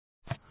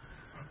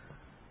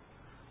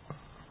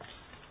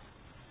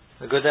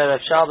The good day of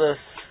Shabbos,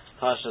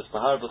 Parshas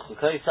Bahar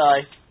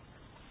B'Chukotai,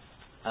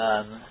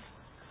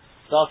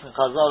 starting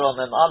Chazor on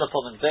Mem Aleph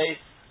on Beis.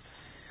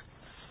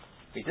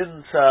 We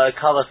didn't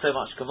cover so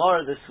much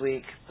Gemara this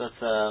week, but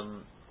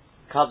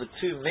covered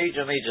two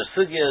major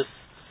sugyas.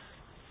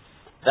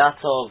 That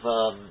of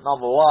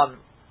number one,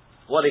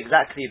 what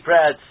exactly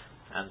bread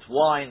and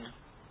wine,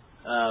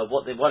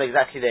 what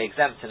exactly they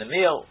exempt in a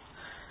meal,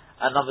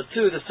 and number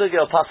two, the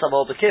sugya of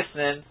Pasabol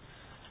B'Kisnin.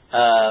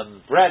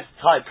 Bread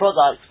type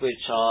products which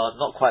are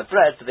not quite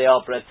bread, but they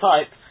are bread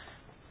type.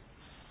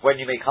 When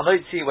you make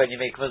hamotzi, when you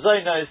make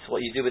mazonos,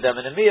 what you do with them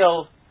in a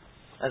meal,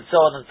 and so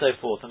on and so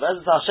forth. And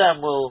Be'ezus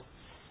Hashem will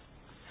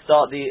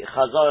start the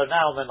Chazorah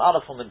now, Mem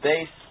Aleph on the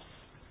base,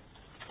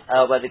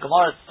 where the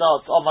Gemara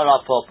starts Omar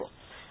Apopro.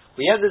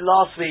 We ended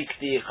last week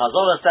the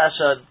Chazorah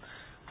session.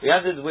 We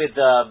ended with,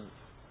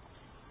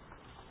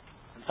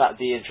 in fact,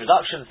 the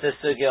introduction to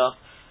this sugya.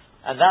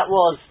 And that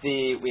was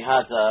we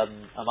had a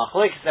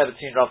machlokes there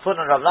between Rav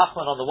Huna and Rav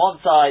Nachman on the one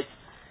side,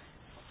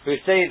 who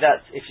say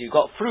that if you've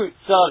got fruit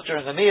served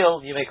during a meal,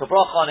 you make a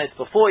bracha on it.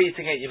 Before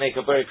eating it, you make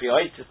a beri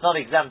priyot. It's not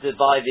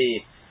exempted by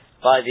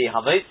the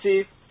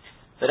hamotzi.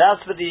 But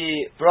as for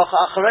the bracha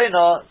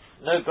acharena,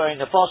 no beri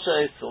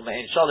nefashos or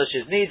mein shalish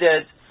is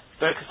needed.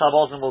 Birkas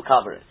hamazon will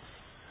cover it.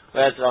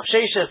 Whereas Rav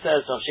Sheshes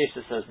says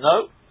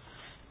no.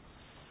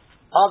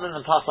 Other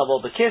than pasabol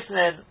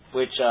b'kisnin,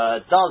 which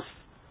does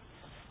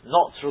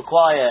not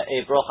require a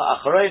bracha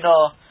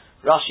acharena,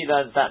 Rashi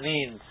learns that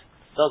means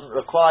doesn't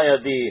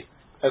require the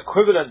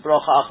equivalent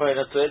bracha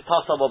acharena to it.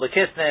 Pasabol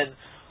b'kisnin,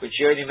 which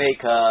you only make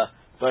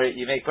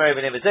you make beri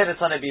b'nimizenis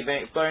on it, you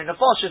make beri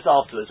nefashos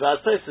afterwards. Whereas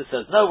Tosfos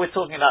says no, we're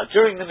talking about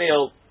during the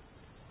meal.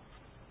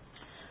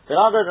 Then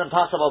other than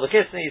pasabol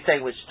b'kisnin, he's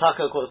saying which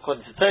taka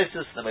according to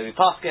Tosfos, the maybe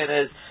paskin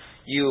is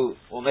you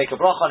will make a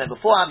bracha on it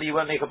beforehand, but you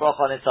won't make a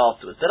bracha on it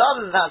afterwards. But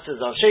other than that, says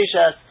Rav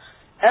Sheshes,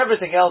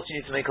 everything else you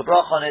need to make a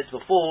bracha on it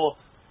before.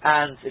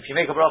 And if you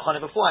make a bracha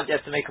on it beforehand, you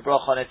have to make a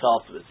bracha on it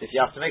afterwards. If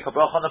you have to make a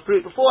bracha on the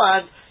fruit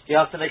beforehand, you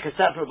have to make a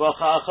separate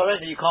bracha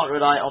acharena. You can't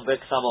rely on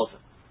birkas hamazon.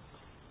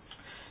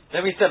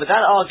 Then we said, but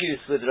that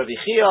argues with Rabbi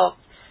Chia,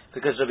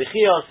 because Rabbi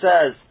Chia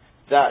says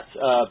that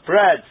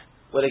bread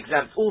will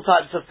exempt all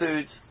types of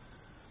foods,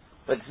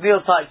 whether it's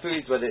meal type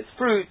foods, whether it's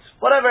fruit,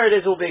 whatever it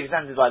is, will be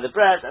exempted by the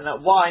bread, and that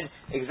wine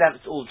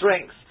exempts all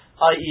drinks,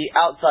 i.e.,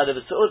 outside of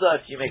a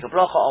seudah. If you make a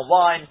bracha on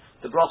wine,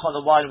 the bracha on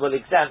the wine will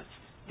exempt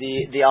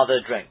the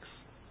other drinks.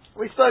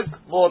 We spoke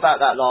more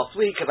about that last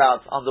week,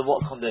 about under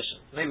what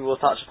conditions. Maybe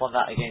we'll touch upon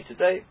that again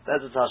today.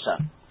 Be'ezus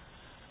Hashem.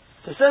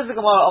 So says the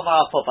Gemara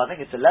Omar Apop, I think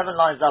it's 11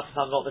 lines up if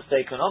I'm not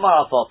mistaken.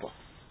 Omar Apop.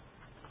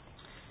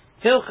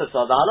 Hilchasa,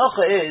 the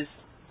halacha is,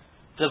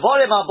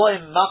 Devarim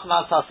aboim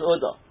machmas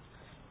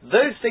ha'su'udah.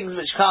 Those things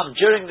which come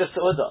during the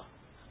su'udah,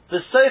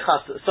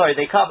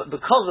 they come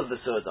because of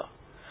the su'udah.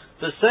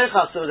 The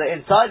seichas su'udah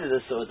inside of the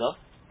su'udah,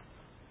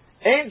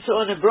 ein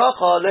su'unim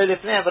bracha lo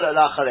lifnei v'lo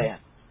la'achareim.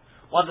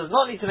 One does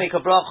not need to make a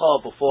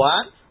bracha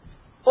beforehand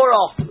or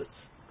afterwards.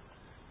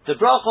 The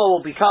bracha will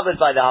be covered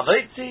by the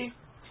hamotzi,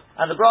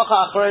 and the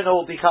bracha acharena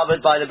will be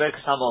covered by the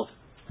birkas hamazon.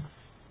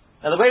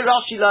 Now the way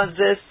Rashi learns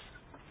this,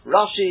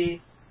 Rashi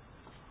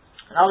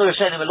and other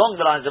Rishonim along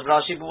the lines of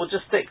Rashi, but we'll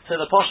just stick to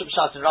the Poshup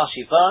Pshat and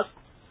Rashi first.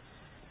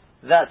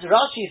 That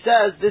Rashi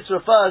says this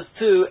refers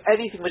to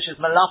anything which is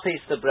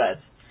malapis the bread.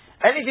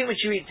 Anything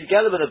which you eat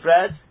together with the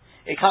bread,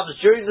 it comes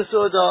during the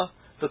Su'udah.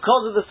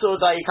 Because of the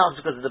seudah, it comes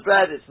because of the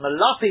bread. It's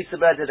malapis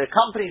the bread. It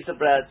accompanies the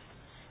bread.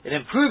 It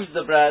improves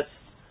the bread.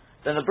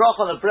 Then the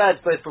bracha on the bread,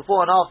 both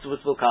before and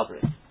afterwards, will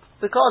cover it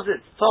because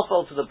it's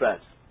tofel to the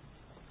bread.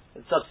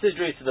 It's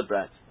subsidiary to the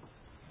bread.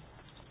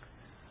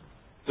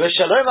 If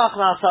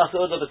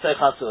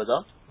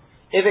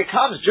it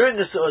comes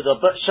during the seudah,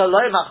 but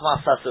shalom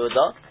achmas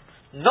seudah,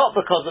 not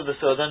because of the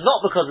seudah,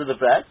 not because of the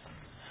bread,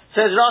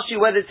 says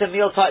Rashi, whether it's a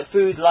meal type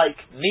food like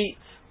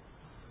meat,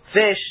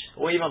 fish,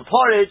 or even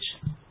porridge.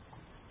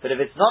 But if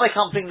it's not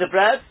accompanying the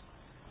bread,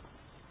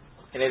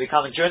 it may be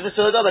coming during the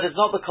seudah, but it's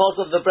not because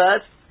of the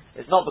bread.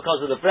 It's not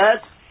because of the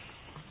bread.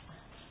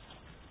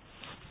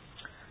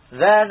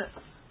 Then,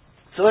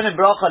 su'unim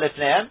bracha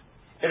lifneim,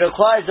 it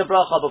requires a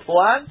bracha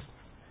beforehand.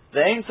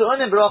 Ve'ein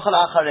su'unim bracha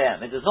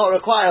la'achareim, it does not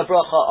require a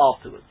bracha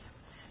afterwards.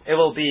 It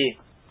will be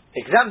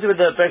exempted with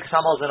the birkas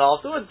hamazon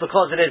afterwards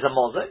because it is a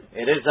mazon,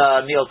 it is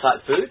a meal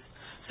type food.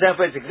 So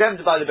therefore, it's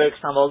exempted by the birkas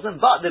hamazon.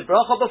 But the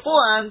bracha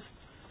beforehand,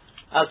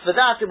 as for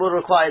that, it will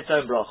require its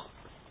own bracha.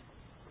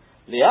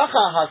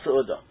 Liacha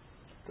ha'su'udah.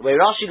 The way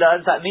Rashi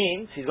learns, that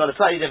means, he's got a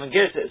slightly different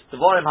gear. It's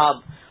Devarim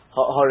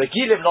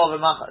ha'regilim lo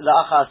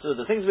liacha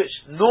ha'su'udah. Things which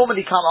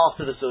normally come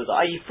after the su'udah,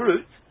 i.e.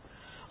 fruit.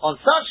 On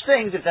such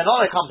things, if they're not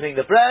accompanying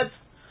the bread,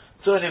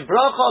 su'unim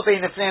bracha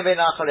bein lifnei bein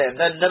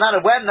achareim. Then no matter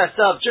when they're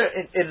served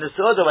in the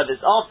su'udah, whether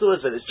it's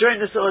afterwards, whether it's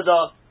during the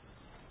su'udah,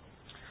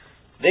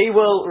 they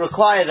will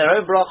require their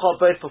own bracha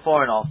both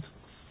before and after.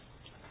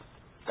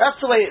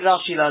 That's the way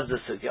Rashi learns the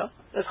sugya.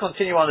 Let's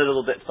continue on a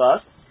little bit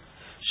first.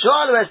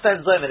 Shalu es Ben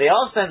Zoma. They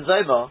asked Ben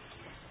Zoma,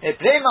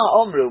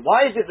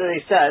 why is it that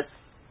they said,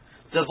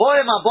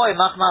 Devorim aboy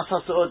machmas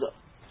ha'su'udah?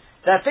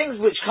 There are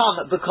things which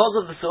come because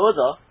of the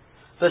su'udah,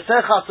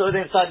 B'secha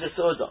Su'udah inside the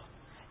Su'udah.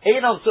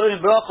 Einon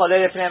Su'udim Bracha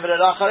Le'lefneim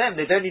V'Leracharem.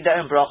 They don't need their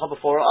own Bracha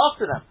before or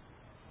after them.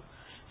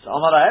 So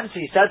Amar Ahem, so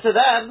he said to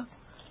them,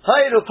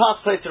 Hayru Pas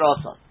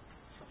Petrasan.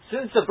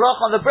 Since the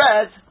Bracha on the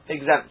bread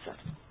exempts it.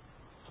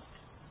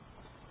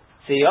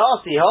 So he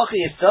asked,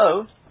 if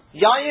so,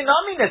 Yayin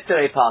Nami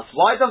Nestere Pas.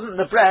 Why doesn't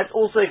the bread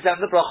also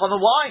exempt the Bracha on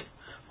the wine?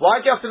 Why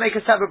do you have to make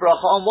a separate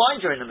Bracha on wine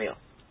during the meal?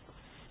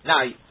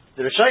 Now,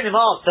 the Rishonim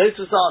asked,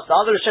 Tosfos asked, the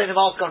other Rishonim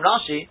asked on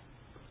Rashi,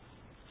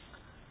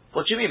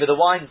 what do you mean? But the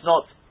wine's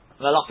not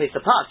Malachi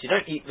Sapat.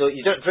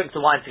 You don't drink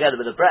the wine together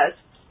with the bread.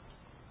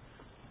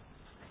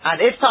 And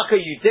if Taka,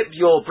 you dip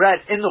your bread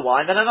in the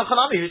wine, then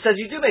Anachanami, who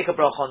says you do make a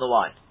bracha on the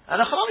wine?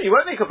 Anachanami, you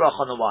won't make a bracha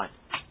on the wine.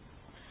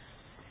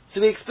 So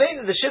we explained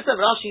that the Shita of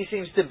Rashi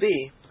seems to be,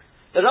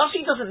 that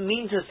Rashi doesn't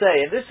mean to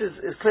say, and this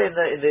is clear in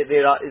the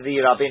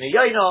Rabbeinu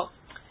Yoino,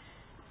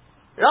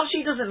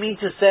 Rashi doesn't mean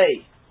to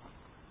say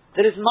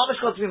that it's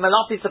mamish got to be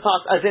Malachi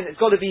Sapat, as in it's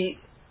got to be,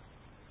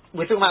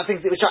 we're talking about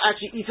things which are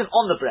actually eaten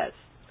on the bread.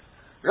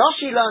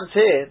 Rashi learns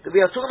here that we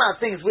are talking about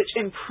things which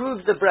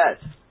improve the bread.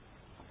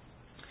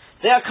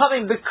 They are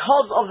coming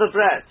because of the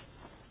bread.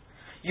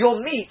 Your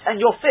meat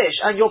and your fish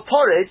and your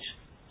porridge,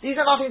 these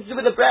are nothing to do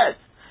with the bread.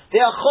 They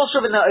are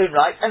choshev in their own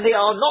right, and they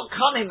are not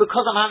coming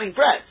because I'm having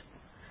bread.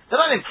 They're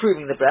not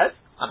improving the bread.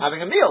 I'm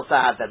having a meal, so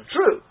I had them.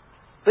 True.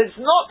 But it's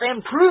not to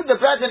improve the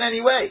bread in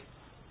any way.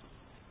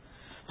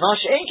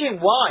 Mash'enkin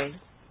wine,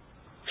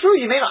 true,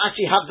 you may not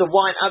actually have the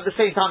wine at the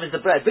same time as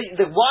the bread, but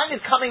the wine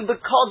is coming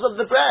because of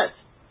the bread.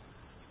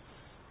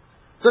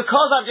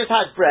 Because I've just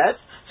had bread,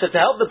 so to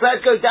help the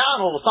bread go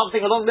down, or something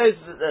along those,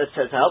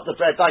 to help the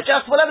bread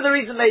digest, whatever the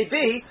reason may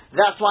be,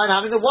 that's why I'm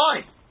having the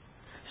wine.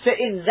 So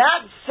in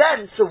that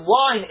sense, the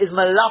wine is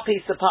malapi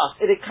sapas.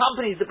 It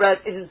accompanies the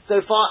bread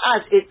insofar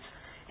as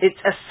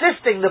it's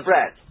assisting the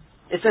bread.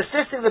 It's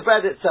assisting the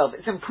bread itself.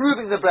 It's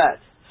improving the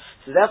bread.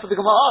 So therefore the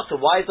Gemara asks, so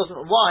why is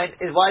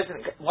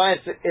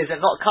it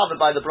not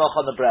covered by the bracha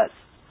on the bread?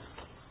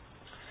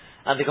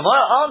 And the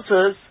Gemara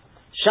answers,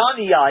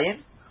 Shani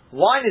Yayin,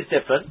 wine is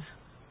different,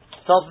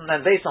 Tov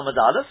and based on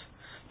Madalif,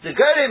 the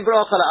Gerim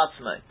bracha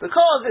la'atzmai,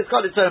 because it's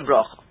got its own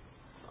bracha.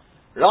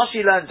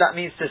 Rashi learns that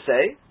means to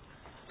say,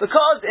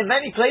 because in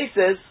many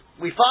places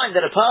we find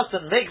that a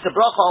person makes a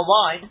bracha on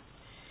wine,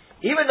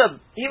 even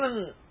though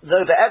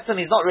the etzem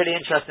is not really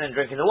interested in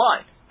drinking the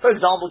wine. For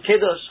example,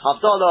 Kiddush,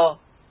 Havdalah,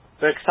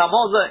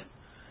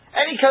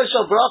 any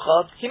kosher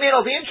bracha, he may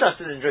not be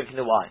interested in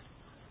drinking the wine.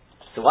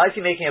 So why is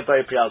he making a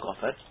Bari Priyal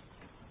Gofet?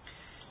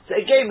 So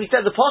again, we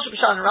said the Pasha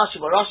Pshat in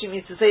Rashi, what Rashi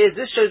means to say is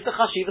this shows the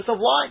chashivas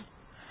of wine.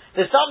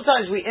 That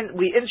sometimes we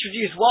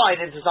introduce wine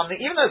into something,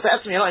 even though for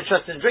Esrim you're not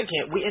interested in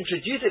drinking it, we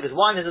introduce it because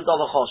wine is a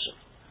Dava Choshev.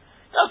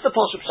 That's the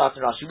Pasha Pshat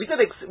in Rashi.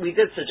 We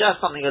did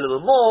suggest something a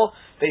little more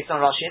based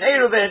on Rashi and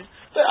Eruvin,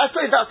 but I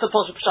suppose that's the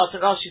Pasha Pshat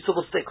in Rashi, so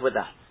we'll stick with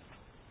that.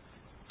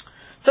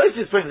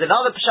 Tosfos brings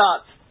another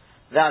Pshat,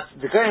 that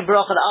the Gerim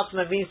Bracha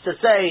L'Atzma means to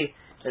say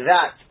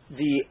that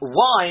the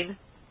wine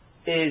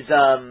is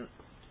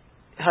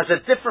has a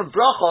different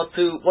bracha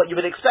to what you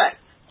would expect.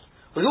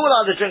 With all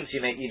other drinks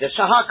you make, either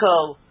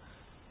shahakol,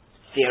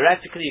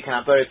 theoretically you can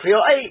have Bari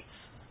Prior 8,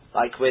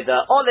 like with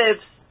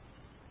olives.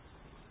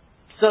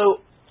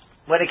 So,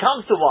 when it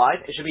comes to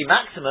wine, it should be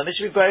maximum, it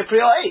should be Bari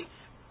Prior 8.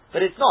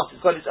 But it's not,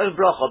 it's got its own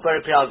bracha,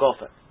 Bari Prior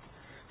Gofer.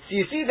 So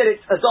you see that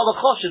it's a Dava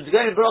Choshen, the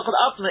Gerim Bracha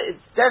L'Atzma,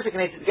 it's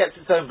designated to get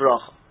its own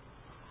bracha.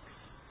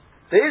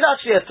 There is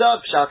actually a third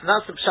pshat, and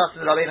that's the pshat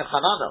in the Rabbeinu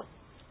Hananel,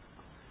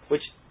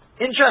 which,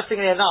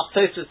 interestingly enough,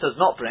 Tosfos does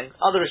not bring.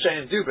 Other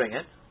Rishonim do bring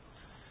it,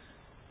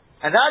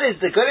 and that is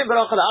the Gerim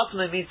Bracha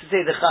L'Atzma means to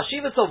say the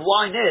chashivas of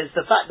wine is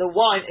the fact that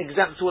wine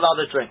exempts all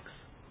other drinks.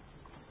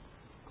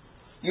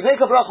 You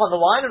make a bracha on the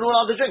wine and all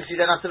other drinks, you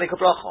don't have to make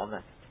a bracha on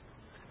them.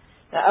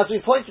 Now, as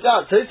we pointed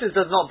out, Tosfos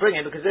does not bring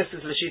it because this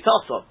is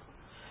l'shitaso.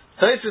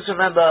 Tosfos,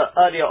 remember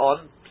earlier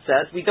on,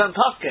 says we don't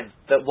paskin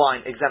that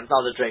wine exempts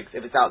other drinks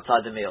if it's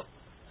outside the meal.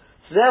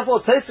 So therefore,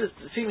 Tosfos,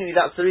 seemingly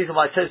that's the reason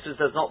why Tosfos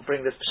does not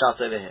bring this pshat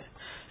over here.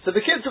 So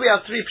because we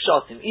have three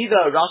pshatim,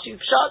 either Rashi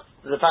pshat,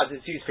 the fact that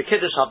it's used for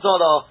Kiddush,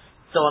 Havdalah,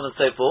 so on and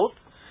so forth.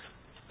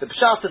 The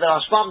pshat that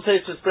Rashbam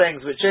Tosfos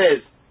brings, which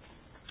is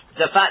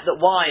the fact that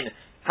wine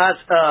has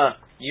a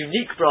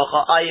unique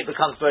bracha, i.e. it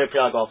becomes very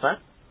Priyal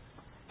Gofen.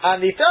 And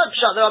the third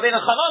pshat, the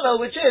Rabbeinu Hananel,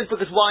 which is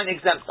because wine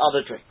exempts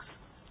other drinks.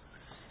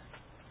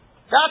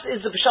 That is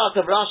the pshat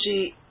of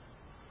Rashi,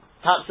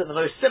 perhaps at the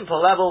most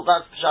simple level,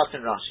 that's pshat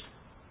in Rashi.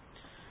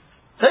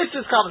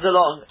 Tosfos comes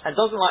along and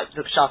doesn't like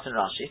the pshat in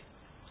Rashi.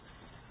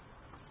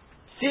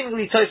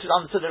 Seemingly Tosfos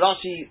understood that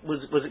Rashi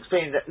was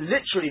explaining that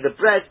literally the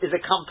bread is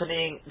the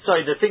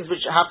things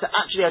which have to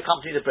actually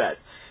accompany the bread.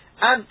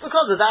 And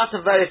because of that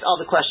and various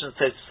other questions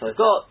Tosfos has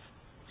got,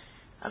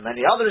 and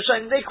many other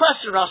Rishonim, they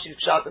question Rashi's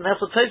pshat, and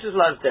therefore Tosfos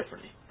learns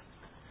differently.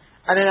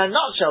 And in a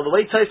nutshell, the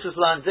way Tosfos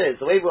learns is,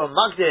 the way we're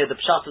magdir the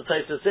pshat of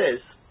Tosfos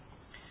is,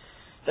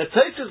 that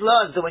Tosfos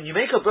learns that when you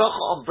make a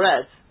bracha on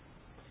bread,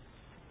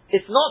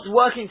 it's not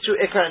working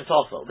through Ikar and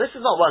Tofel. This is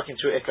not working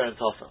through Ikar and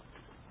Tofel.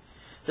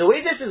 The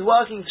way this is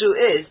working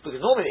through is, because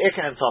normally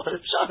Ikar and Tofel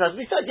is pshat, as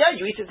we said, yeah,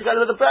 you eat it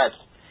together with the bread.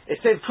 It's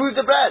to improve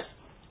the bread.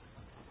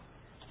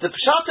 The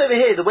pshat over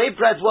here, the way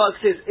bread works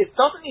is, it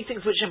doesn't need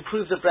things which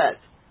improve the bread.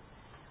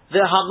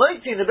 The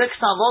Hamoitzi in the Birkas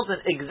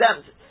Hamazon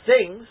exempt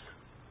things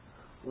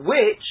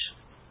which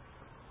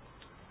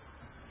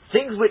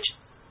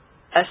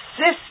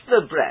assist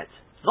the bread,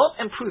 not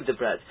improve the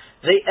bread.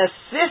 They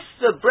assist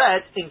the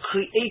bread in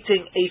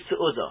creating a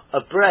su'udah,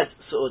 a bread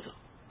su'udah.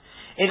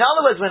 In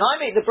other words, when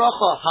I make the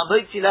bracha,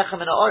 Hamoitzi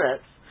lechem min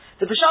ha'oretz,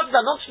 the pshat is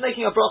I'm not just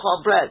making a bracha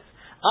on bread,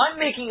 I'm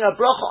making a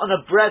bracha on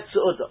a bread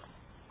su'udah.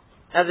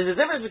 Now there's a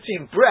difference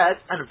between bread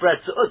and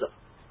bread su'udah.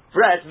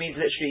 Bread means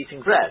literally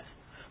eating bread.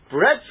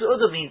 Bread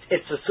su'udah means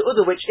it's a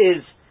su'udah which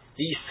is,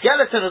 the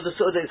skeleton of the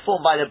su'udah is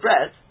formed by the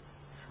bread,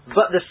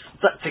 but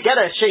to get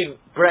a shame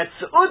bread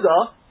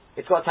su'udah,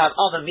 it's got to have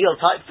other meal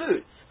type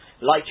foods,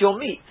 like your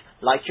meat,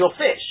 like your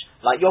fish,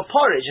 like your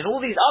porridge, and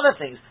all these other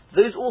things,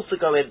 those also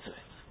go into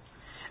it.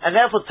 And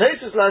therefore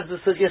Tosfos learns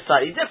the sugya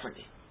slightly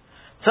differently.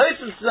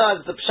 Tosfos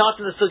learns the pshat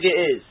in the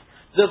sugya is,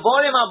 the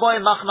borim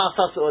aboim machmas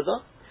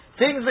su'udah,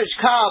 things which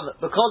come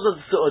because of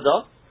the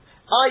su'udah,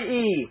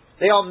 i.e.,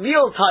 they are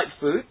meal type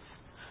foods.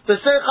 The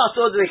socha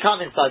su'udah, they come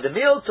inside the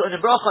meal. So in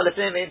bracha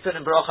lefnim, into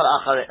in bracha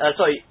achare.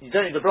 Sorry, you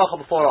don't need the bracha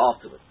before or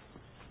afterwards.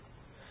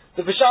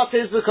 The pshat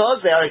is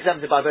because they are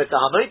exempted by both the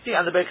Hamoitzi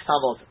and the Birkas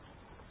Hamazon.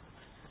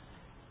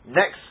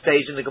 Next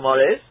stage in the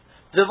Gemara is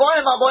the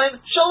voyim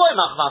aboim shaloi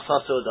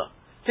machmas su'udah,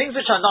 things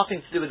which are nothing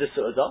to do with the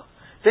su'udah.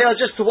 They are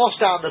just to wash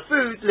down the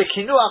food,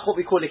 likinuach, what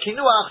we call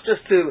likinuach,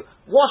 just to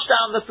wash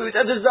down the food,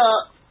 a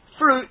dessert,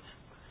 fruit.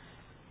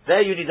 There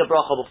you need a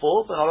bracha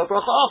before, but not a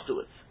bracha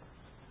afterwards.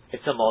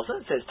 It's a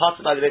mazon, so it's part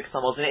by the Birkas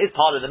Hamazon, it is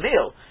part of the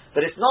meal,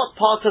 but it's not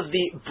part of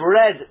the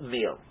bread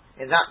meal,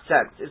 in that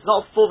sense. It's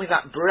not forming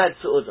that bread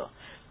su'udah.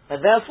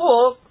 And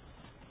therefore,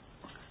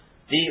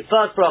 the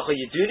first bracha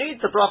you do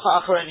need, the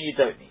bracha acharoni you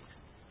don't need.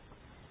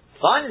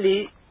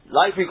 Finally,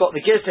 like we got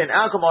the Girsa in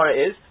our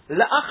Gemara is,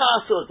 la'achar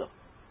su'udah.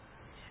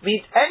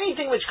 Means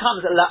anything which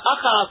comes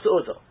la'achar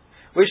su'udah,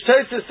 which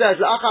Tosfos says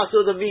la'achar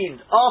su'udah means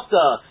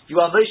after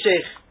you are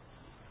moshech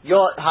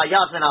your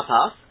hayaz min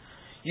apas,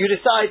 you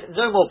decide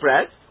no more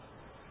bread,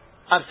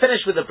 I'm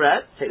finished with the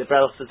bread, take the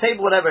bread off the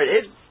table, whatever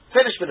it is,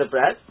 finish with the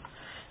bread.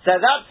 So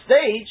at that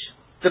stage,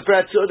 the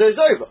bread su'udah is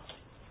over.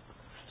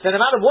 So no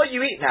matter what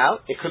you eat now,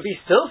 it could be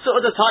still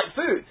su'udah type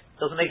food.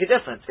 Doesn't make a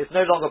difference. It's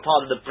no longer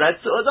part of the bread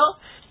su'udah.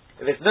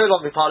 If it's no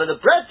longer part of the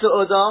bread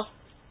su'udah,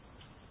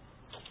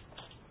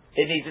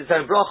 it needs its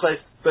own brachos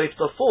both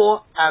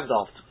before and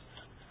afterwards.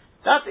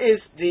 That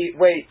is the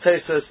way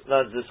Tosfos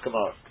learns this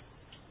Gemara.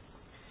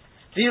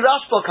 The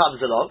Rashba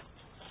comes along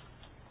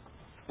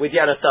with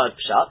yet a third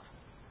pshat,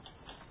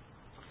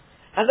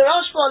 and the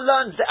Rashba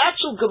learns the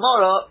actual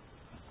Gemara.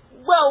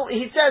 Well,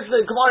 he says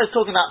the Gemara is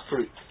talking about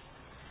fruit,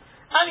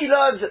 and he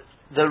learns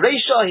the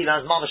Reisha. He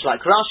learns mamash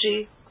like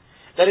Rashi,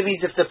 that it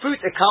means if the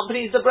fruit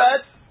accompanies the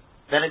bread,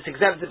 then it's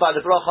exempted by the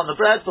bracha on the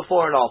bread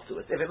before and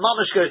afterwards. If it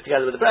mamash goes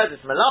together with the bread,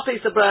 it's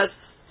melapis of bread,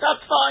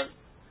 that's fine.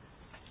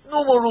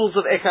 Normal rules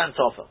of Eka and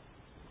Tofa.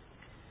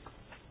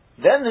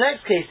 Then the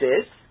next case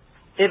is,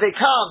 if it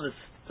comes,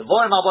 the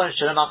vorim aboin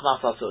shalem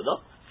achmas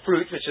su'udah,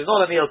 fruit, which is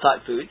not a meal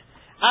type food,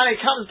 and it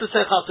comes to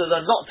seichas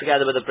su'udah not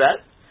together with the bread,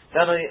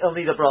 then it'll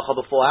need a bracha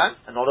beforehand,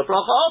 and not a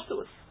bracha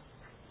afterwards.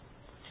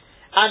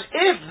 And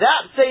if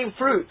that same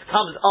fruit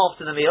comes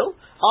after the meal,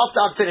 after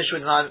I'm finished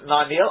with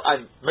my meal,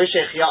 I'm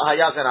moshech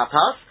hayaz and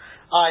apas,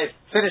 I've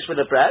finished with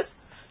the bread,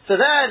 so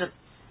then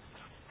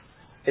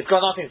it's got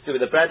nothing to do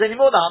with the bread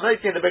anymore, the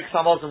Hamoitzi and the Birkas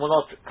Hamazon will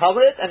not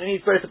cover it, and it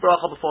needs both a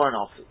bracha before and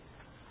after.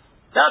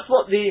 That's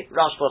what the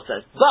Rashba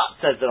says. But,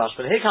 says the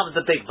Rashba, and here comes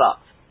the big but.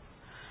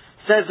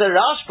 Says the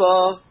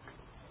Rashba,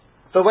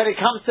 but when it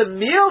comes to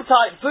meal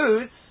type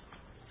foods,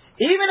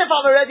 even if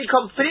I'm already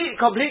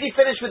completely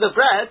finished with the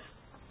bread,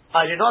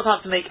 I do not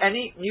have to make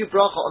any new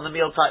bracha on the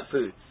meal type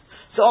foods.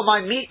 So on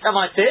my meat and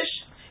my fish,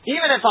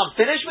 even if I'm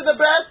finished with the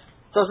bread,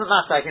 doesn't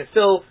matter, I can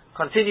still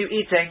continue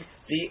eating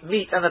the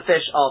meat and the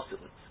fish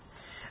afterwards.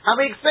 And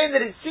we explained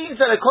that it seems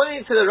that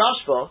according to the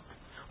Rashba,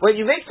 when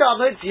you make the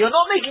Hamoitzi, you're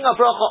not making a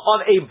bracha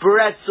on a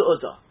bread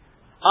su'udah.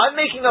 I'm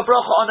making a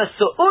bracha on a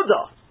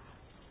su'udah.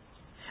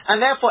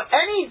 And therefore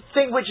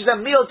anything which is a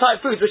meal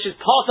type food, which is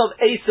part of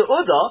a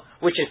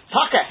su'udah, which is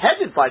taka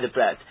headed by the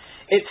bread,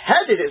 it's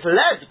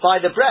led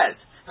by the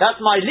bread. That's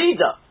my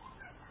leader.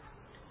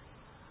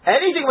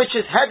 Anything which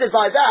is headed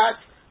by that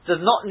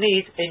will not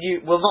need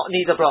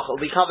a bracha. It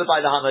will be covered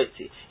by the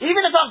Hamoitzi.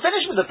 Even if I'm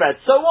finished with the bread,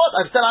 so what?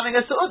 I'm still having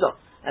a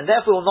su'udah, and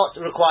therefore will not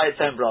require its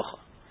own bracha.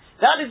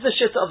 That is the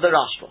shitta of the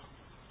Rashba.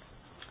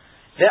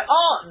 There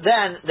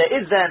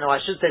is then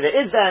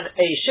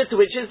a shitta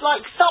which is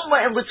like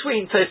somewhere in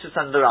between Tosfos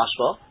and the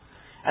Rashba,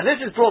 and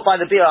this is brought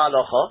by the Bir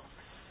Halacha,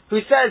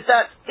 who says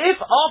that if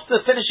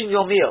after finishing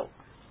your meal,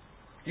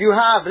 you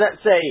have,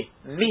 let's say,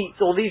 meat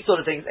or these sort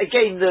of things,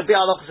 again the Bir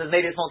Halacha says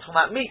maybe it's not talking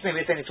about meat,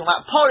 maybe it's only talking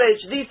about porridge,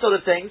 these sort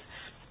of things,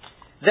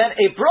 then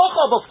a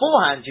bracha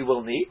beforehand you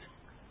will need,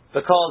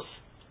 because,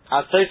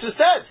 as Tosfos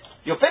said,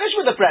 you're finished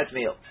with the bread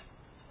meal.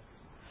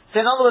 So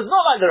in other words,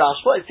 not like the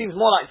Rashba, it seems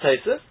more like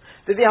Tosfos,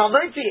 that the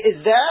Hamoitzi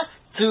is there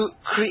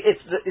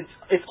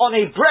it's on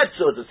a bread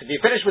su'udah. So if you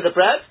finish with the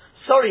bread,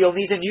 sorry, you'll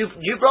need a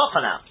new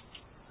bracha now.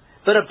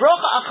 But a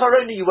bracha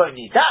acharona you won't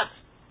need.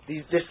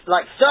 This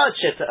like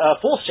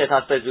fourth shit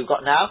I suppose we've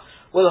got now,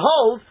 will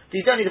hold that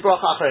you don't need a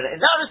bracha acharona.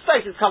 In that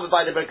respect, it's covered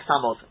by the Birkas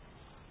Hamazon.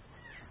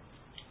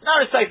 In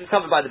that respect, it's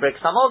covered by the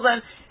Birkas Hamazon.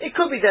 It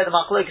could be there, the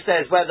Machlokes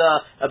says, whether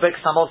a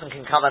Birkas Hamazon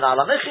can cover an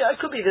Ala Mechia. It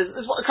could be, there's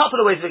a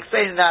couple of ways of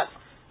explaining that.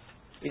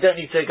 We don't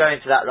need to go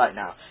into that right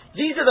now.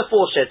 These are the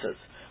four shittahs.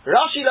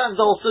 Rashi learns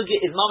also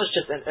is mamash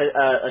just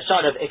a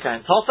shade of Ikar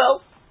and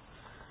Tofel.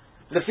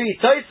 The three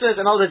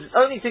Tosfos, in other words, it's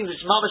only things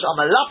which mamash are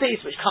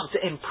malapis, which come to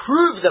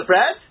improve the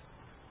bread.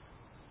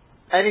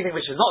 Anything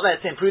which is not there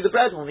to improve the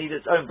bread will need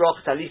its own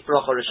bracha, at least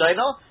bracha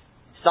Rishona.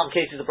 In some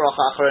cases a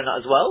bracha Acharona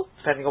as well,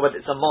 depending on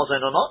whether it's a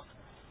Mozon or not.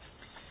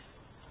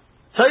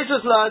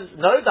 Tosfos learns,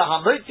 no, the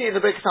Hamotzi and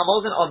the Birkas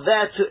Hamazon are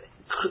there to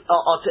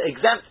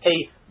exempt a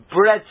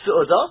bread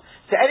su'udah.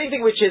 So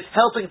anything which is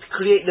helping to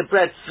create the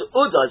bread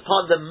su'udah as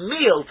part of the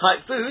meal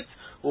type foods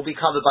will be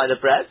covered by the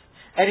bread.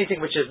 Anything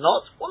which is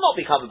not will not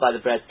be covered by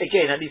the bread.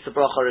 Again, at least the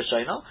bracha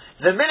Rishona.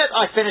 The minute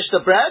I finish the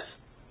bread,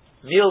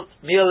 meal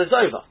is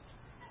over.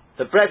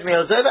 The bread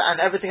meal is over, and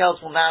everything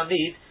else will now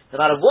need, no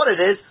matter what it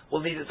is,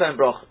 will need its own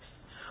brachas.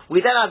 We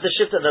then have the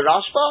shift of the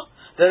Rashba.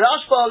 The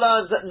Rashba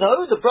learns that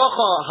no, the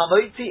bracha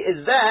Hamotzi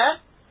is there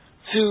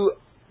to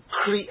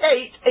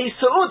create a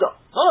su'udah,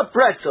 not a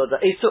bread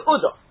su'udah, a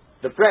su'udah.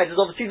 The bread is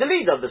obviously the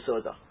leader of the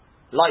su'udah.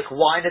 Like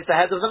wine is the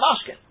head of the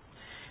mashkin.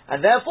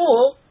 And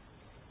therefore,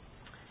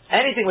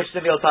 anything which is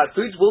a meal type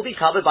foods will be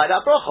covered by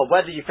that bracha,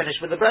 whether you finish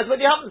with the bread,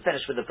 whether you haven't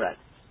finished with the bread.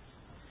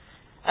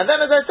 And then,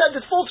 as I said,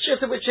 this fourth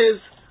shitta, which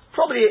is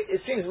probably,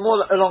 it seems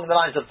more along the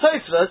lines of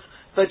Tosfos,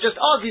 but just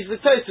argues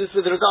with Tosfos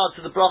with regard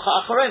to the bracha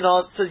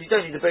acharona, says you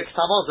don't need the Birkas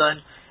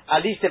Hamazon,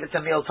 at least if it's a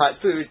meal type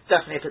food,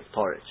 definitely if it's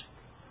porridge.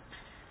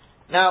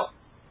 Now,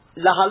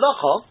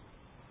 lahalocha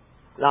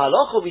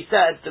we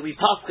said that we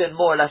paskin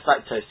more or less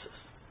like Tosfos.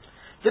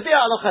 The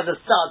Biur Halacha as a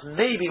start,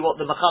 maybe what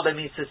the Mechaber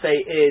means to say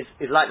is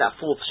like that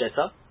fourth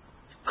shitta.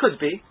 Could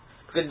be,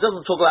 because it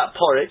doesn't talk about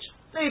porridge.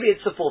 Maybe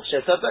it's the fourth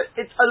shitta, but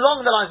it's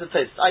along the lines of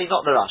Tosfos, i.e.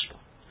 not the Rashba.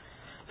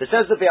 But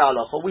says the Biur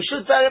Halacha, we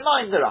should bear in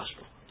mind the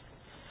Rashba.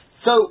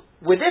 So,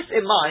 with this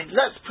in mind,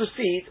 let's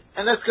proceed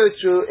and let's go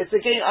through. It's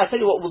again, I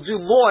tell you what, we'll do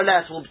more or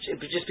less. We'll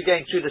just be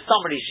going through the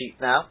summary sheet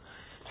now,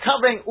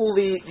 covering all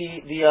the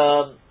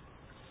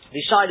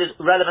shaylas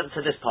relevant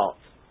to this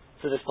part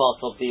of this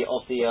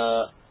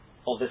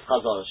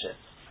Chazal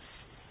shift.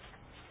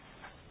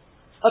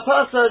 A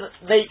person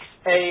makes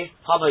a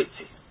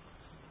hamotzi.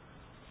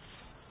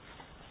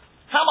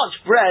 How much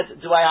bread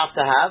do I have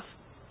to have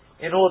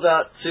in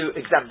order to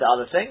exempt the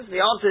other things?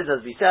 The answer is,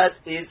 as we said,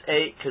 is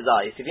a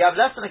kazayis. If you have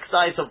less than a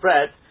kazayis of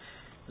bread,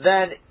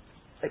 then,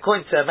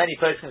 according to many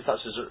poskim such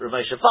as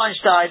Ramosha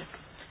Feinstein,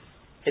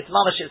 it's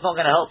mamash, it's not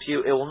going to help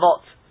you. It will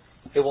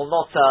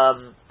not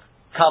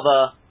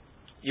cover.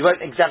 You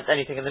won't exempt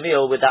anything in the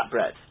meal with that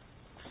bread.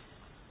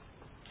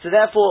 So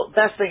therefore,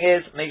 best thing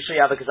is make sure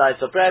you have a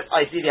kazayis of bread.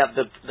 Ideally, have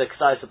the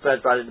kazayis of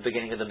bread right at the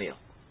beginning of the meal.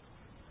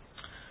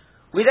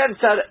 We then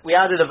said, we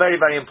added a very,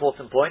 very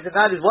important point, and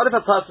that is, what if a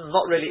person is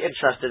not really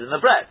interested in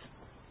the bread?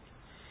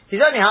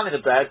 He's only having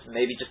the bread,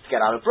 maybe just to get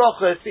out of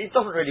brachos, but he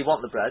doesn't really want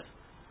the bread.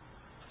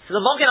 So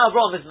the Magen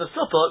Avraham is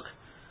Mesupuk,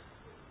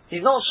 he's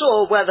not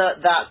sure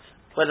whether that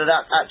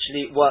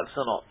actually works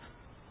or not.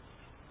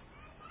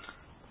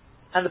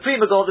 And the Pri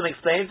Megadim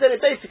explains that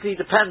it basically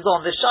depends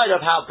on the shayla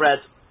of how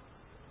bread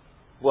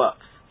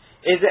works.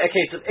 Is it a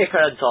case of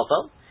Ikar and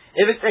Tofel?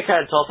 If it's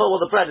Ikar and Tofel, well,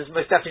 the bread is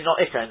most definitely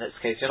not Ikar in this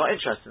case, you're not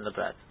interested in the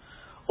bread.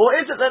 Or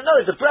is it that no,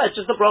 the bread,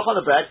 just the bracha on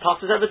the bread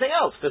passes everything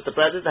else, because the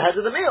bread is the head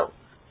of the meal.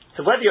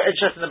 So whether you're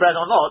interested in the bread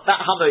or not,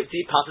 that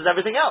hamotzi passes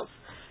everything else.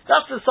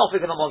 That's the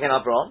Sophic in the Magen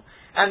Avraham,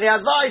 and the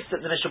advice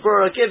that the Mishnah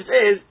Berurah gives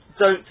is,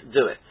 don't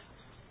do it.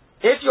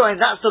 If you're in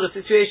that sort of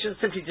situation,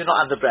 simply do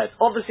not have the bread.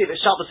 Obviously, if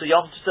it's Shabbos or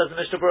Yom Tov, says the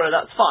Mishnah Berurah,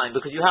 that's fine,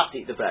 because you have to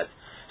eat the bread.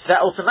 So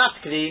that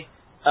automatically,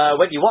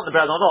 whether you want the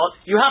bread or not,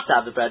 you have to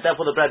have the bread,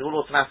 therefore the bread will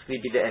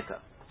automatically be the ikar.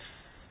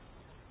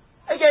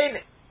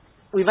 Again,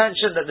 we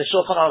mentioned that the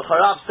Shulchan Aruch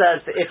Harav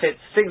says that if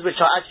it's things which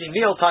are actually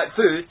meal-type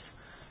foods,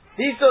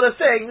 these sort of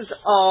things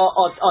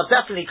are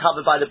definitely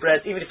covered by the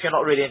bread, even if you're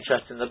not really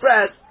interested in the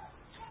bread.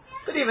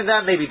 But even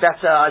then, maybe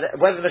better,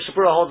 whether the Mishnah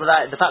Berurah holds with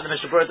that, the fact that the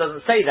Mishnah Berurah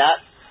doesn't say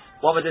that,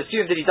 one would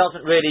assume that he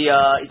doesn't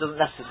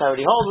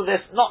necessarily hold with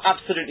this. Not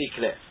absolutely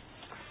clear.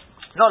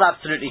 Not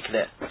absolutely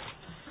clear.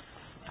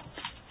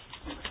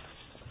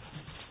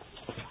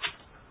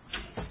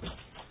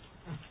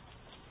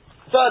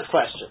 Third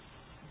question.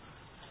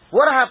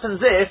 What happens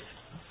if,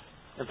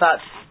 in fact,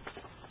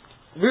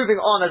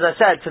 moving on, as I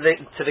said, to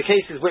the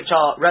cases which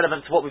are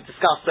relevant to what we've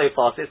discussed so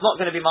far. So it's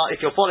not going to be, if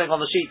you're following on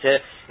the sheet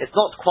here, it's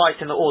not quite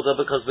in the order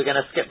because we're going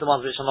to skip the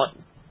ones which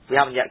we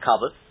haven't yet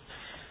covered.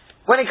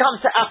 When it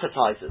comes to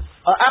appetizers,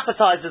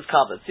 appetizers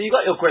covered. So you've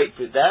got your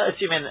grapefruit there,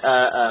 assuming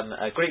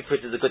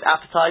grapefruit is a good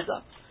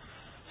appetizer.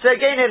 So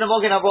again here, the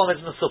Magen Avraham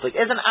is Mesupik.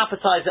 Is an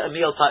appetizer a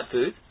meal type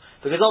food?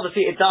 Because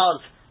obviously it does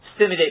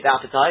stimulate the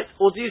appetite.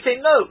 Or do you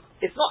say, no,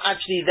 it's not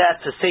actually there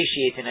to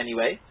satiate in any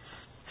way.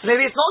 So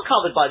maybe it's not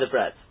covered by the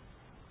bread.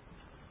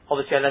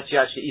 Obviously, unless you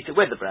actually eat it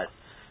with the bread.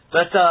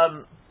 But,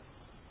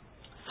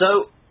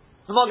 so,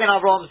 the Magen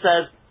Avraham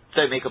says,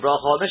 don't make a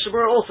bracha. Mishnah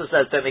Berurah also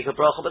says, don't make a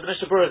bracha, but the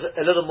Mishnah Berurah is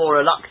a little more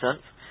reluctant.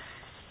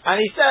 And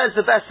he says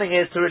the best thing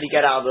is to really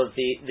get out of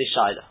the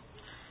shaila.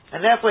 And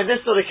therefore, in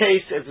this sort of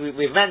case, as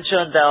we've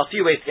mentioned, there are a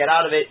few ways to get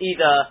out of it.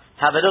 Either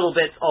have a little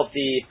bit of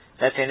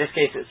let's say in this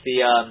case it's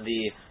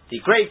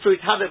the grapefruit,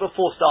 have it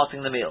before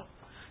starting the meal.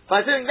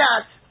 By doing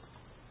that,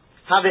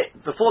 have it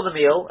before the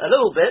meal, a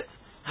little bit,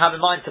 have in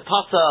mind to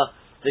putter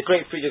the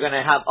grapefruit you're going to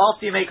have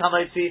after you make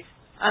hamotzi,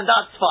 and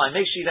that's fine.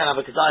 Make sure you don't have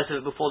a kedai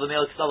of it before the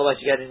meal, because otherwise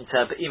you get into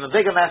an even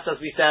bigger mess, as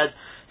we said,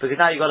 because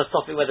now you've got to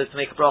stop it whether to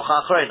make a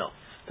bracha achrono.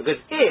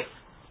 Because if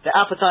the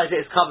appetizer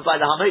is covered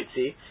by the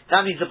hamotzi,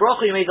 that means the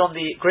bracha you made on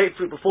the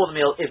grapefruit before the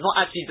meal is not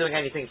actually doing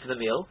anything for the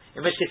meal,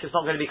 in which case it's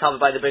not going to be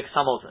covered by the big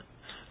samolton.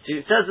 So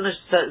it says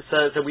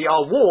so we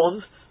are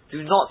warned,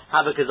 do not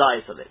have a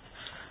kazayas of it.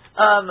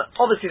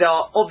 Obviously there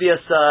are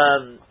obvious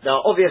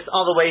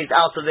other ways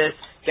out of this.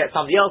 Get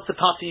somebody else to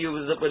putter you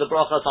with a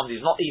bracha, somebody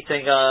who's not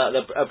eating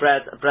a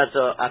bread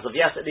as of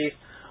yet at least,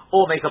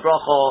 or make a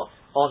bracha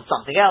on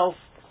something else,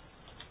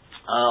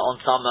 on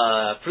some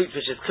fruit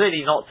which is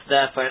clearly not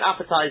there for an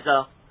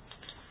appetizer.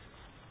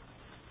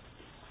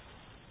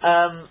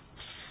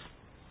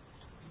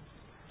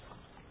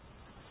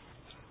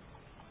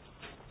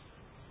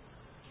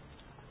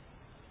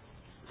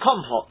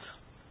 Compote.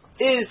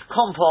 Is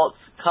compote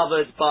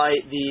covered by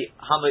the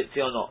hamotzi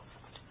or not?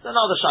 It's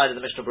another shayla the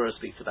Mishnah Berurah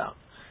speaks about.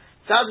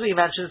 So as we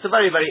mentioned, it's a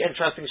very, very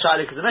interesting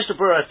shayla because the Mishnah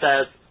Berurah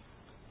says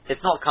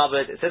it's not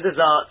covered, it's a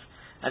dessert,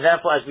 and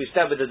therefore, as we've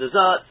said with the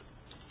dessert,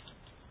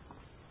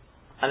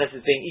 unless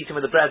it's being eaten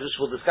with the bread, which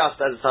we'll discuss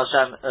as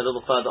Hashem a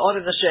little further on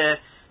in the shir,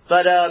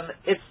 but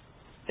it's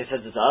a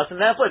dessert,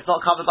 and therefore it's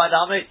not covered by the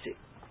hamotzi.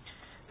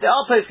 There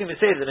are posts going to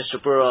say that the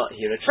Mishnah Berurah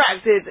here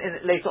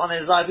retracted later on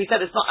in his life. We said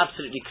it's not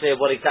absolutely clear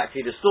what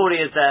exactly the story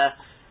is there,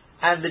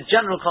 and the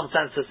general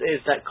consensus is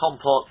that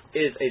compote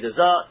is a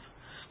dessert.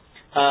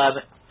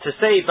 To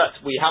say that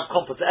we have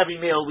compote at every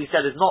meal, we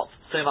said is not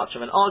so much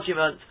of an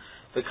argument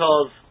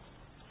because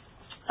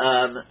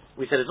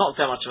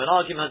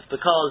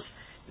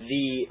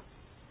the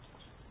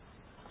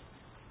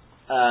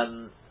Sha'ar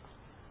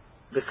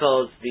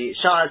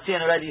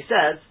Tzion already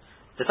says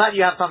the fact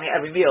you have something at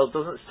every meal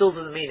still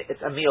doesn't mean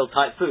it's a meal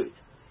type food.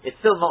 It's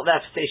still not there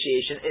for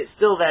satiation. It's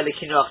still there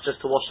likinuach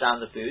just to wash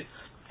down the food.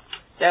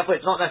 Therefore,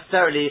 it's not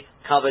necessarily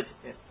covered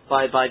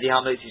by the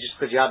hamotzi just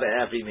because you have it at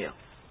every meal.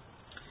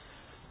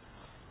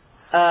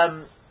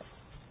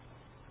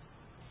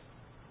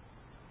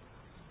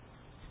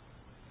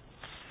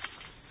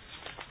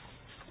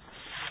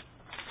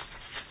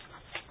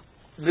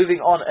 Moving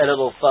on a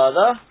little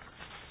further,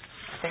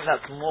 I think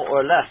that's more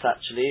or less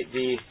actually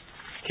the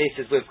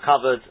cases we've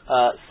covered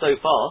so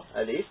far,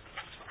 at least.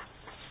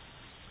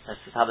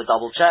 Let's just have a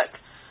double check.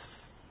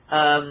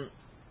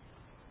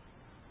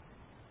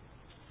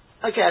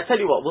 Okay, I tell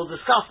you what, we'll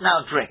discuss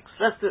now drinks.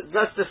 Let's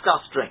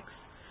discuss drinks.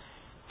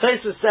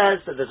 Tosfos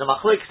says that there's a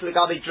machlokes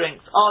legabi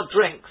drinks. Are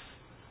drinks,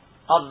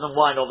 other than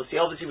wine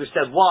obviously we've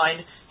said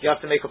wine, you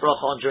have to make a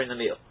bracha on during the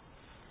meal.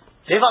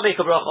 So if I make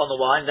a bracha on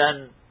the wine,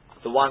 then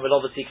the wine will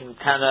obviously can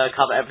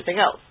cover everything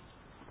else.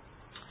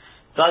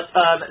 But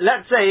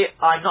let's say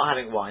I'm not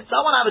having wine, so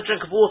I want to have a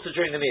drink of water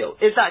during the meal.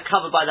 Is that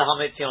covered by the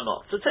hamotzi or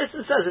not? So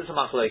Tosfos says it's a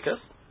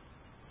machlokes.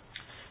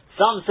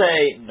 Some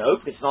say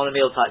no, it's not a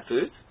meal type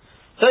food.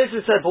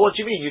 Tosfos said, but what do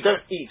you mean? You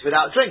don't eat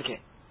without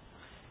drinking.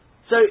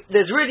 So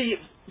there's really,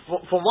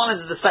 from one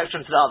end of the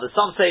spectrum to the other,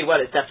 some say,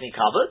 well, it's definitely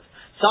covered.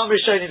 Some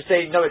Rishonim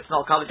say, no, it's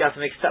not covered, you have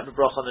to make a separate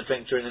bracha on the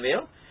drink during the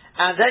meal.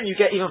 And then you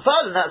get even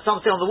further than that, some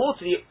say on the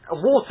water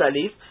at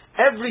least,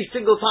 every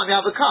single time you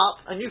have a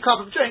new cup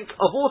of drink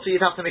of water,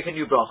 you'd have to make a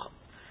new bracha.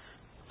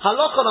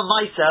 Halacha and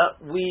Maisa,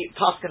 we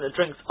paskin that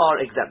drinks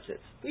are exempted.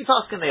 We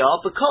paskin they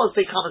are because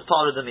they come as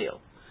part of the meal.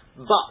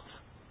 But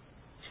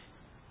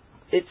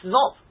it's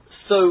not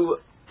so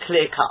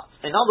clear cut.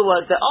 In other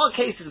words, there are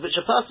cases which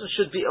a person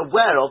should be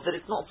aware of that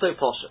it's not so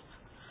posh.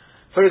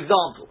 For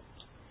example,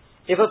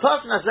 if a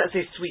person has, let's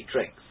say, sweet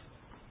drinks,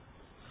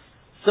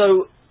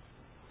 so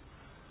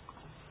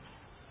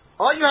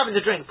are you having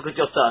the drink because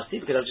you're thirsty,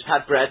 because I've just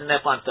had bread and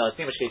therefore I'm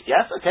thirsty, in which case,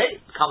 yes, okay,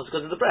 it comes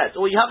because of the bread.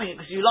 Or you're having it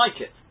because you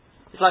like it.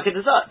 It's like a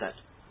dessert then.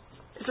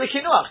 It's like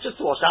kinuach, just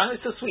to wash down,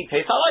 it's a sweet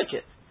taste, I like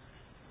it.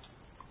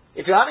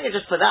 If you're having it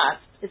just for that,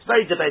 it's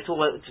very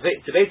debatable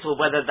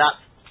whether that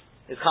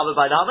is covered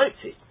by the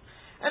hamotzi.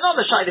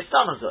 Another shayla is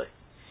stamazoi.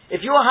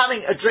 If you're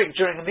having a drink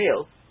during a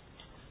meal,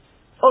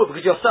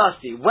 because you're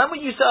thirsty. When were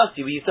you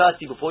thirsty? Were you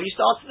thirsty before you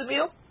started the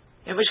meal?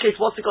 In which case,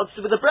 what's it got to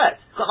do with the bread?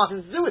 It's got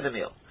nothing to do with the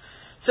meal.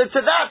 So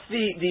to that,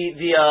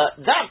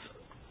 that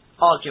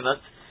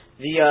argument,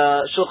 the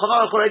Shulchan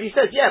Aruch already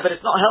says, yeah, but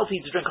it's not healthy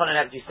to drink on an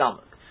empty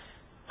stomach.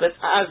 But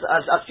as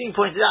I've seen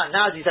pointed out,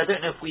 nowadays I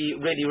don't know if we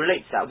really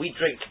relate to that. We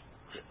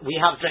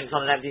have drinks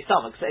on an empty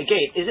stomach. So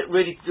again, is it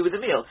really to do with the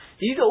meal?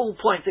 These are all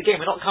points, again,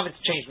 we're not coming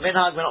to change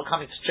minhag, we're not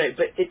coming to straight,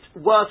 but it's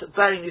worth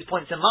bearing these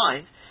points in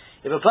mind.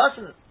 If a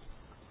person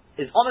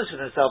is honest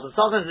with himself, and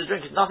sometimes the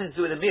drink has nothing to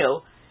do with the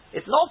meal,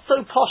 it's not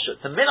so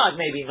poshut. The minhag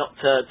maybe not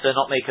to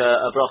not make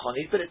a bracha on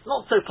these, but it's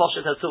not so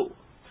poshut at all.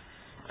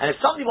 And if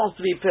somebody wants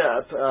to be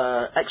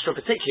extra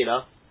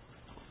particular,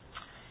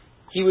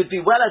 he would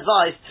be well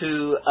advised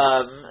to,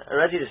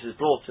 already this is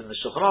brought in the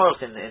Shulchan Aruch,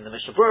 in the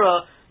Mishnah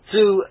Berurah,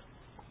 to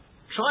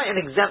try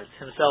and exempt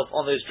himself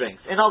on those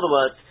drinks. In other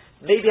words,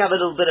 maybe have a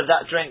little bit of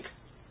that drink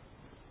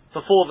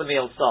before the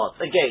meal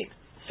starts. Again,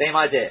 same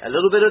idea. A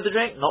little bit of the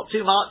drink, not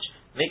too much,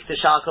 mix the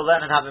shakel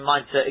then and have in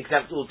mind to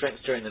exempt all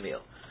drinks during the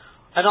meal.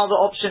 Another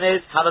option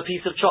is have a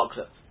piece of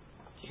chocolate.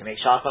 You can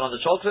make shakel on the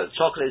chocolate.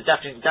 Chocolate is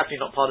definitely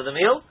not part of the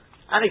meal,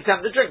 and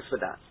exempt the drinks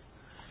with that.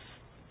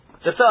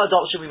 The third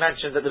option we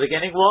mentioned at the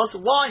beginning was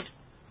wine.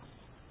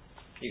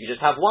 You can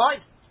just have wine.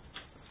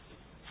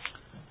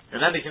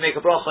 Remember, if you make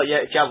a bracha,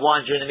 if you have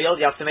wine during the meal,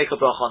 you have to make a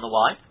bracha on the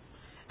wine.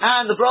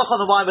 And the bracha on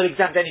the wine will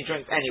exempt any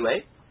drink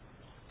anyway.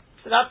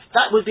 So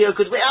that would be a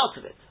good way out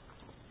of it.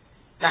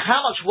 Now, how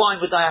much wine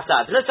would I have to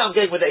add? Let's say I'm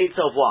going with the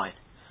eitzah of wine.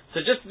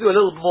 So just to do a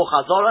little more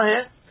chazorah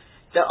here,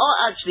 there are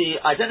actually,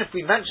 I don't know if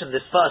we mentioned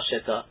this first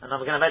shitta, and I'm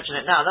going to mention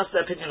it now, that's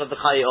the opinion of the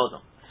Chayi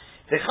Odom.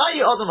 The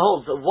Chayi Odom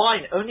holds that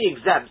wine only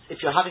exempts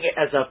if you're having it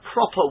as a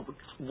proper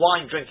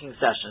wine drinking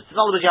session. So in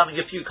other words, you're having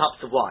a few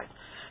cups of wine.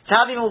 To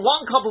have even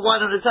one cup of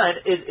wine on its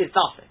own is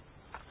nothing.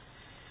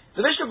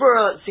 The Mishnah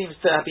Berurah seems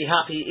to be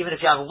happy even if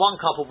you're having one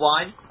cup of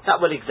wine,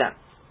 that will exempt.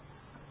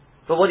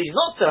 But what he's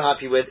not so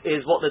happy with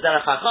is what the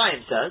Derech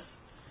HaChaim says.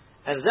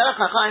 And the Derech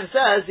HaChaim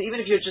says that even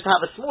if you just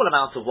have a small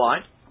amount of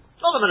wine,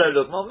 not a Melo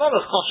Lugma, not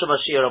a Choshev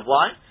Ashir of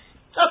wine,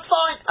 that's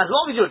fine. As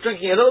long as you're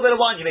drinking a little bit of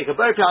wine, you make a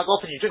very piag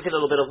off and you drink a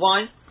little bit of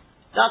wine,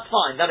 that's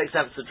fine, that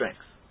exempts the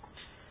drinks.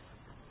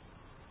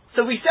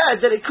 So we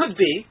said that it could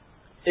be,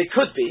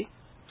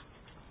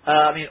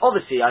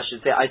 obviously I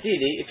should say,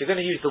 ideally, if you're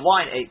going to use the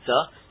wine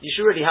eitzah, you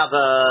should really have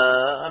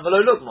a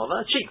Melo Lugma,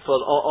 a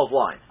cheekful of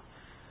wine.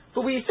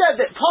 But we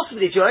said that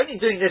possibly if you're only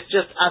doing this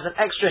just as an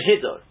extra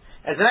hiddur,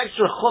 as an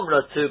extra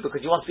chumrah too,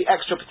 because you want to be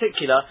extra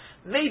particular,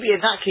 maybe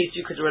in that case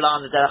you could rely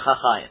on the Derech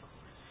HaChaim.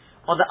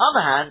 On the other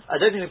hand, I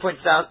don't think we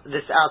pointed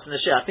this out in the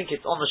shir, I think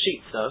it's on the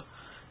sheet though,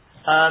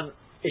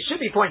 it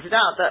should be pointed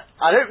out that,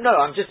 I don't know,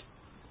 I'm just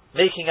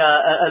making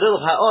a little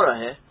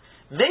ha'orah here,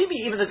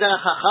 maybe even the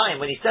Derech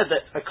HaChaim, when he said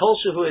that a kol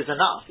shehu is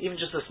enough, even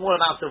just a small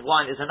amount of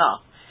wine is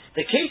enough,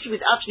 the case he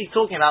was actually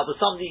talking about was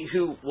somebody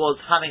who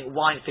was having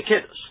wine for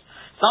Kiddush.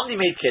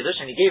 Somebody made Kiddush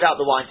and he gave out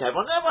the wine to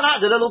everyone, and everyone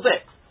had a little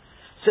bit.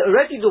 So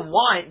already the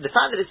wine, the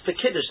fact that it's for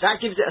Kiddush,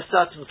 that gives it a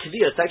certain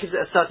kaviyas, that gives it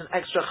a certain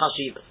extra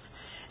chashivas.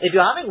 If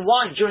you're having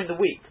wine during the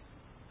week,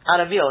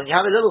 at a meal, and you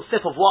have a little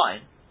sip of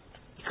wine,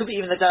 it could be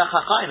even the Derech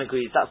HaChaim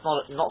agrees, that's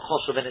not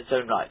choshev in its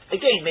own right.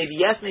 Again, maybe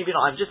yes, maybe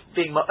not, I'm just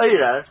being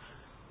ma'orer,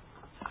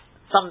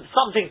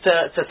 something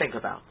to think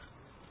about.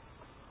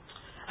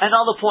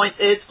 Another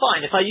point is,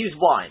 fine, if I use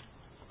wine,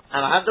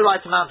 and I have the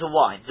right amount of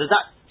wine, does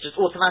that just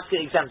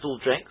automatically exempt all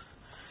drinks?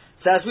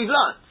 So as we've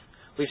learned,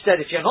 we've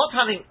said if you're not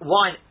having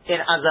wine in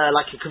as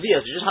like a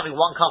kaviyah, you're just having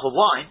one cup of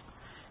wine,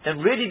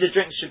 then really the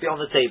drinks should be on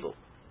the table.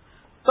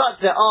 But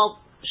there are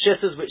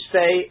shittas which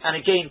say, and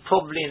again,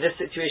 probably in this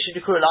situation,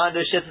 you could rely on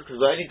those shittas because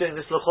we're only doing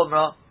this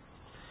l'chumrah.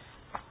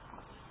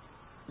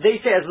 They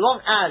say as long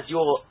as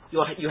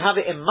you have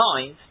it in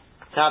mind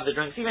to have the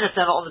drinks, even if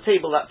they're not on the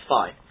table, that's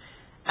fine.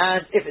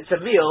 And if it's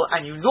a meal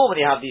and you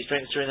normally have these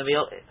drinks during the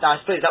meal,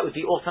 I suppose that would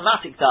be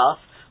automatic das.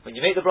 When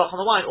you make the bracha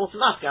on the wine,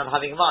 automatically I'm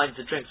having in mind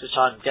the drinks which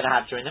I'm going to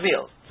have during the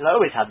meal. So I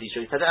always have these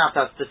drinks. I don't have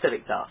to have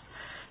specific das.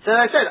 So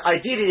as I said,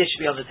 ideally they should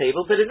be on the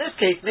table, but in this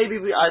case,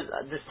 maybe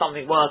there's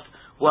something worth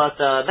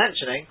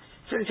mentioning.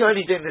 Since you're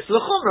only doing this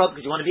l'chumrah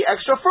because you want to be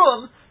extra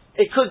frum,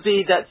 it could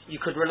be that you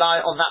could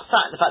rely on that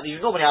fact, the fact that you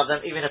normally have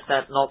them, even if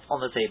they're not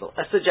on the table.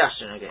 A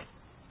suggestion again.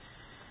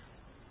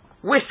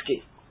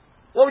 Whiskey.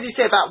 What would you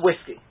say about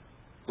whiskey?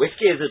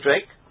 Whiskey is a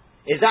drink.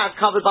 Is that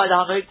covered by the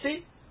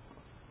hamotzi?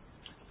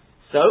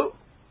 So,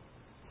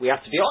 we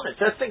have to be honest.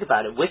 Let's think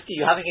about it. Whiskey,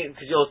 you're having it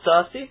because you're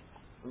thirsty?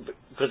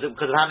 Because of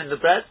having the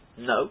bread?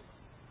 No.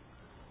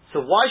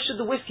 So why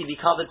should the whiskey be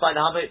covered by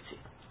the hamotzi?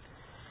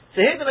 So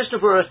here the Mishnah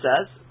Berurah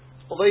says,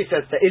 although he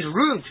says there is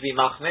room to be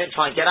machmir and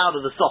try and get out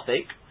of the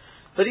sophic,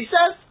 but he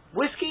says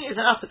whiskey is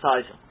an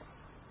appetizer.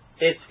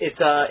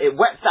 It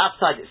whets the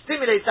appetite, it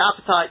stimulates the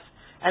appetite,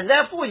 and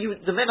therefore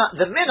the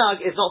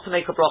minhag is not to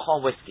make a bracha on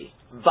whiskey.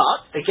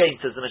 But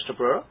again, says the Mishnah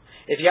Berurah,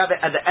 if you have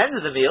it at the end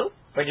of the meal,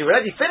 when you've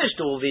already finished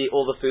all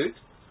the food,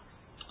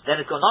 then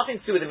it's got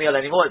nothing to do with the meal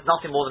anymore. It's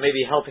nothing more than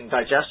maybe helping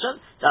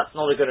digestion. That's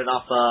not a good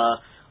enough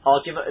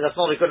argument. That's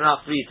not a good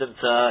enough reason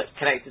to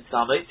connect it to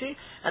hamotzi.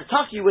 And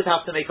tough, you would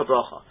have to make a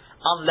bracha,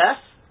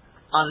 unless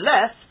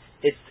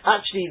it's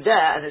actually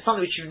there and it's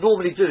something which you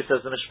normally do,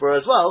 says the Mishnah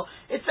Berurah as well.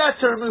 It's there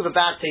to remove a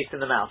bad taste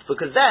in the mouth,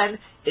 because then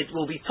it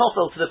will be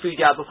toffel to the food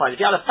you had before. If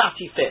you had a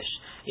fatty fish,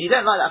 and you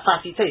don't like that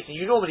fatty taste, and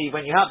you normally,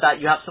 when you have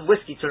that, you have some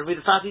whiskey to remove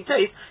the fatty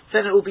taste,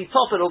 then it will be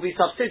toffel, it will be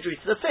subsidiary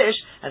to the fish,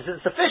 and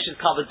since the fish is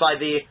covered by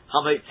the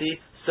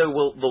hamotzi, so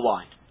will the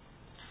wine.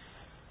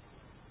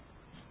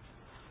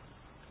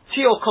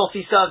 Tea or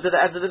coffee served at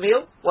the end of the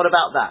meal, what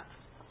about that?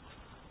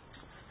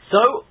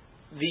 So,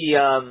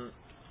 the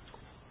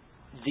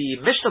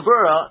Mishnah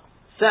Berurah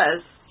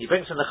says, he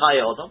brings from the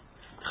Chayei Adam.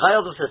 Chayei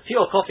Adam says tea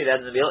or coffee at the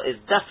end of the meal is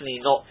definitely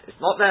not.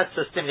 It's not there to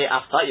stimulate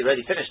appetite. You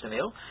already finished the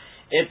meal.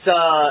 It's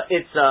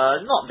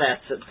not there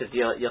because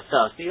you're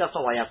thirsty. That's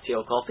not why you have tea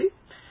or coffee.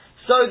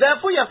 So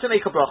therefore, you have to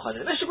make a bracha.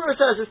 And the Mishnah Berurah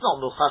says it's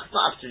not muchach. It's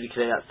not absolutely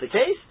clear that's the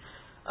case.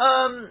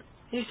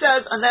 He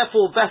says, and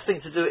therefore, best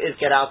thing to do is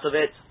get out of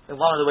it. In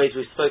one of the ways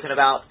we've spoken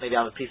about, maybe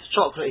have a piece of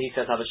chocolate. He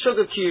says have a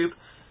sugar cube.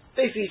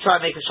 Basically, try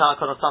and make a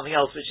shakon or something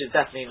else, which is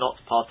definitely not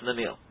part of the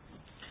meal.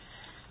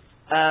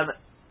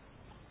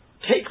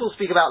 Cake we'll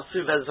speak about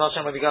soon, Bezos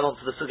Hashem, when we get on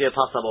to the Sugya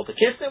Pasab or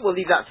Bekisnim. We'll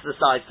leave that to the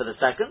side for the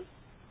second.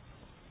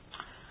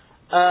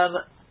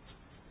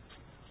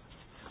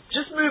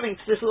 Just moving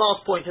to this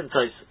last point in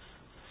Tosfos.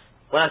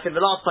 When I say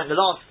the last point,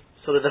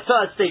 sort of the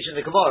third stage in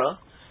the Gemara,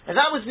 and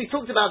that was, we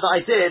talked about the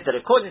idea that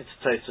according to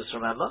Tosfos,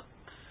 remember,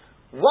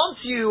 once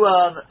you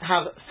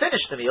have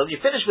finished the meal, you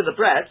finish with the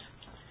bread,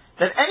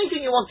 then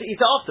anything you want to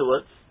eat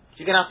afterwards,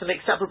 you're going to have to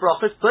make separate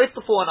brachos, both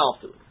before and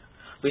afterwards.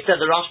 We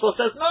said the Rashba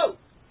says no.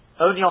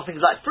 Only on things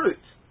like fruit.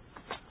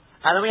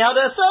 And then we had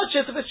a third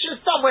shitta, which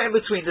is somewhere in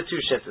between the two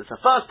shittas. The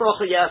first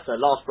bracha, yes, the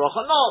last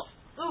bracha, not.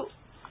 No.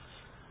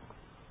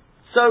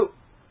 So,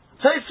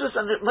 Tosfos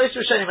and most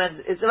Rishonim,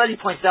 and it's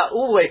already pointed out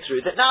all the way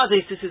through, that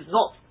nowadays this is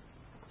not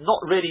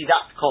really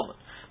that common.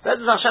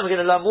 Bezos Hashem, we're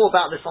going to learn more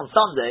about this on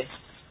Sunday,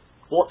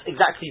 what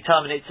exactly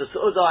terminates the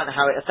Su'udah and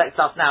how it affects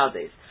us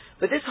nowadays.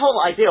 But this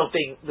whole idea of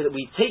being, that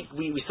we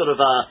sort of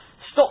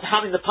stop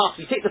having the pas,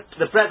 we take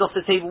the bread off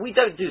the table, we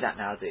don't do that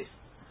nowadays.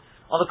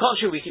 On the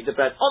contrary, we keep the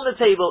bread on the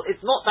table.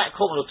 It's not that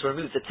common to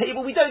remove the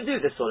table. We don't do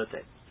this sort of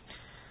thing.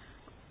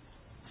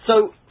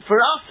 So, for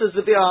us as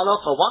the Biur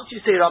Halacha, once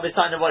you say Rabbi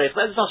Stein of Orech,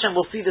 Bezos Hashem,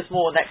 we'll see this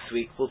more next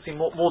week. We'll see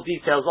more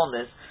details on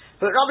this.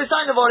 But Rabbi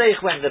Stein of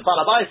Orech, when the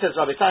Balabai says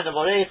Rabbi Stein of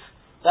Orech,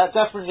 that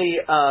definitely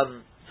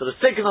sort of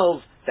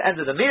signals the end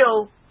of the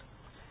meal.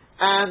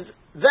 And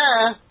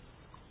there,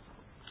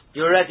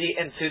 you're already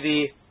into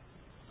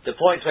the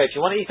point where if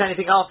you want to eat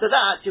anything after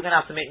that, you're going to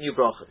have to make new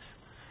brachos.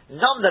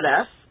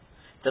 Nonetheless,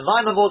 the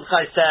Maimon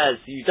Mordechai says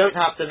you don't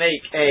have to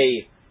make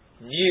a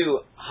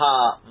new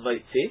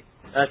ha-motzi.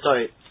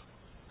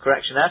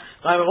 Correction there.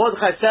 Maimon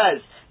Mordechai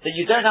says that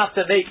you don't have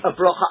to make a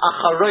bracha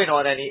acharona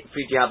on any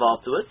food you have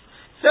afterwards.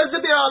 Says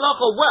the Biur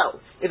Halacha, well,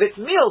 if it's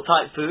meal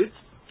type foods,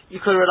 you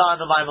could rely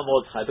on the Maimon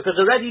Mordechai, because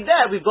already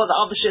there we've got the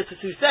other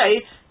shittas who say,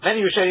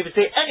 many Rishonim would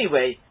say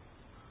anyway,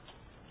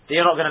 that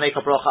you're not going to make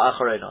a bracha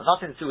acharona.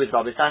 Nothing to do with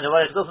Rabbi Stein,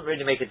 it doesn't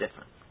really make a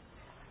difference.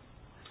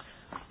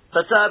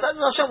 But Bezos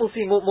Hashem, we'll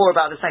see more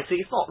about this next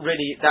week. It's not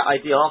really that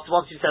ideal.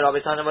 Once you said Rabbi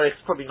Stein,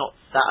 it's probably not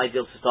that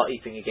ideal to start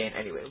eating again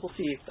anyway. We'll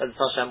see Bezos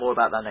Hashem more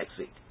about that next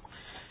week.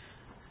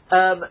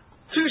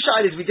 Two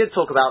shaylas we did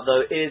talk about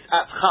though is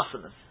at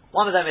chasanas.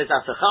 One of them is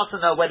at a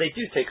chasana where they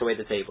do take away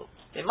the table.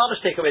 They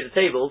mamish take away the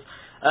tables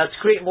to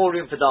create more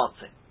room for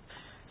dancing.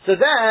 So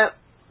there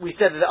we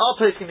said that our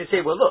post can say,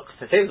 well look,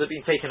 the tables have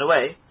been taken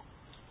away.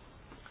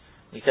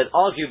 He said,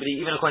 arguably,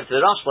 even according to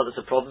the Rashba,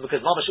 that's a problem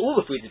because mamash all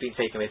the food has been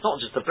taken away. It's not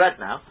just the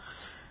bread now.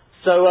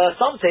 So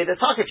some say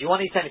that if you want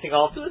to eat anything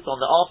afterwards,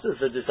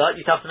 the dessert,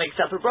 you'd have to make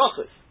separate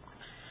brachos.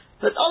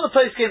 But other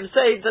poskim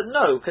say that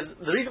no, because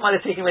the reason why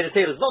they're taking away the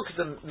table is not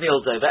because the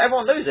meal's over.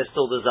 Everyone knows there's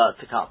still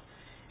dessert to come.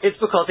 It's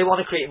because they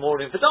want to create more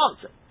room for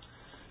dancing.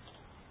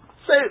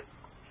 So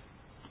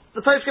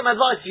the poskim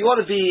advise you want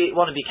to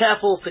be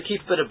careful to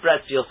keep a bit of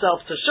bread for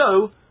yourself to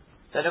show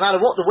that no matter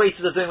what the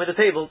waiters are doing with the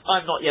tables,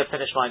 I'm not yet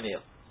finished my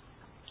meal.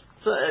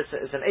 So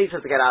it's an answer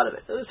to get out of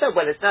it. So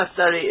whether it's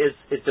necessary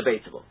is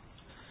debatable.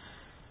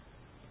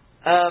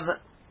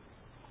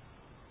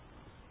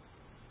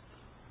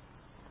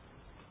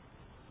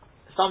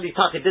 Somebody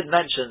Taka did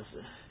mention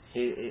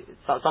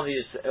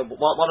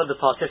one of the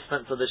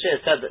participants of the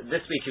shir said that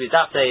this week he was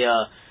at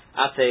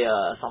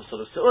some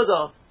sort of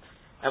seudah,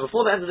 and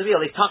before the end of the meal,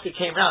 the Taka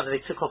came round and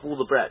they took off all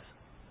the bread.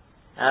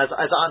 As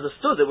I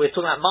understood it, we're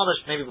talking about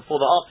mamash maybe before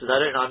the afters.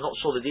 I don't know. I'm not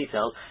sure the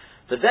details.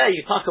 But there,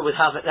 Yutaka would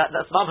have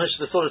that's mamash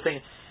the sort of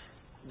thing.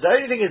 The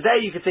only thing is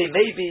there you could say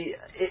maybe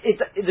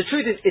the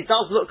truth is it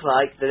does look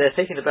like that they're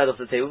taking the bread off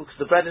the table because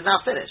the bread is now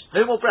finished.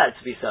 No more bread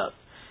to be served.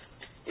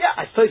 Yeah,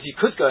 I suppose you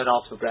could go and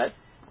ask for bread.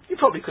 You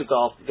probably could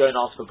go and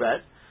ask for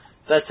bread.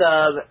 But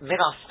min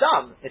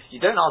hastam, if you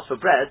don't ask for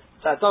bread,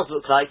 that does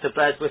look like the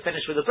bread we're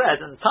finished with the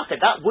bread. And taka,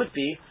 that would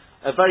be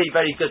a very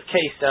very good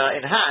case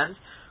in hand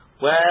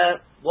where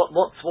what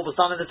was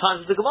done in the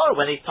times of the Gemara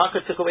when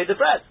taka took away the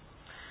bread.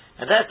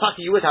 And there, Taka,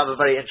 you would have a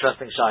very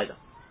interesting shayla.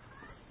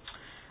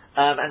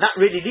 And that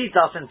really leads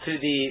us into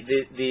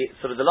the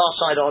sort of the last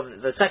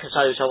shayla, the second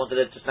shayla which I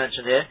wanted to just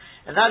mention here,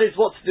 and that is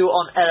what to do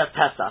on Erev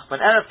Pesach.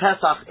 When Erev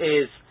Pesach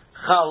is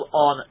chal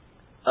on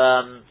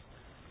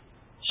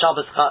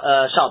Shabbos.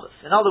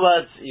 In other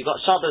words, you've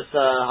got Shabbos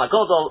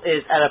Hagodol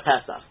is Erev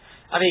Pesach.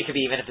 I mean, it could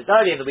be even if it's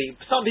early in the week.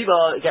 Some people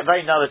get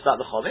very nervous about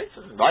the chometz,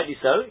 and rightly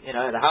so. You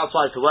know, the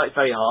housewives who work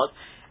very hard,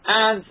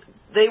 and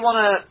they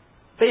want to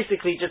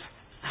basically just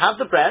have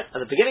the bread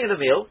at the beginning of the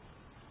meal,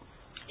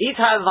 eat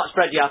however much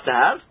bread you have to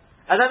have,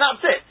 and then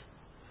that's it.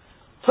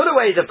 Put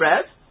away the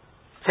bread,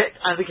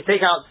 and we can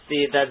take out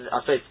I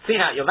suppose,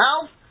 clean out your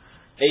mouth,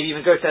 maybe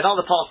even go to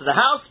another part of the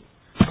house.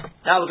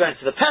 Now we're going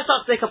to the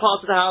Pesach Sticker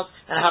part of the house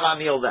and have our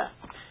meal there.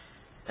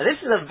 And this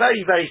is a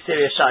very, very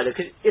serious shayla,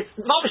 because it's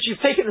mamish,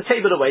 you've taken the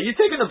table away, you've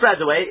taken the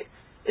bread away,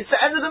 it's the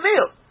end of the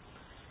meal.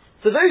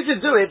 So those who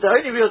do it, the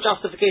only real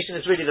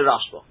justification is really the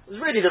Rashba. It's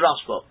really the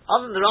Rashba.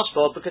 Other than the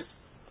Rashba, because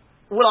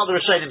what other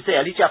Rishonim say,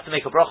 at least you have to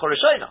make a bracha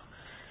Rishona.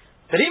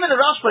 But even the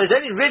Rashba is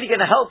only really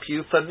going to help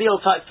you for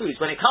meal-type foods.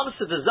 When it comes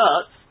to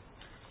desserts,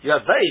 you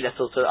have very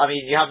little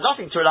you have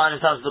nothing to rely on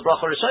in terms of the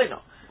bracha Rishona.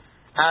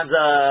 And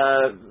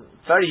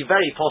very,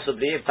 very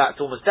possibly, in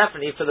fact, almost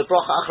definitely, for the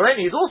bracha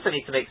Acharoni, you'd also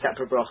need to make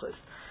separate brachas.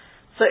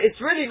 So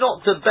it's really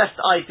not the best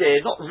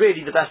idea, not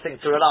really the best thing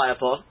to rely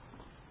upon.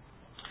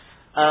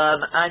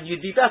 And you'd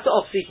be better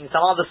off seeking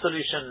some other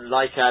solution,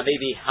 like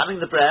maybe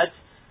having the bread,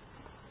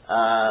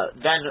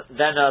 then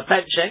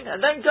benching, and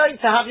then going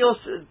to have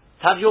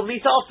your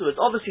meat afterwards.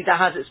 Obviously, that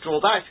has its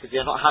drawbacks because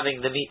you're not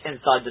having the meat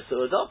inside the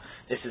seudah.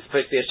 This is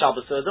supposed to be a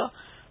Shabbat seudah,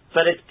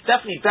 but it's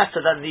definitely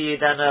better than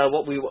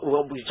what we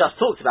just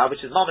talked about,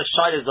 which is mamash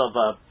shaylas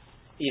of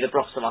either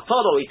brachas of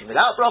atol or eating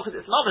without brachas.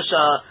 It's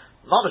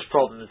mamash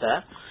problems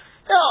there.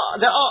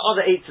 There are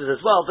other eitzes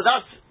as well, but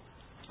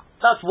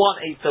that's one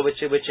eitzah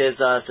which is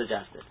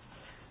suggested.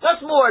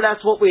 That's more or less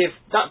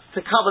that's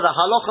to cover the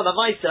halacha the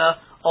maisa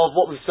of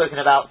what we've spoken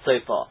about so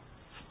far.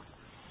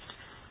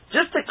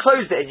 Just to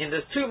close the inyan,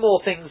 there's two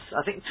more things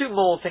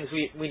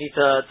we need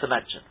to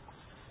mention.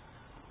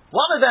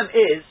 One of them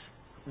is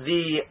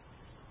the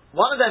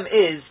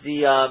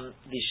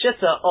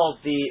shitta of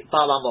the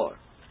Baal Hamor.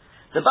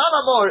 The Baal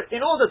Hamor,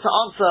 in order to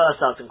answer a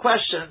certain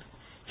question,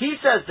 he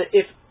says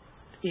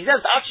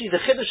actually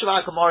the chiddush of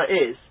our Gemara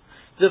is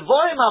the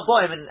voyim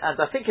haboyim, and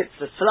I think it's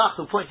the Tzlach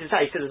who points this out.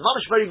 He says it's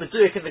mamish very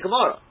meduyik in the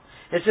Gemara.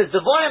 It says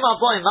the voyim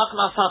haboyim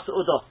machmas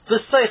hasudah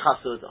v'seich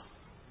hasudah.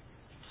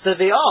 So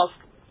they ask,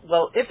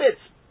 well, if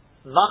it's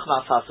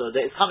machmas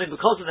hasudah, it's coming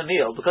because of the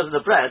meal, because of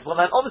the bread. Well,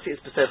 then obviously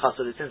it's b'seich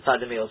hasudah. It's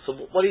inside the meal. So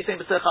what are you saying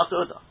b'seich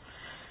hasudah?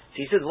 So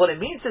he says what it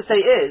means to say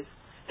is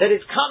that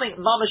it's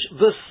coming mamish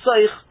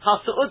v'seich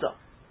hasudah.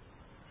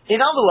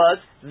 In other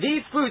words,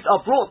 these foods are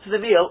brought to the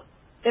meal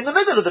in the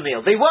middle of the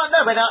meal. They weren't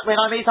there when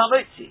I made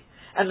hamotzi.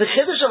 And the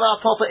chiddush of our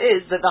papa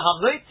is that the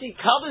hamotzi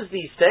covers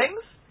these things,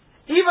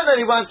 even though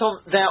they weren't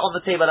there on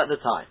the table at the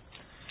time.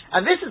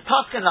 And this is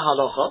paskin la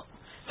halacha,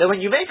 that when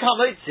you make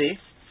hamotzi,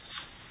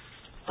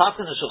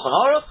 paskin the Shulchan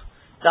Aruch,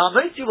 the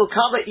hamotzi will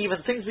cover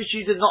even things which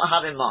you did not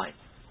have in mind.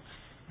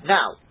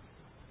 Now,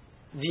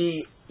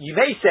 you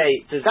may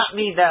say, does that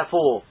mean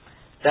therefore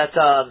that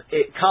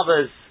it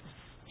covers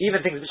even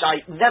things which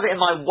I never in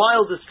my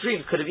wildest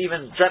dreams could have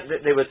even dreamt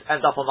that they would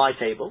end up on my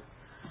table?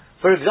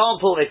 For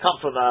example, they come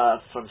from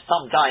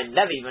some guy I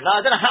never even know.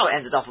 I don't know how it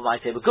ended up on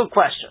my table. Good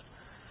question.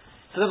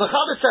 So the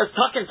Mechaber says,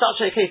 tuck in such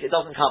a case, it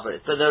doesn't cover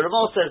it. But the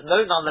Ramah says,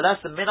 no,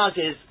 nonetheless, the minhag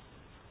is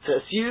to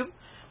assume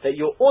that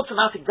your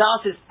automatic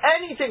doubt is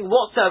anything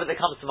whatsoever that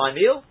comes to my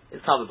meal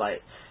is covered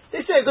by it.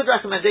 They say a good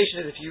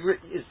recommendation is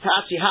is to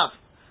actually have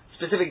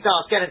specific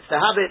doubt, get into the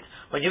habit,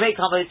 when you make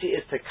hamotzi,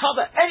 is to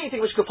cover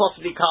anything which could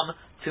possibly come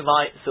to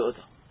my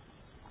seudah.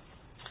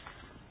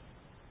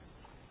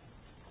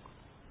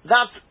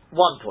 That's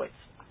one point.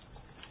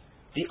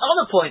 The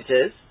other point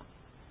is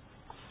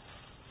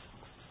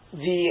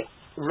the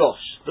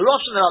Rosh. The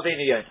Rosh and the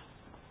Rabbeinu Yonah.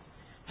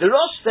 The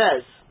Rosh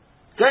says,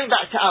 going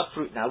back to our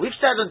fruit now, we've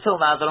said until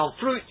now that on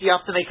fruit you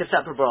have to make a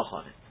separate bracha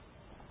on it.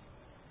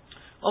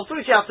 On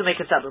fruit you have to make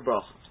a separate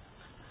bracha.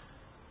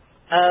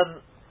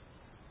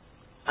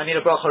 A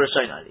bracha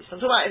Rishona at least. I'm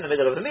talking about in the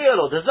middle of the meal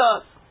or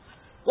dessert.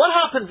 What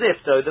happens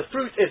if, though, the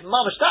fruit is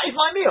mamash, that is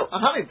my meal,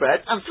 I'm having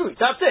bread and fruit,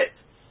 that's it.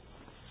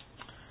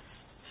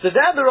 So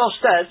there the Rosh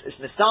says, it's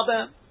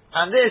mistaber,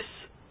 and this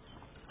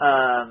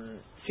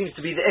seems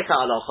to be the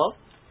ikar halacha,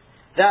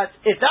 that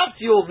if that's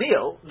your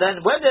meal,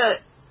 then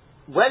whether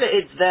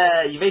it's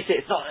there, you may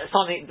say it's not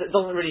something that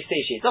doesn't really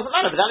satiate. It doesn't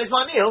matter, but that is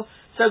my meal,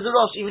 says the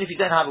Rosh, even if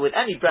you don't have it with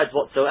any bread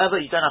whatsoever,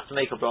 you don't have to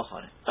make a bracha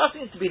on it. That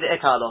seems to be the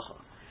ikar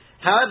halacha.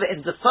 However, in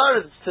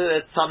deference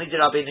to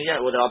Talmidei Rabbeinu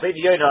Yonah, or the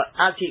Rabbeinu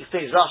Yonah, as he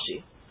explains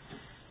Rashi,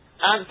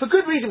 and for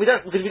good reason,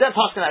 because we don't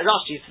pass like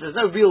Rashi, so there's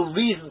no real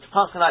reason to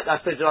pass like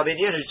I suppose the Rabbeinu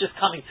Yonah is just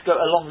coming to go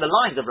along the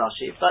lines of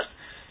Rashi. But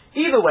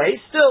either way,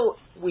 still,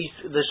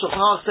 the Shulchan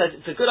Aruch says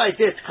it's a good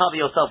idea to cover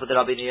yourself with the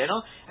Rabbeinu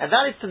Yonah, and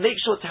that is to make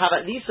sure to have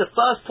at least the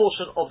first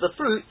portion of the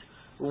fruit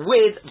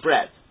with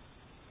bread,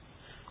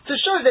 to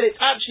show that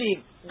it's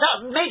actually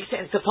that makes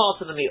it into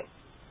part of the meal.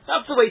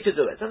 That's the way to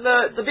do it. And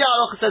the Biur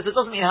Halacha says it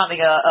doesn't mean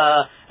having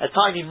a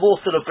tiny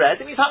morsel of bread.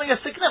 It means having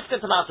a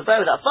significant amount of bread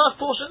with that first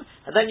portion,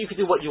 and then you can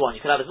do what you want.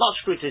 You can have as much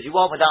fruit as you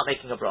want without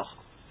making a bracha.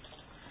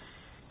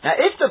 Now,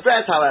 if the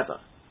bread,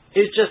 however,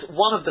 is just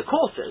one of the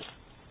courses,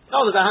 in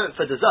other words, I have it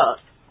for dessert,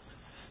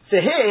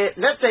 so here,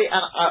 let's say,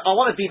 and I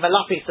want to be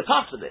malapis to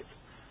pass with it.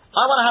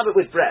 I want to have it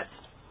with bread.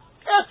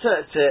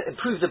 To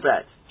improve the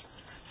bread.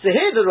 So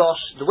here the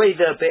Rosh, the way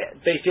the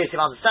Beis Yosef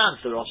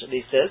understands the Rosh at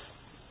least is,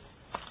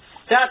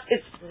 that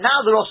it's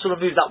now the Rosh will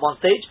remove that one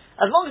stage.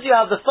 As long as you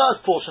have the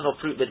first portion of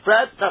fruit with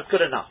bread, that's good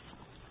enough.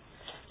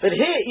 But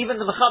here, even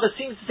the Mechaber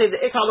seems to say that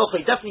Ikar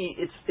Halacha, definitely,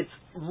 it's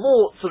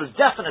more sort of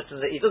definite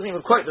than that. He doesn't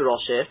even quote the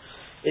Rosh here,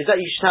 is that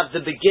you should have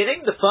the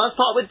beginning, the first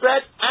part with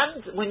bread,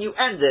 and when you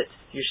end it,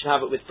 you should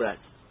have it with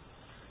bread.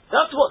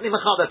 That's what the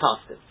Mechaber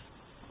passed it.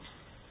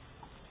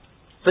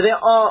 But there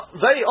are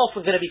very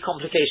often going to be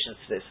complications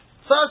to this.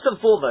 First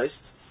and foremost,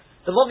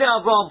 the Magen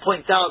Avraham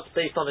points out,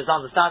 based on his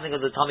understanding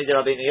of the Talmidei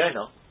Rabbeinu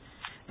Yonah,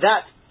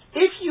 that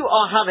if you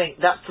are having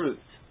that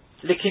fruit,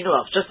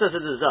 likinuach, just as a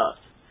dessert,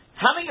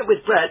 having it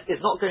with bread is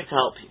not going to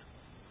help you.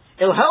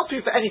 It will help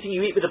you for anything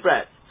you eat with the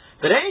bread.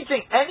 But any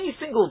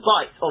single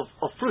bite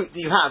of fruit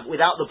that you have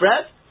without the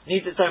bread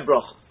needs its own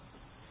bracha.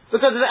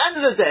 Because at the end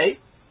of the day,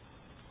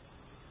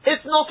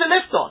 it's not a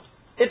lifton.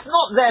 It's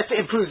not there to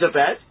improve the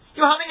bread.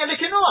 You're having a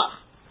likinuach.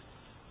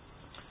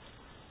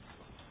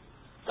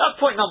 That's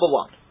point number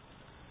one.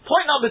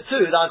 Point number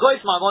two, the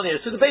Hagoyis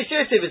Maimonides, so the Beis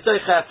Yosef is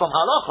doicher from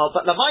halacha,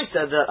 but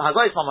Lamaita, the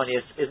Hagoyis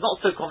Maimonides, is not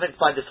so convinced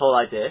by this whole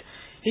idea.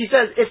 He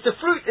says, if the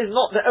fruit is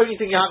not the only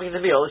thing you're having in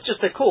the meal, it's just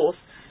a course,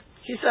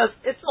 he says,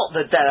 it's not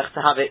the derech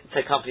to have it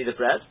to accompany the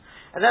bread.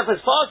 And therefore,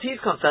 as far as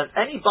he's concerned,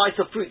 any bite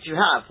of fruit you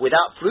have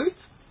without bread,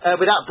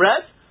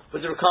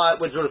 would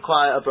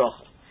require a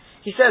bracha.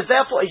 He says,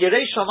 therefore, a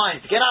Yerei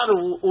Shamayim, to get out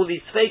of all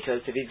these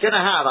fakers, if he's going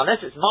to have,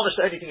 unless it's mamash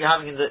the only thing you're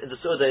having in the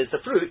Suda is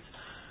the fruit,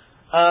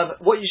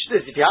 what you should do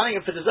is, if you're having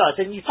it for dessert,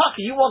 and you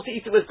want to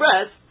eat it with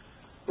bread,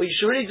 what you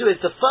should really do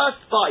is, the first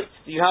bite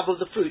that you have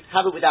of the fruit,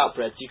 have it without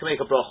bread, so you can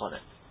make a bracha on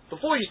it,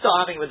 before you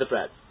start having it with the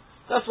bread.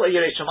 That's what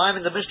Yerei Shamayim,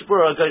 and the Mishnah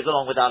Berurah goes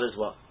along with that as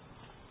well.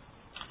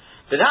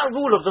 But that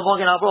rule of the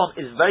Magen Avraham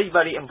is very,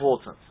 very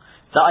important.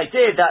 The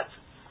idea that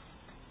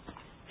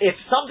if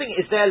something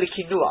is there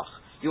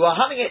likinuach, you are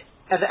having it,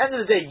 at the end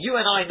of the day, you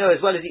and I know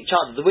as well as each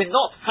other that we're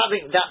not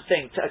having that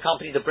thing to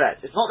accompany the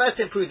bread. It's not there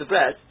to improve the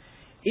bread.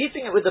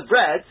 Eating it with the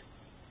bread,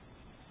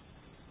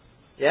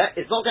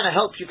 it's not going to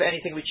help you for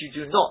anything which you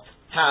do not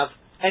have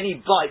any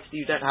bite that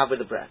you don't have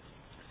with the bread.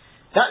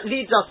 That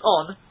leads us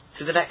on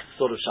to the next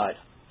sort of shayla.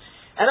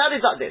 And that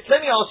is like this. Let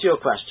me ask you a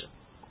question.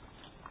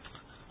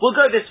 We'll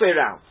go this way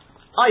round.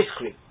 Ice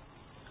cream.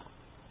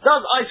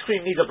 Does ice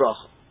cream need a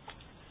bracha?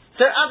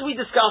 So as we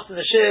discussed in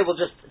the shir, we'll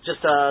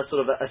just sort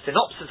of a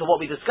synopsis of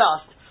what we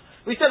discussed.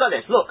 We said like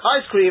this, look,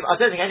 ice cream,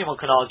 I don't think anyone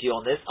can argue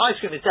on this, ice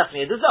cream is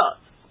definitely a dessert.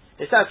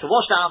 It says to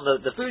wash down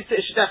the food, so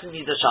it should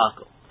definitely need a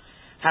charcoal.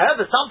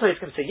 However, some players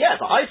can say, yeah,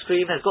 but ice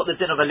cream has got the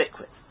din of a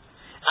liquid.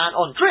 And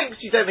on drinks,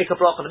 you don't make a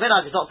bracha. The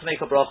minhag is not to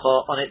make a bracha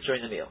on it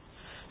during the meal.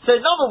 So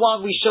number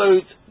one, we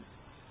showed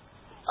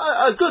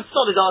a good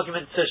solid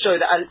argument to show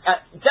that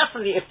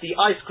definitely if the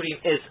ice cream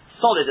is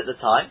solid at the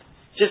time,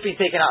 just been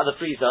taken out of the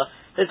freezer,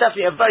 there's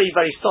definitely a very,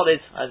 very solid,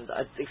 and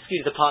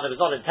excuse the pun, it was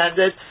not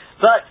intended,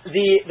 but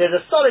there's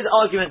a solid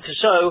argument to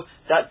show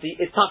that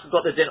it's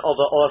got the din of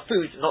a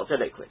food, not a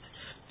liquid.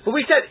 But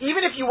we said,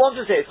 even if you want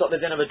to say it's got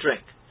the din of a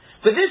drink,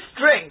 but this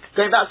drink,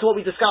 going back to what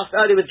we discussed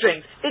earlier with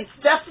drinks, it's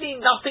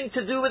definitely nothing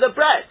to do with the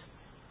bread.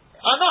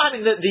 I'm not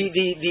having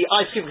the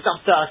ice cream because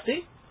I'm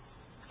thirsty.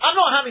 I'm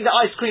not having the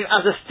ice cream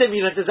as a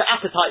stimulant, as an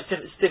appetite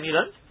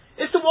stimulant.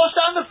 It's to wash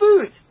down the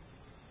food.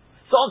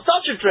 So on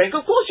such a drink,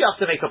 of course you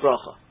have to make a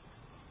bracha.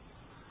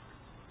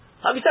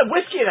 Like we said,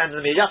 whiskey at the end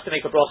of the meal, you have to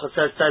make a bracha,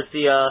 says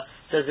the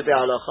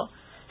Biur Halacha.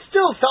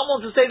 Still,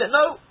 someone to say that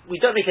no, we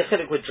don't make a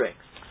chiluk with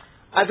drinks.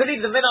 I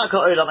believe the minhag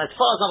ha'olam, as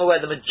far as I'm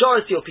aware, the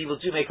majority of people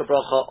do make a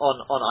bracha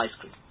on ice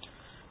cream.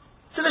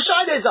 So the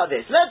shayla is like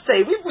this. Let's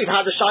say we've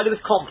had a shayla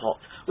with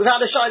compote. We've had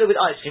a shayla with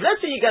ice cream.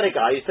 Let's say you get a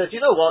guy who says, you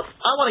know what,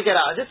 I want to get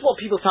out. And this is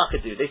what people taka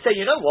do. They say,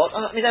 you know what,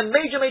 I mean, a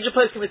major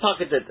poskim with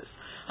taka did this.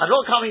 I'm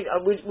not coming,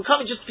 we're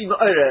coming just to be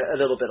ma'ora a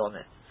little bit on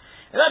this.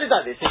 And that is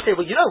like this. They say,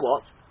 well, you know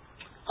what,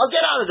 I'll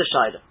get out of the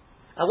shayla.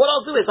 And what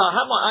I'll do is I'll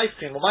have my ice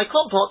cream or my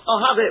compote,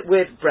 I'll have it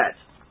with bread.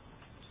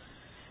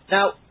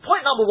 Now,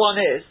 point number one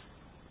is,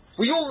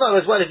 we all know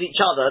as well as each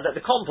other that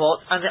the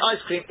compote and the ice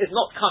cream is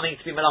not coming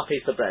to be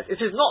melapes the bread. It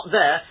is not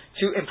there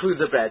to improve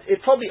the bread.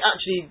 It probably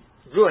actually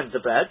ruins the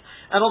bread.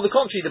 And on the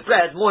contrary, the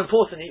bread, more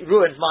importantly,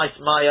 ruins my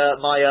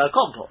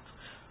compote.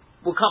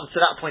 We'll come to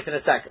that point in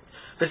a second.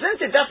 But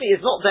since it definitely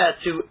is not there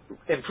to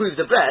improve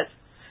the bread,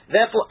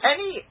 therefore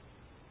any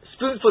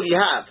spoonful you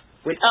have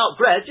without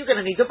bread, you're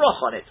going to need a broch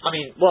on it. I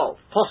mean, well,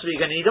 possibly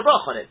you're going to need a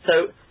broch on it.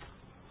 So,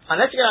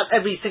 unless you're going to have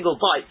every single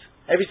bite,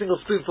 every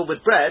single spoonful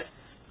with bread,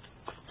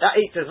 that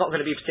eater is not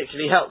going to be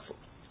particularly helpful.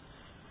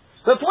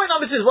 But point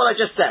number two is what I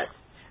just said.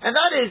 And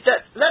that is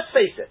that, let's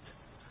face it,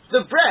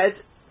 the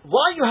bread,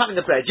 why are you having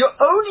the bread? You're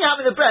only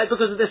having the bread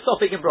because of this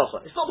sofik and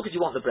brocha. It's not because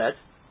you want the bread.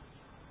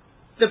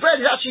 The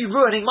bread is actually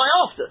ruining my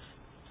afters.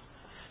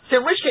 So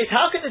in which case,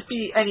 how can this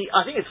be I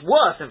think it's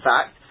worse, in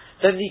fact,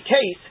 than the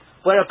case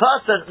where a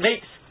person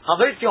makes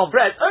hamotzi on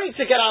bread only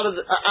to get out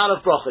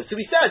of brocha. So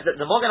we said that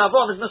the Magen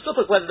Avraham is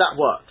mesupik whether that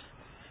works.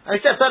 And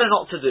we said better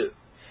not to do.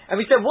 And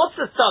we said, what's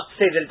the start to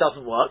say that it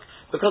doesn't work?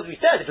 Because we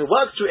said, if it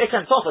works through ikka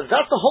and tofa,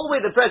 that's the whole way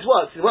the bread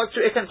works. It works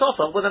through ikka and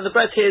tofa, well then the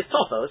bread here is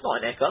tofa, it's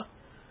not an ikka.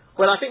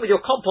 Well, I think with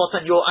your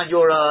compote and your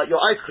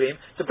ice cream,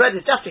 the bread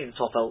is definitely in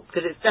tofa,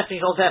 because it's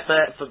definitely not there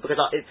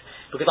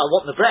because I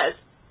want the bread.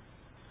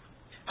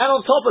 And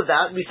on top of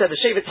that, we said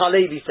the Shevet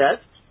Halevi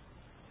said,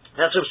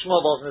 that's what Shmuel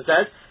Bolton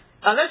said,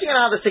 unless you're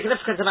going to have a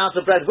significant amount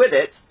of bread with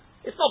it,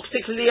 it's not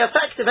particularly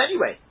effective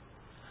anyway.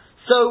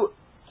 So,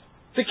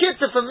 the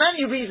kitzah, for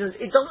many reasons,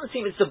 it doesn't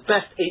seem it's the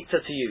best eitzah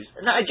to use.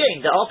 Now,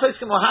 again, there are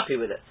poskim who are happy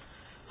with it.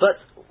 But,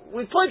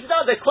 we pointed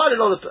out there are quite a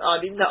lot of,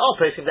 there are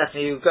poskim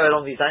definitely who go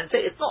along these lines and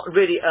say it's not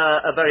really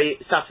a very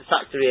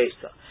satisfactory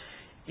eitzah.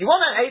 You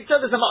want an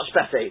eitzah, there's a much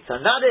better eitzah,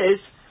 and that is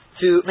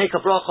to make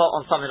a bracha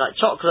on something like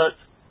chocolate.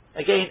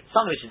 Again,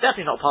 something which is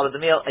definitely not part of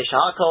the meal, a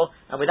shahakol,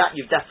 and with that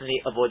you've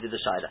definitely avoided the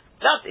shayla.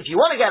 If you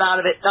want to get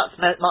out of it, that's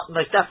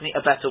most definitely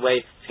a better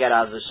way to get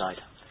out of the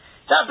shayla.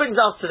 That brings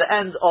us to the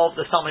end of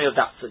the summary of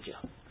that sugya.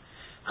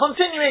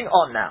 Continuing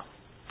on now.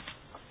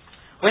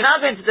 We're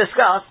now going to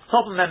discuss,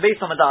 top of Membei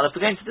Samadalef,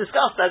 we're going to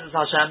discuss, Be'ezus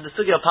Hashem, the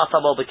sugya of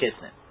Pasabol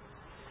B'Kisnin.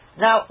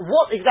 Now,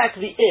 what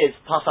exactly is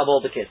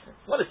Pasabol B'Kisnin?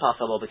 What is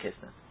Pasabol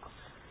B'Kisnin?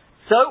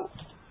 So,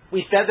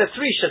 we said there are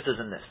three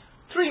shittas in this.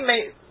 Three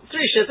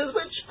shittas,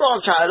 which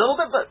branch out a little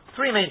bit, but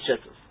three main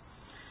shittas.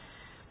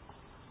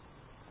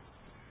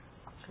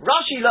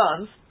 Rashi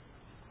learns,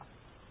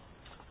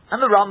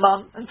 and the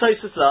Rambam, and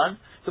Tosfos learn,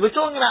 that we're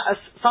talking about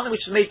something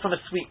which is made from a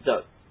sweet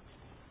dough.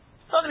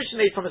 Something which is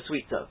made from a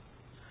sweet dough.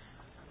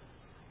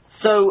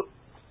 So,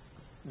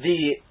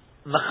 the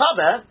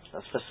Mechaber,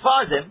 that's the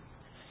Sfardim,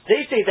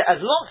 they say that as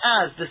long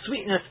as the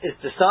sweetness is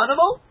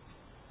discernible,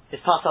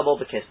 it's Pasabol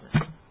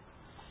B'Kisnin.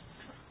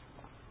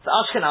 The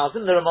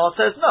Ashkenazim, the Ramah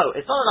says, no,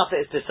 it's not enough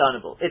that it's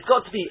discernible. It's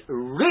got to be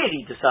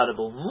really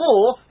discernible,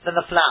 more than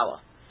the flour.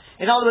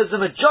 In other words,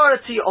 the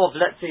majority of,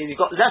 let's say, you've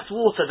got less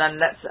water than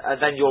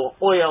your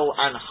oil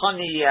and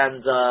honey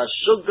and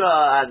sugar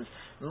and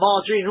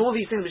margarine, all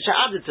these things which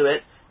are added to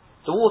it,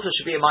 the water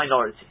should be a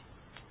minority.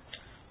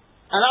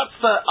 And that's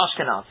for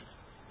Ashkenazim.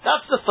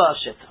 That's the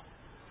first shitta.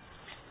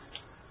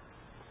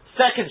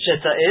 Second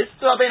shitta is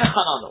the Rabbeinu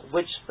Chananel,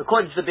 which,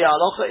 according to the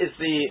Bialocha, is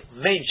the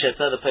main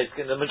shitta.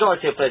 The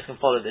majority of players can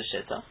follow this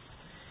shitta.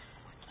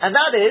 And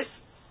that is,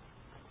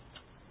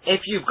 if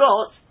you've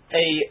got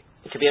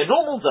it could be a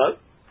normal dough,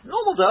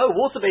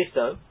 water-based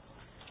dough,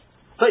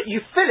 but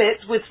you fill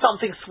it with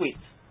something sweet.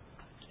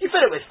 You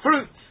fill it with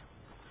fruit,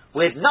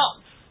 with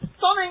nuts,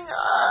 something,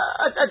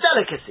 a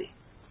delicacy.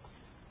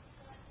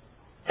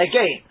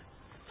 Again,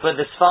 for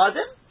the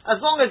Sfardim,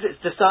 as long as it's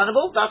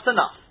discernible, that's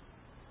enough.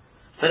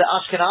 For the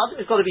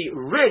Ashkenazim, it's got to be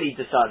really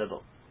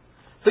discernible.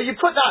 But you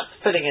put that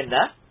filling in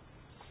there,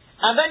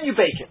 and then you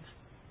bake it.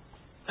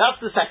 That's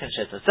the second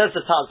shitta. Says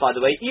the Taz, by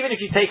the way, even if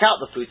you take out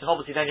the fruit, and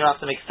obviously then you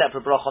have to make a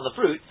separate brach on the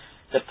fruit,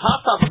 the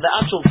pasta from the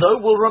actual dough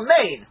will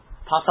remain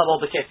Pasabol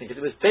B'Kisnin, because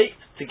it was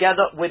baked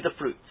together with the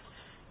fruit.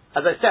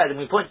 As I said,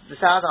 and we pointed this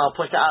out, and I'll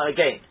point it out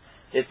again,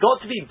 it's got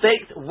to be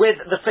baked with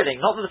the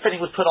filling, not that the filling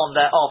was put on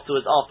there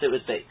afterwards, after it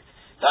was baked.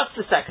 That's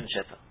the second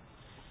shitta.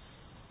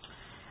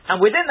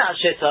 And within that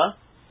shitta,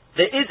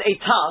 there is a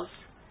Taz.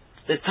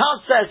 The Taz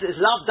says it's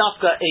lav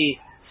dafka a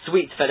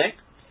sweet filling.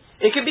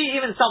 It can be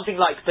even something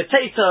like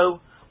potato,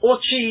 or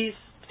cheese,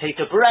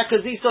 potato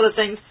burekas, these sort of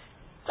things.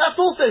 That's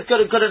also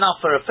good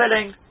enough for a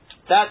filling.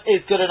 That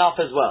is good enough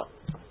as well.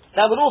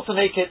 That would also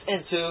make it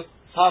into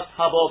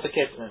Pasabol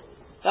B'Kisnin.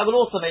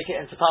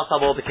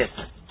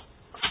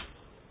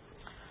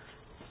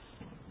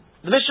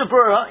 The Mishnah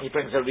Berurah, he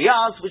brings a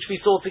Riyaz, which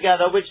we saw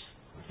together, which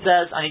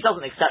says, and he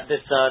doesn't accept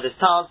this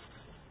Taz.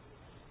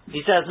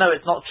 He says, no,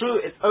 it's not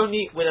true, it's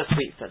only with a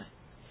sweet filling.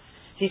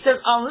 He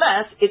says,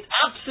 unless it's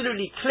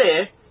absolutely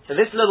clear, so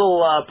this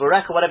little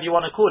burek, or whatever you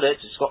want to call it,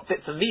 it's got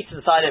bits of meat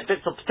inside it,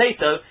 bits of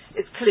potato,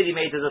 it's clearly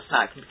made as a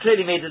snack, it's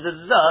clearly made as a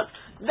dessert,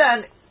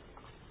 then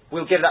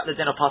we'll give that the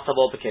din of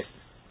Pasabol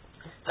B'Kisnin.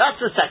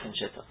 That's the second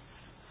shitta.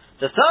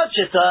 The third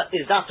shitta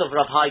is that of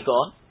Rav Hai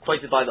Gaon,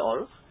 quoted by the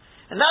Aruch,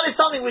 and that is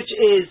something which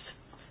is,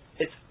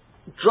 it's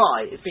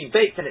dry, it's been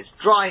baked and it's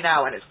dry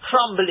now, and it's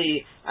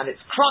crumbly, and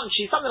it's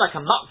crunchy, something like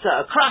a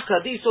matzah, a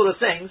cracker, these sort of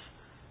things.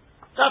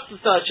 That's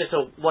the third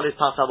shitta, what is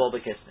Pasabol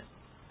B'Kisnin.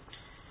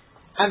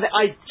 And the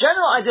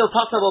general idea of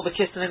Pasabol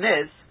B'Kisnin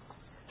is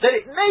that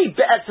it may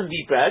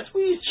be bread.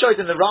 We showed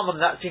in the Rambam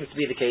that seems to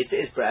be the case,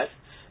 it is bread.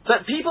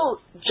 But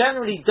people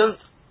generally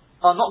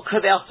are not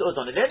kreveach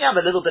on it. They only have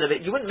a little bit of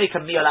it. You wouldn't make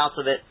a meal out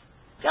of it.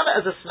 You have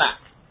it as a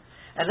snack.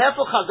 And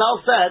therefore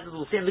Chazal said,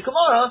 we'll see in the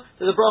Gemara,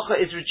 that the bracha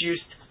is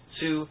reduced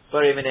to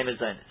Barim and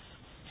Emizonis.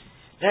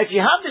 Now if you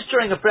have this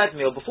during a bread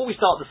meal, before we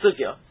start the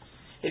sugya,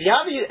 if you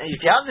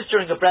have this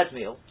during a bread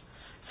meal,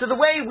 so the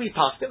way we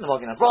paskin, the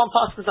Magen Avraham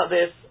paskins like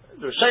this,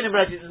 the Rishonim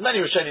there's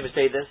many Rishonim who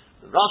say this,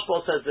 the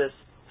Rashba says this,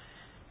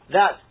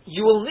 that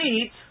you will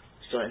need,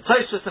 in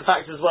Tosfos in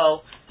fact as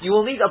well, you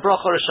will need a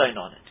bracha Rishon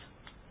on it.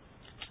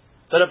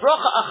 But a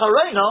bracha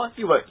Acharona,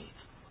 you won't need.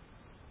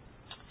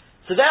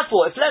 So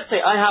therefore, if let's say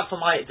I have for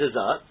my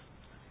dessert,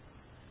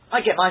 I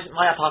get my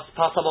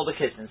Pasabol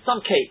B'Kisnin, some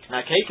cake.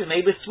 Now cake is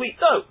made with sweet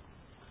dough.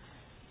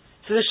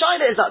 So the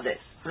shaila is like this.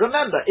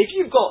 Remember, if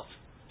you've got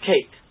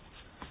cake,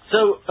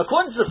 so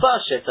according to the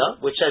first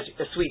shitta, which says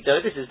a sweet dough,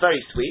 this is very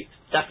sweet,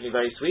 definitely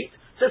very sweet,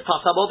 it says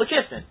Pasabol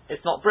B'Kisnin,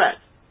 it's not bread.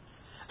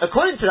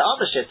 According to the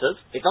other shittas,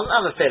 it doesn't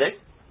have a filling,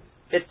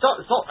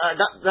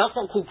 that's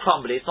not called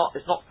crumbly. It's not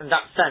in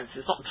that sense.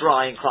 It's not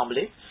dry and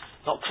crumbly,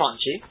 not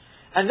crunchy,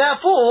 and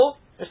therefore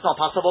it's not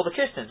passable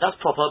b'kisnin. That's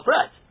proper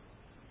bread.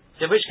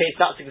 So in which case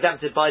that's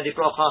exempted by the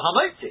bracha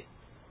hamotzi.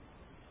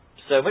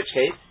 So in which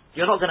case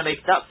you're not going to make.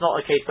 That's not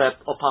a case where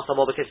of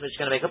passable b'kisnin which is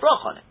going to make a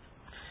bracha on it.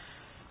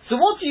 So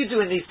what do you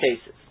do in these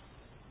cases?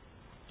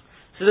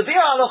 So the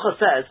Biur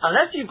Halacha says,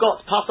 unless you've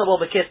got passable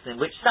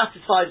b'kisnin which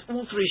satisfies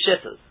all three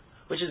shittas,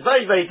 which is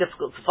very, very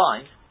difficult to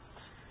find,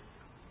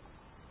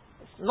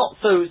 it's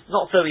not so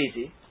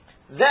easy,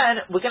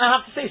 then we're going to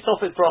have to say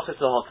Sofik Brachas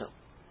L'Hokel.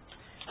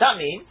 That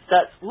means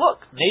that,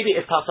 look, maybe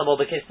it's passable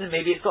b'kisnin,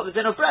 maybe it's got the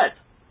din of bread,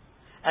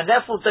 and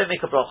therefore don't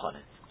make a bracha on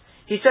it.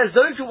 He says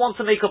those who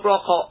want to make a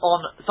bracha on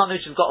something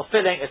which has got a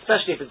filling,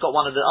 especially if it's got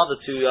one of the other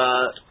two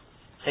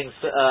things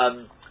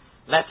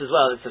met as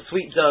well, it's a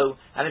sweet dough,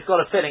 and it's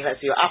got a filling, let's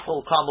say your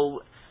apple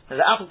crumble.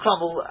 Now the apple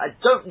crumble,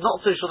 not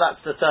so sure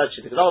that's the third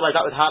shitta, because otherwise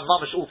that would have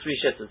mamish all three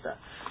shittas there.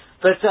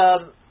 But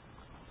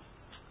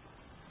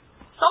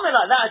something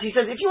like that, he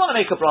says, if you want to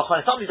make a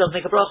bracha, and somebody does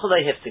make a bracha,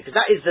 they hifti, because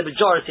that is the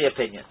majority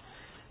opinion.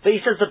 But he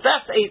says the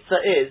best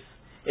eitzah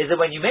is that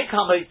when you make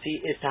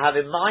hamoti, is to have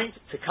in mind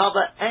to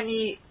cover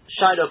any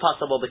shaylo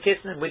passable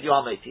b'kisnin with your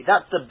hamoti.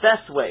 That's the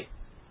best way.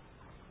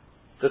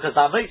 Because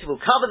the hamoti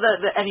will cover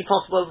any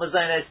possible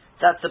mazonos.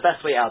 That's the best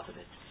way out of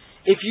it.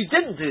 If you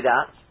didn't do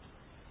that,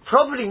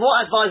 probably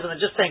more advisable than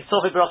just saying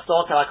Sofi Brach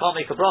Stoker, I can't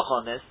make a bracha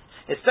on this,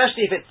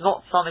 especially if it's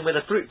not something with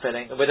a fruit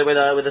filling, with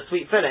a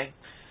sweet filling.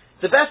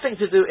 The best thing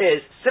to do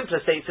is, simpler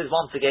states is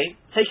once again,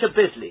 take a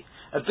bizli.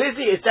 A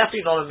bizli is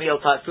definitely not a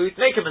meal type food.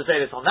 Make a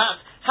mazonos on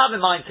that. Have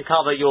in mind to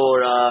cover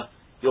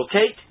your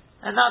cake,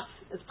 and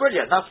it's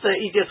brilliant. That's the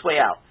easiest way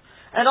out.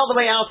 Another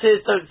way out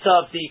is don't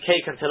serve the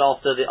cake until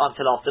after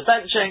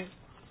benching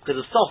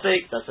because of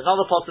Sofik. That's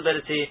another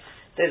possibility.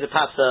 There's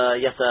perhaps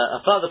a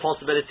further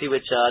possibility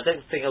which I don't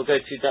think it'll go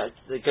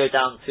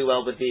down too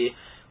well with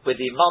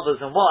the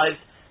mothers and wives.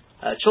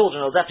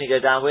 Children will definitely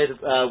go down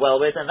well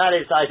with, and that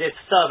is the idea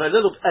to serve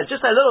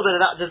just a little bit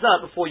of that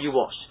dessert before you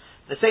wash.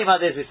 The same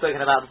ideas we've spoken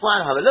about before.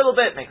 Have a little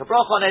bit, make a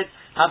broch on it,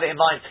 have it in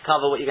mind to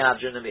cover what you're going to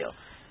have during the meal.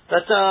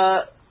 But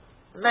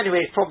in many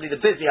ways, probably the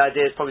busy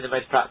idea is probably the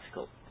most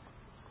practical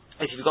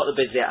if you've got the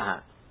busy at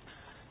hand.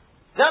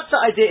 That's the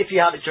idea if you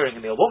have it during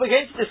the meal. What we're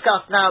going to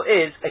discuss now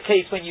is a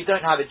case when you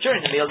don't have it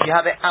during the meal, you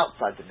have it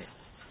outside the meal.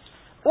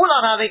 All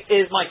I'm having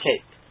is my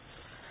cake.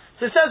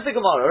 So it says the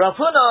Gemara, Rav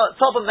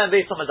Huna, top of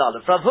Membeis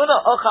Aleph, Rav Huna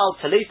ochal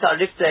talisa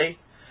liftei,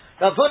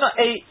 Rav Huna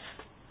ate,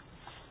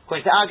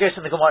 according to Agos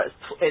in the Gemara,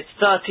 it's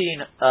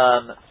 13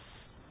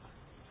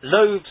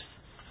 loaves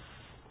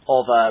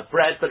of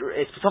bread, but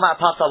it's talking about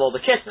pasal or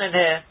the kisnin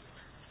here.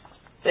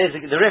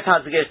 The Rif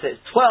has the Gos that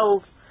it's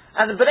 12,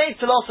 and the B'nai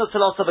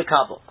Talosa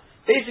B'kabel.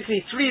 Basically,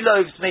 3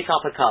 loaves make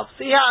up a kav.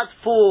 So he had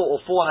 4 or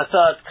 4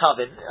 1/3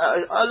 kavin,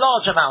 a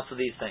large amount of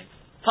these things.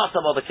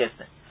 Pasal or the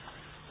kisnin.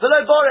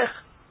 V'lo borich,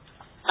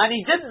 and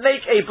he didn't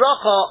make a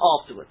bracha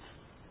afterwards.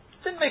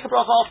 Because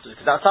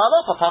that's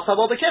halacha, pasal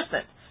or the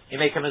kisnin. You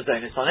make a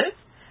mazonis on it,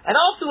 and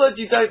afterwards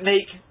you don't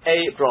make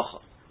a bracha.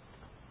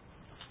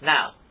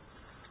 Now,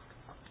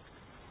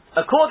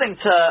 according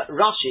to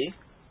Rashi,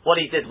 what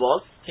he did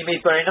was, he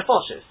made Borei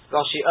Nefoshes.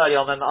 Rashi early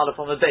on and Aleph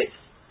on the base.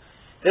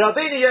 The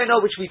Rabbeinu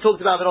Yonah, which we talked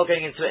about, we're not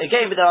getting into it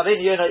again, but the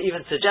Rabbeinu Yonah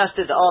even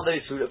suggested there are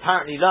those who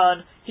apparently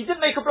learn, he didn't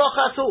make a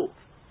bracha at all.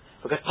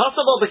 Because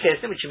pasal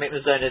b'kisnin, which you make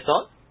mazonis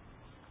on,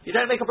 you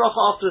don't make a bracha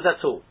afterwards at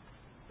all.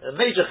 A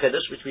major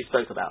chiddush, which we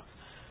spoke about.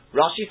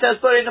 Rashi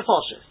says Borei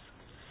Nefoshes.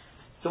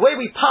 The way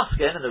we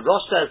paskin, and the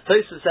Rosh says,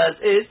 Tosfos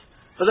says, is,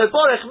 V'lo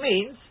borich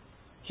means,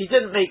 he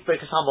didn't make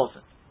Birkas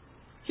Hamazon.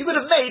 He would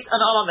have made an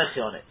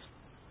alamechi on it.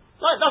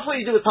 Right, that's what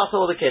you do with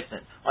pasal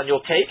b'kisnin. On your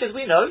cake, as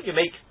we know, you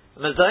make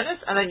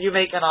mazonis, and then you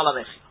make an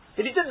alamechi.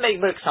 But he didn't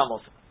make Birkas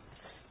Hamazon.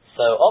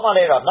 So,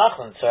 Omalei Rav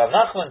Nachman, so Rav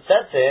Nachman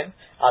said to him,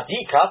 Adi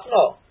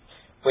Kapno,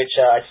 which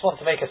I just want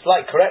to make a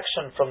slight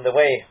correction from the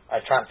way I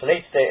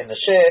translated it in the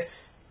Shir.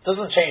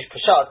 Doesn't change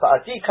Peshat,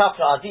 but Adi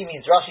Kapno, Adi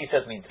means, Rashi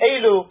says means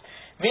Elu,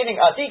 meaning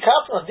Adi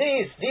Kapno,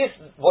 these,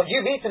 what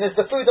you've eaten is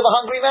the food of a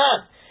hungry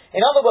man.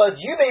 In other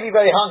words, you may be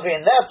very hungry,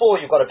 and therefore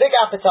you've got a big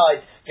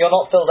appetite, you're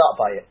not filled up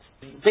by it.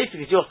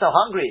 Basically, you're still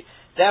hungry,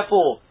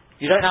 therefore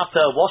you don't have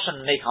to wash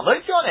and make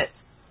hamoti on it.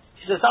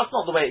 He says, that's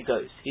not the way it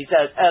goes. He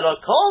says,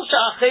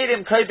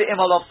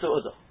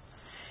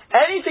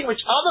 anything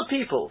which other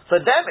people, for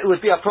them it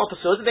would be a proper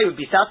su'udah, they would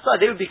be satisfied,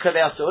 they would be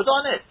kaveh su'udah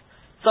on it.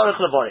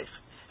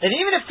 And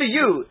even if for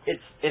you,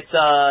 it's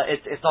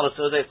not a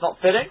su'udah, it's not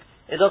fitting,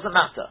 it doesn't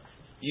matter.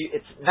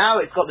 Now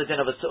it's got the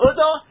din of a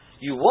su'udah,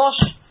 you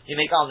wash, you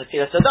make al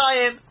netilas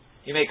yadayim,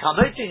 you make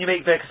hamoti, and you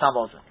make birkas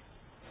hamazon.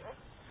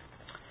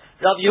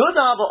 Rav Yehuda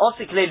haba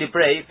osik leili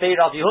brei, pei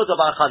Rav Yehuda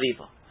bar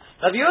Chaviva.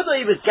 Rav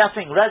Yehuda, he was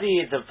getting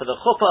ready for the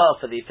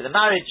chuppah, for the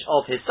marriage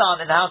of his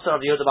son in the house of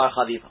Rav Yehuda bar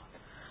Chaviva.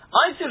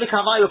 Aisu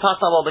lekamayu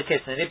pasal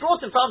b'kisnin. He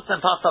brought in front of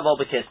him pasal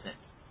b'kisnin.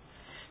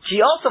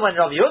 She also, when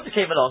Rav Yehuda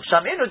came along,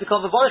 Shaminu to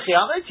come v'vorchi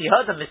hamotzi, he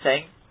heard them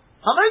saying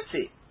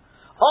hamotzi.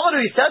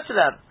 Omaru, he said to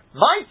them,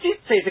 "My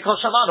tzitzi to kol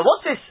shamanu.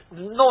 What's this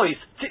noise?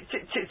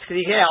 Can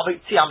you hear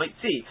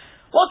hamotzi?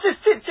 What's this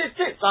tit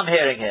I'm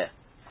hearing here?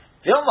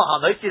 Could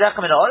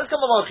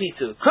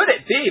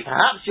it be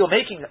perhaps you're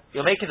making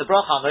the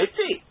bracha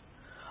motzi?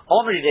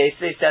 Omri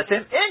they said to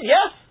him,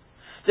 yes.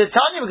 The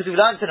Tanya, because we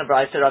learned in a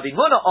Brayso, Rabbi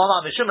Muna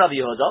Omar Mishum Rabbi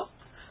Yehuda,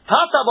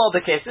 Pasabol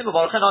Bekesim,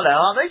 Baruch Oleh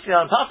HaMotzi,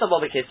 and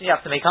Pasabol Bekesim, you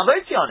have to make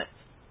HaMotzi on it.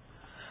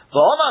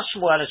 V'Omar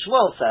Shmuel, and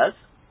Shmuel says,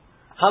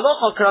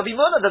 Halacha Rabbi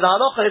Muna, that the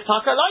halacha is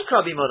taka like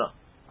Rabbi Muna.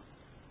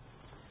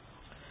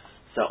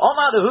 So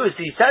Omar the Hus,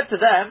 he said to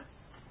them,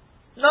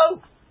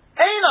 no,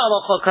 Ein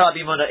halacha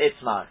Rabbi Muna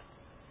Itzmar.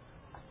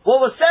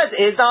 What was said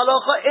is the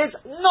halacha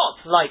is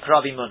not like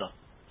Rabbi Muna.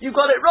 You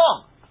got it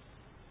wrong.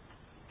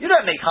 You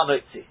don't make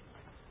HaMotzi.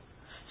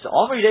 So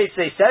Omri they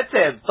said to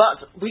him,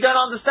 but we don't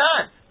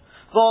understand.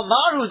 For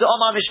Maru the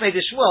Omar Mishmei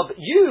de Shmuel,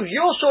 but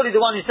you're surely the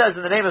one who says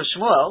in the name of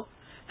Shmuel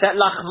that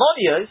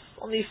lachmonios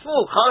on these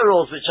small color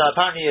rolls, which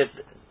apparently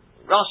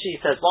Rashi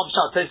says one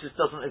shot Tosus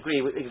doesn't agree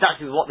with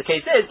exactly with what the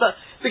case is, but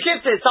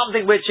Bekitza is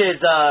something which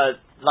is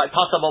like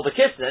Pasam or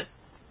Bekisnin.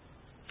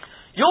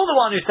 You're the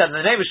one who said in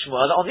the name of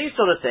Shmuel that on these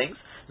sort of things,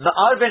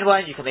 Ma'arvin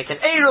when you can make an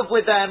Eruv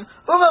with them,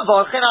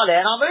 Umavorchin Aleh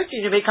and Amoti,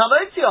 and you make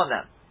Hamoti on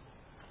them.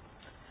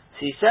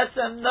 He said to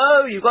them,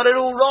 no, you got it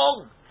all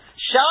wrong.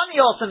 Shani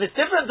Yosem is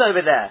different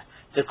over there.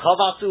 The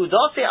Kovasu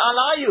Udose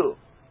Alayu.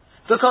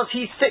 Because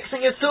he's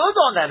fixing a suud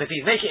on them. If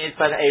he's making it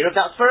for an Eruv,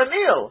 that's for a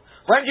meal.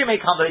 When do you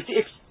make Hamoti?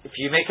 If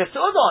you make a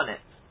suud on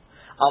it.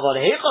 Where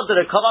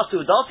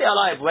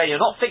you're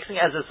not fixing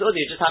it as a suud,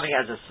 you're just having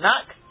it as a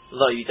snack.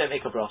 No, you don't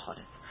make a brach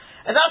on it.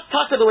 And that's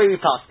taka the way we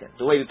paskin.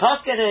 The way we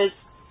paskin is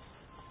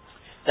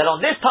that on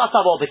this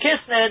Pasav or the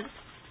Kisnin,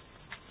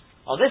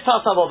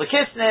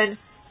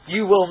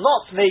 you will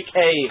not make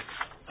a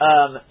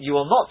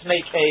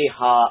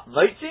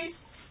ha-motzi.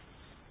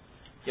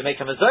 You make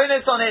a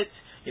mazonis on it.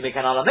 You make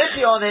an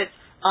alamechi on it,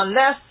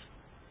 unless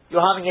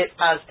you're having it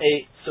as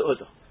a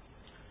su'udah.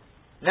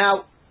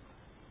 Now,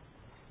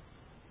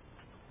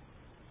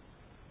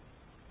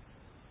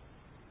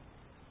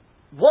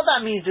 what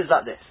that means is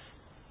like this.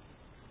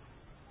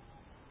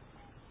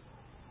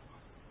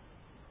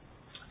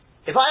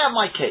 If I have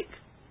my cake,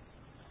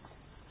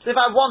 so if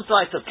I have one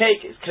slice of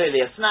cake, it's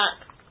clearly a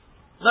snack,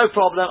 no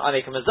problem, I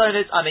make a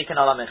mazonis, I make an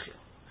alamechia.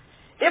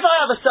 If I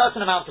have a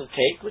certain amount of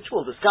cake, which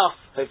we'll discuss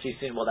hopefully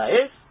soon what that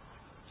is,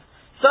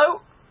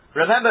 so,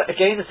 remember,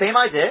 again, the same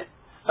idea,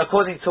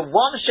 according to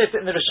one shit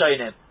in the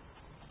Rishonim,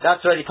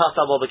 that's already passed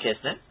out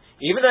Bobakisnin,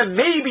 even though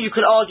maybe you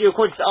could argue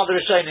according to the other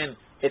Rishonim,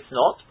 it's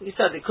not. He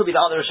said it could be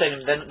the other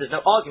Rishonim, then there's no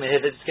argument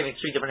here, they're just giving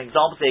three different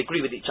examples, they agree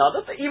with each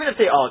other, but even if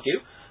they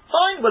argue,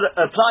 fine, we'll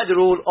apply the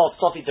rule of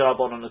Sofi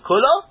Darabon on the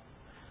Kula,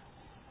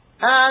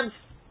 and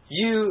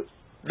you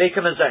make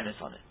a mazonis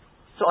on it.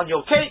 So on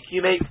your cake,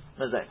 you make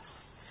mazonis.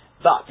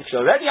 But if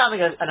you're already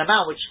having an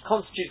amount which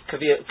constitutes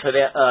kavir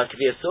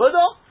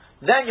su'udah,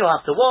 then you'll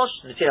have to wash,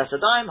 netilas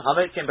yadayim,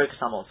 hamotzi, and berkas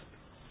hamotzi.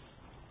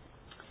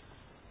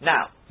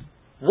 Now,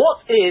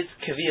 what is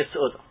kavir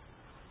su'udah?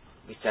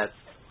 We said,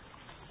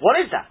 what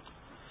is that?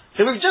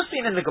 So we've just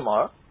seen in the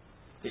Gemara,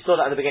 we saw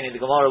that at the beginning of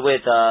the Gemara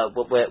when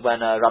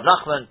Rav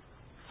Nachman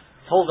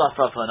told us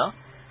Rav Huna,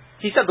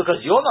 he said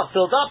because you're not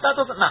filled up, that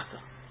doesn't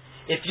matter.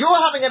 If you're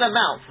having an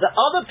amount that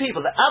other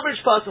people, the average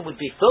person would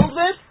be filled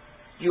with,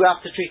 you have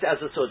to treat it as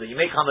a su'udah. You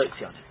make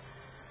hamotzi on it.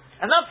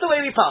 And that's the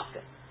way we pass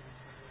it.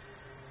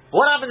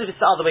 What happens if it's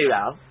the other way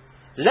around?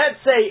 Let's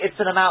say it's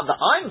an amount that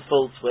I'm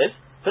filled with,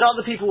 but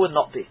other people would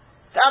not be.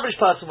 The average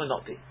person would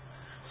not be.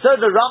 So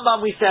the Rambam,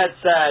 we says,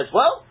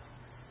 well,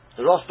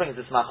 the Rosh brings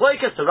this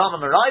machlokes, the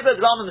Rambam and Raiva,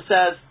 the Rambam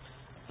says,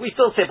 we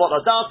still say Bot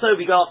Ladato,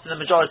 we go after the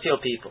majority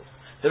of people.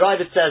 The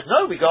Raiva says,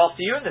 no, we go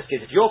after you in this case.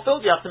 If you're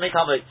filled, you have to make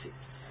hamotzi.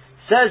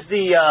 Says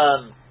the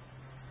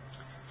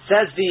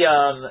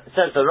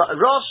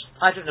Rosh,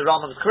 I think the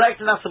Rambam is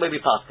correct, and that's the way we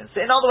pass it.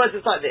 So in other words,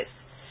 it's like this.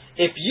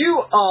 If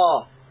you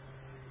are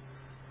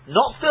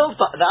not filled,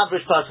 but the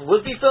average person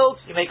would be filled,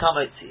 you make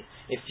hamotzi.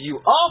 If you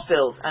are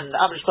filled, and the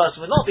average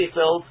person would not be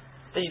filled,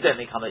 then you don't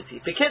make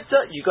hamotzi.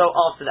 Bekitza, you go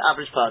after the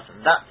average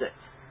person. That's it.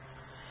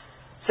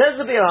 Says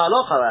the Bir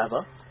Haloch,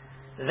 however,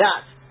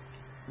 that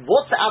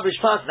what's the average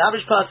person? The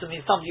average person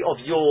means somebody of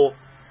your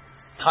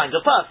kind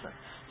of person.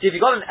 So if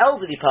you've got an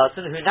elderly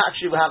person who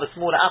naturally will have a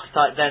smaller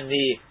appetite than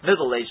the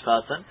middle-aged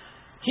person,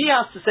 he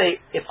has to say,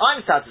 if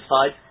I'm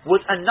satisfied,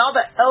 would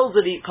another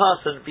elderly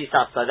person be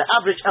satisfied? The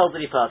average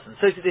elderly person.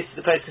 So this is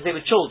the place to say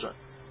with children.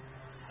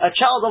 A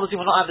child obviously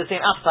will not have the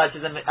same appetite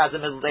as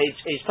a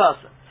middle-aged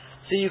person.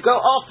 So you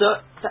go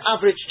after the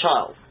average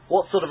child.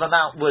 What sort of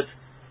amount would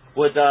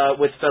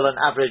fill an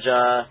average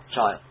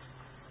child?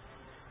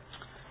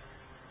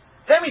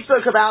 Then we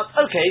spoke about,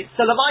 okay,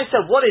 so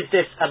Lamaisa, what is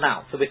this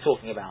amount that we're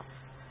talking about?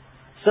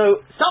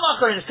 So, some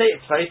Acharonim say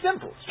it's very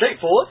simple,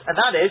 straightforward, and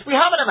that is, we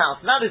have an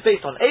amount, and that is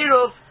based on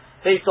Eruv,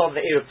 based on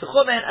the Eruv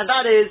Tzuchumen, and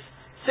that is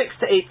 6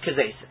 to 8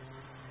 kazesim.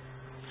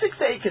 6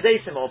 to 8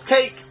 kazesim of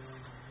cake,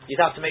 you'd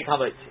have to make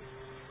hamotzi.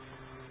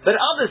 But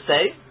others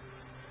say,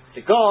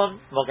 Tigon,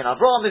 Mogen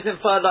Avram is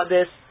inferred like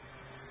this,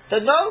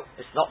 that no,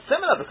 it's not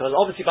similar, because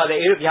obviously by the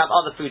Eruv you have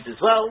other foods as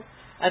well,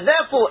 and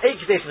therefore 8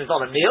 kazesim is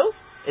not a meal,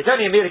 It's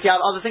only a meal if you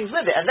have other things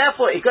with it, and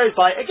therefore it goes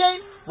by,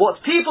 again, what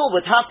people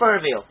would have for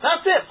a meal.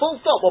 That's it, full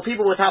stop, what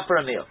people would have for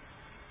a meal.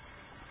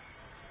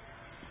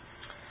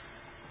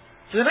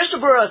 So the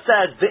Mishnah Berurah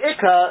says, the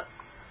Ikka,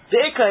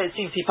 it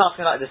seems he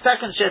passing like the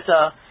second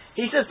shitta.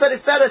 He says, but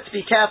it's better to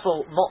be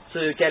careful not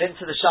to get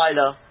into the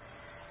shaila.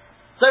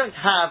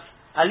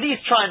 At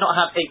least try not to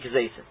have 8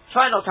 kazesim.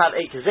 Try not to have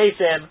 8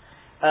 kazesim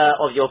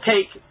of your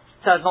cake,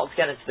 so as not to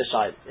get into the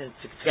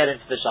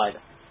shaila.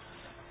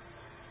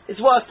 It's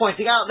worth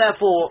pointing out,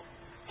 therefore,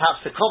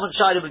 perhaps the common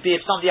shaila would be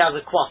if somebody has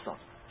a croissant.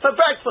 For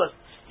breakfast,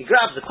 he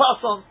grabs the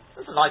croissant,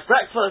 it's a nice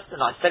breakfast,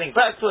 a nice filling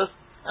breakfast,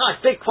 a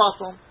nice big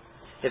croissant.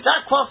 If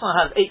that croissant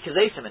has 8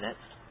 kazesim in it,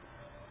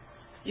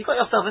 you got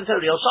yourself into a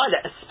real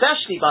shaila,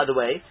 especially, by the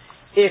way,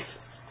 if,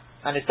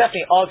 and it's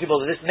definitely arguable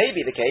that this may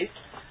be the case,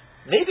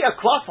 maybe a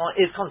croissant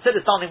is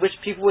considered something which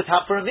people would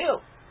have for a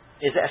meal.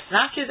 Is it a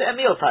snack? Is it a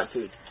meal type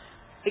food?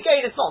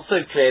 Again, it's not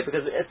so clear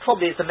because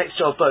it's a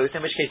mixture of both,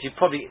 in which case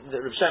Rav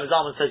Shlomo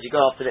Zalman says you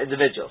go after the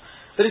individual.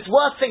 But it's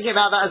worth thinking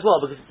about that as well,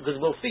 because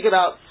we'll speak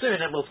about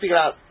soon, and we'll speak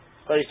about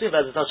very soon,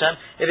 Bezat Hashem,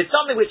 if it's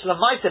something which the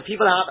Lamaita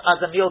people have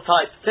as a meal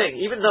type thing,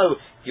 even though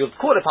you'd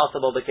call it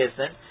possible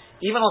b'kisnin,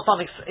 even on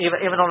something,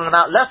 even on an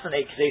amount less than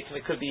 8 kazesim,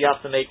 it could be you have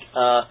to make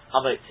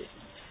hamotzi.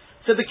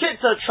 So the kids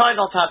try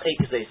not to have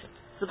 8 kazesim.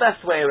 It's the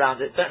best way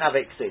around it. Don't have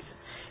 8 kazesim.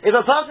 If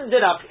a person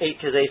did have 8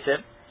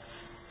 kazesim,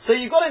 so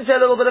you got into a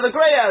little bit of a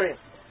grey area.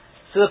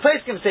 So the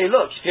place can say,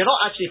 look, if you're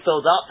not actually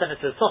filled up, then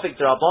it's a sofik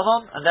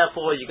d'Rabbanan, and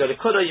therefore you go to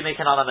Kudah, you make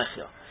an ala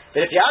mechia.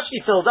 But if you're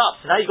actually filled up,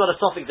 so now you've got a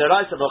sofik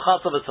d'Oraisa,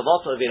 v'chasa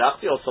v'tzavata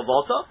v'virachti, or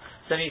savata,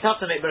 then you'd have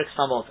to make birch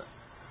samota.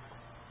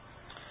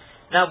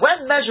 Now,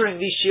 when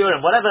measuring these shiurim,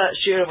 whatever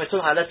shiurim we're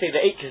talking about, let's say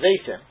the 8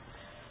 kazesim,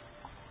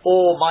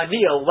 or my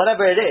meal,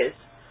 whatever it is,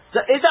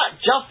 so is that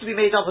just to be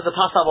made up of the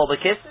pasav or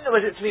the kissin, or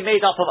is it to be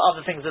made up of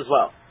other things as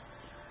well?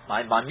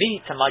 My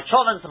meat, and my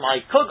cholent, and my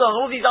kugon, and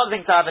all these other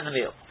things I have in the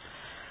meal.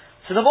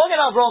 So the Magen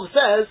Avraham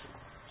says,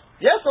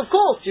 yes, of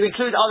course, you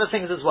include other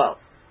things as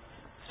well.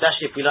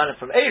 Especially if we learn it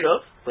from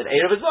Eruv, with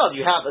Eruv as well,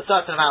 you have a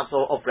certain amount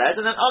of bread,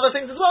 and then other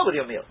things as well with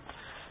your meal.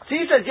 So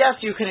he says, yes,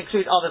 you can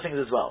include other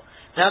things as well.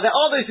 Now, there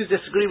are those who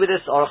disagree with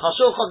this, or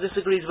Chashulchan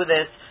disagrees with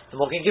this,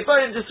 the Magen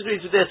Gibborim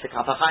disagrees with this, the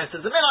Kaf HaChaim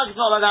says the Minhag is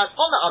not like that.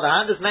 On the other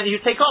hand, there's many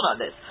who take on like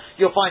this.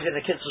 You'll find in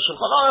the Kitzur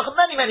Shulchan Aruch,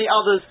 many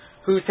others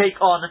who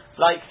take on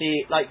like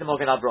the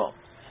Magen Avraham.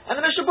 And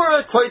the Mishnah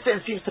Berurah quotes it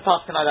and seems to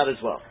pass like that as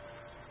well.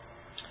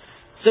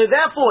 So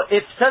therefore,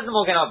 if, says the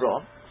Magen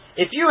Avraham,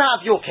 if you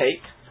have your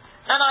cake,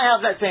 and I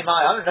have, let's say,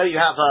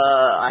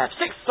 I have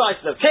 6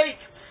 slices of cake,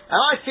 and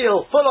I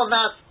feel full on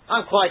that,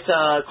 I'm quite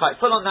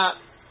full on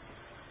that,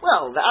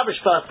 well, the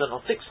average person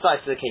on 6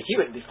 slices of cake, he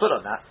wouldn't be full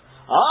on that.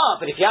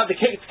 But if you have the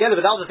cake together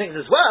with other things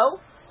as well,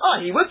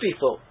 he would be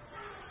full.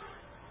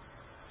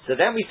 So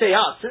then we say,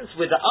 since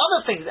with the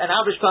other things an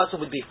average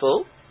person would be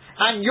full,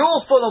 and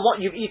you're full on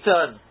what you've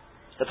eaten,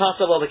 the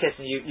pasta or the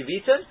kissin you've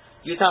eaten,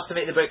 you'd have to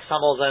make the break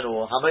samolzon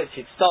or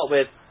hamotzi to start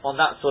with on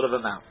that sort of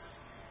amount.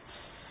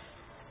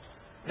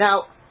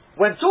 Now,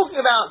 when talking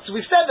about, so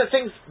we've said that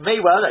things may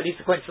well, at least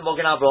according to the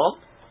Magen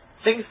Avraham,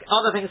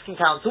 other things can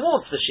count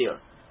towards the shiur.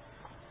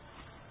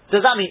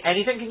 Does that mean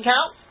anything can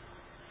count?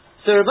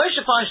 So Rav Moshe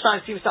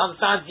Feinstein seems to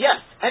understand, yes,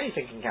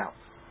 anything can count.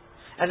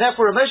 And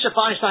therefore Rav Moshe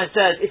Feinstein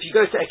says, if you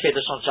go to a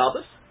Kiddush on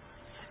Shabbos,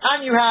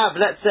 and you have,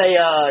 let's say,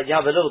 you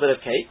have a little bit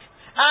of cake,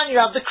 and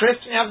you have the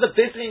crisps, and you have the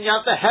biscuit, and you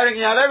have the herring,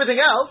 and you have everything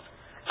else,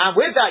 and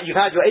with that you've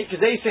had your 8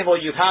 kazesim, or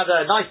you've had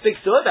a nice big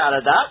su'ud out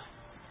of that,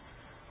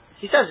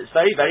 he says it's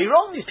very, very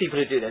wrong, these people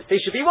who do this.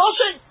 They should be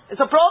washing. It's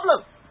a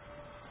problem.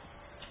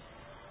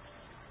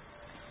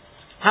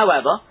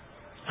 However,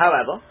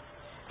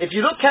 if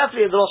you look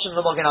carefully at the Lashon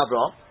of the Magen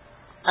Avraham,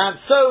 and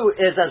so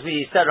is, as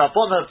we said,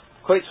 Rabbana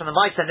quotes from the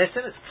Ma'aser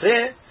Nissen, it's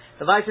clear,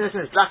 the Ma'aser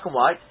Nissen is black and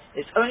white,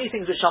 it's only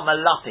things which are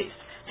malapis,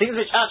 things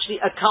which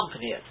actually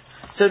accompany it.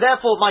 So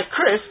therefore my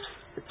crisps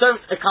don't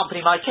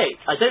accompany my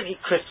cake. I don't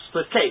eat crisps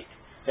with cake.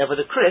 Therefore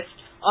the crisps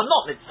are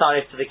not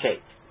mitzaref to the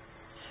cake.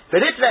 But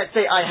if, let's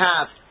say, I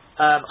have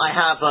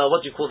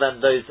what do you call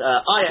them, those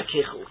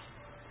ayakichus.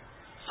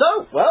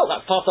 So, well,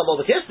 that's part of all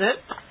the kisnin.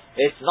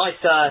 It's nice,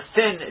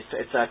 thin,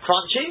 it's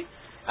crunchy,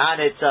 and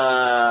it's,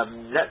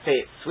 let's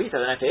say it's sweet. I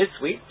don't know if it is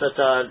sweet, but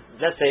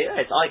let's say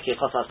it's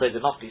ayakichus, I suppose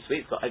it must be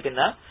sweet, it's got egg in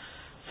there.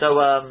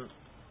 So,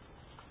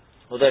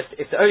 although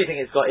if the only thing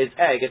it's got is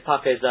egg, its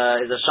paka is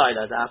a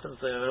shaila, as it happens,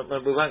 so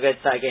we won't go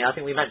into that again. I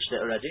think we mentioned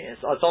it already.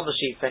 It's on the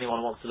sheet if anyone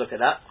wants to look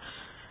at that.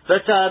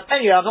 But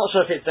anyway, I'm not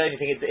sure if it's the only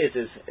thing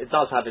it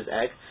does have is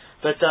egg.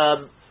 But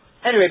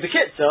anyway,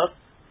 B'kitzur,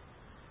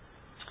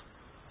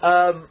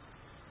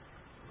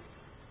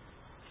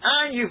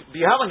 and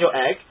you have on your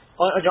egg,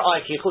 on your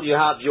ayakichul, you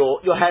have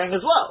your herring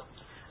as well.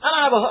 And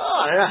I don't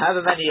know how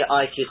many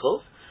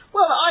ayakichuls.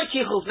 Well, the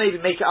ayakichuls maybe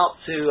make it up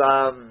to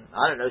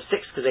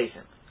 6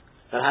 kazesim.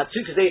 That had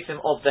 2 kazesim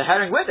of the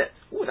herring with it.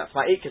 Ooh, that's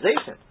my 8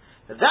 kazesim.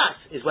 That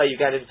is where you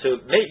get into.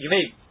 You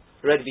may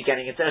already be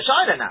getting into a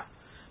shaila now,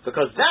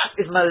 because that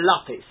is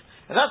malapis.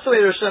 And that's the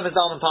way the Rosh Hashanah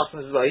Zalman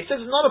passes as well. He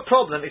says it's not a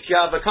problem if you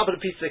have a couple of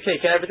pieces of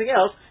cake and everything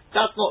else,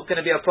 that's not going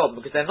to be a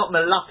problem, because they're not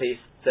melapis,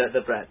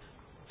 the bread.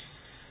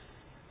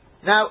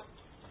 Now,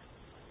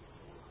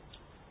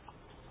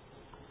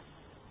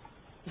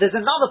 there's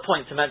another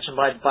point to mention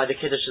by the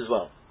Kiddush as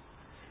well.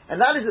 And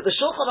that is that the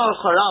Shulchan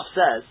Aruch Harav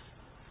says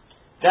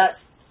that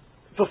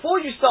before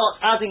you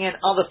start adding in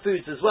other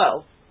foods as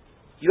well,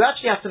 you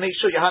actually have to make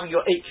sure you're having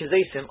your 8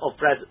 kezesim of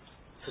bread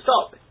to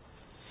start with.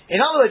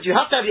 In other words, you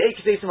have to have your 8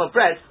 kezesim of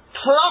bread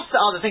plus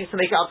the other things to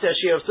make it up to a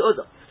shear of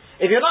su'udah.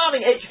 If you're not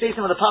having 8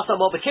 kezesim of the pasal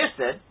or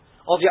bekistin,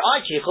 of your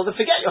aikichel, then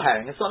forget your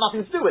herring. It's got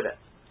nothing to do with it.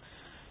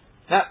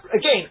 Now,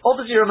 again,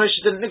 obviously Ramesh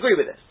didn't agree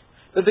with this.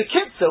 But the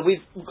Kitzur,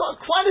 we've got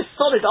quite a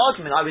solid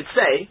argument, I would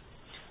say,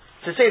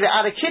 to say that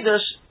at a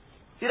Kiddush,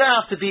 you don't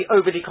have to be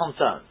overly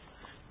concerned.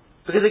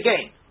 Because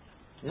again,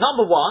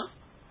 number one,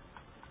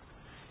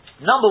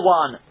 not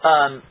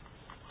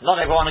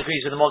everyone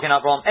agrees with the Magen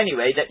Avraham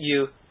anyway, that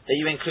you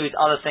include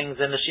other things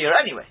in the Shir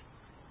anyway.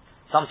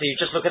 Some say you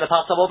just look at the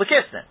Pasal or the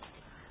Kisnin.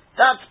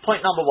 That's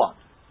point number one.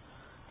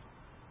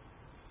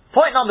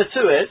 Point number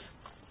two is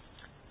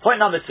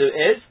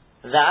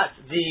that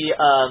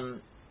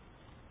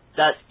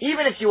that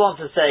even if you want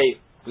to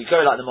say we go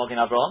like the Magen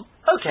Avraham,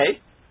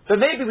 okay, but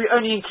maybe we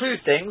only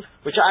include things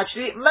which are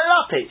actually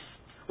melapis,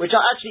 which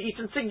are actually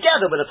eaten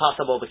together with a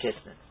pasal or the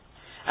Kisnin.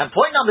 And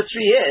point number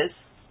three is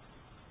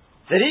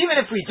that even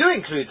if we do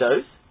include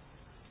those,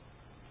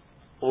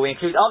 or we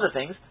include other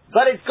things,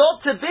 but it's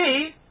got to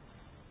be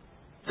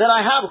that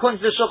I have, according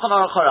to the Shulchan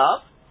Aruch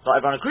Harav, not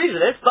everyone agrees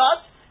with this,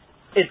 but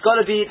it's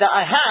got to be that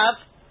I have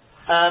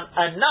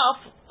enough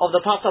of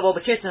the pasal or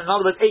the Kisnin, in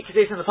other words, 8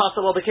 kezesim of the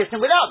pasal or the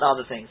Kisnin without the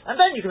other things, and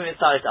then you can move it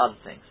to other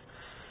things.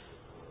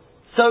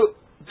 So,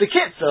 the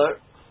Kitzur,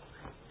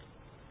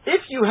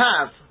 if you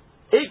have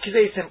 8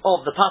 kezesim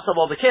of the pasal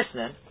or the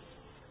Kisnin,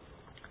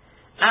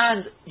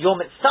 and your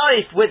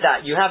mitzarif with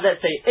that, you have, let's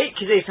say, 8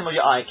 kezesim of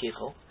your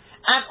ayakichel,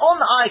 and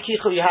on the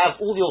ayakichel you have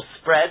all your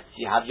spreads,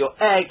 you have your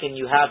egg, and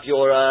you have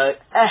your a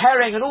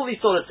herring, and all these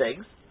sort of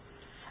things,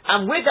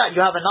 and with that you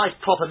have a nice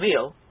proper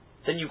meal,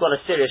 then you've got a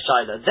serious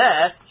shaila.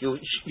 There, you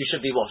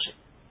should be washing.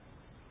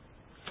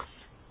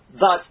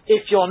 But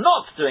if you're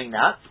not doing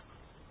that,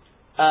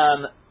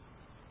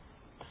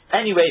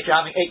 anyway, if you're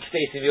having 8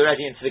 kezesim, you're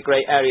already into the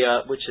grey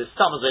area, which is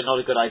sometimes not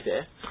a good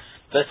idea.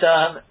 But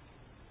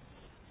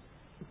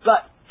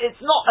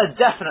it's not a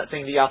definite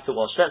thing that you have to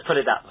wash. Let's put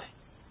it that way.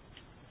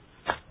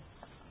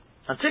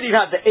 Until you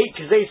have the 8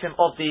 kezesim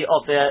of the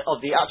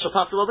actual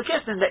pasal or the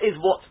kisnin, there is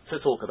what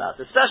to talk about.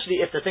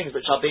 Especially if the things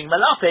which are being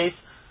malapes,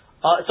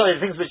 the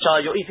things which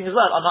you're eating as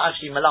well, are not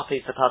actually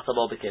malapes to pasal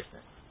or the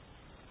kisnin.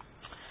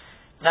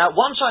 Now,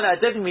 one shayla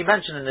I don't think we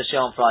mentioned in the Shia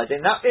on Friday,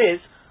 and that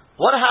is,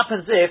 what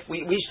happens if,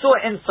 we saw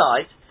it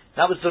inside,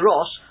 that was the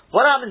Rosh,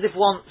 what happens if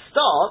one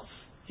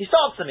he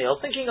starts the meal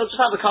thinking he'll just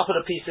have a couple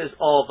of pieces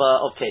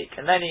of cake,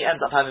 and then he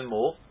ends up having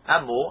more,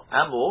 and more,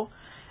 and more,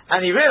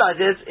 and he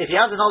realizes if he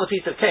has another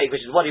piece of cake,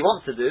 which is what he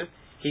wants to do,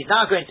 he's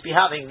now going to be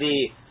having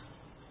the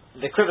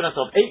equivalent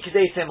of 8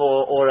 kezesim,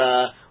 or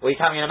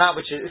he's having an amount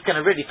which is going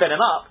to really fill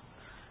him up.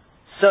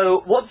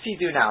 So, what does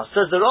he do now?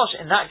 Says the Rosh,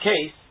 in that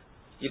case,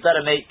 you better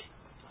make,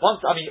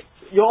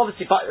 you're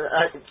obviously,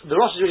 the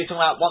Rosh is really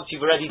talking about once you've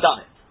already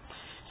done it.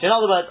 So in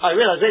other words, I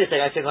realized later,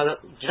 I said, do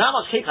you know how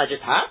much cake I just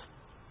had?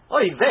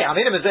 Oh, even there, I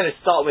made him a to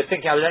start with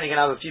thinking I was only going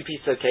to have a few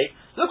pieces of cake.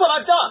 Look what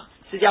I've done!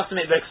 He said, you have to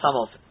make Birkas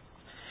Hamazon.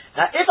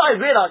 Now, if I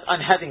realize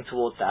I'm heading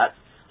towards that,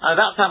 I'm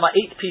about to have my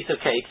 8th piece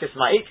of cake, this is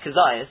my 8th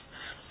kazayas,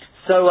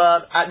 so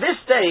at this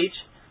stage,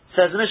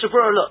 says the Mishnah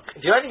Berurah, look,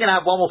 if you're only going to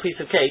have one more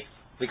piece of cake,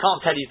 we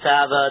can't tell you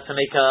to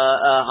make a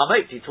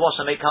hamotzi, to wash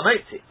and make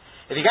hamotzi.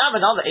 If you can have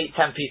another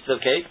 8-10 pieces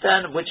of cake,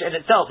 then, which in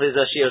itself is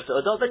a shir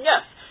su'udah, then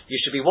yes, you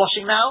should be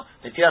washing now,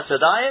 netilas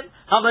yadayim,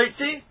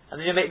 hamotzi,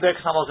 and then you make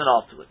Birkas Hamazon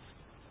afterwards.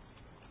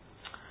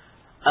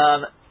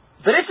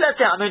 But if, let's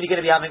say, I'm only going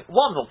to be having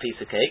one more piece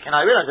of cake, and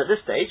I realize at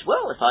this stage,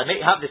 well, if I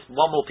have this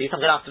one more piece, I'm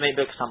going to have to make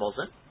Birkas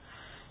Hamazon.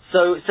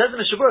 So, it says in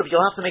the Mishnah Berurah,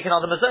 you'll have to make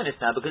another mazonis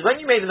now, because when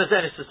you made the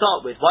mazonis to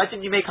start with, why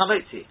didn't you make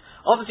hamotzi?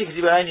 Obviously, because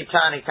you were only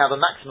planning to have a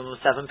maximum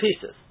of 7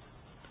 pieces.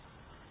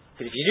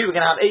 Because if you knew you were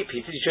going to have 8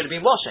 pieces, you should have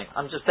been washing.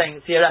 I'm just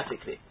saying,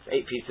 theoretically,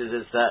 8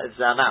 pieces is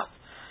the amount.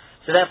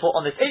 So therefore,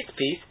 on this 8th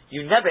piece,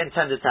 you never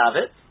intended to have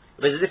it,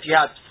 but as if you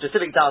had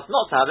specific doubts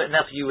not to have it, and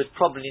therefore you would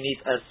probably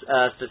need a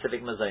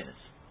specific mazonis.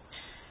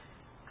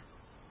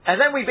 And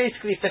then we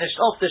basically finished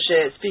off the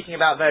shir speaking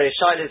about various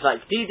shilas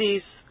like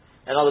didis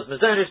and others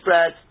mazonis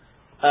bread,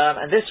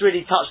 and this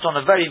really touched on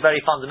a very, very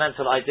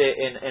fundamental idea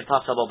in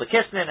Pasal Bal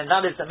B'Kisnin, and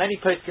that is that many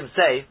poskim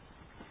say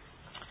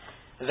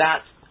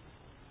that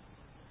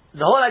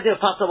the whole idea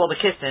of Pasal Bal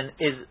B'Kisnin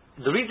is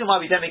the reason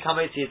why we don't make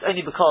hamotzi is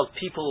only because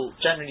people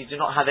generally do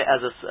not have it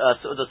as a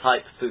su'udah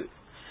type food.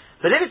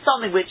 But if it's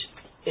something which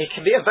it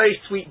can be a very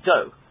sweet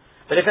dough,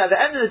 but if at the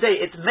end of the day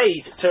it's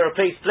made to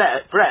replace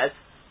bread,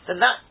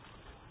 then that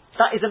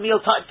is a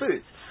meal type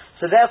food.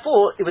 So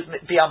therefore, it would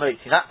be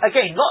hamotzi. Now,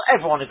 again, not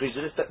everyone agrees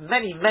with this, but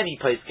many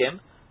poskim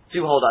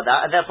do hold like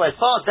that, and therefore, as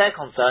far as they're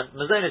concerned,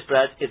 mazonis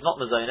bread is not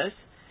mazonis.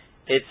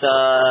 It's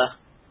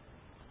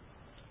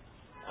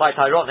quite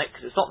ironic,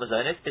 because it's not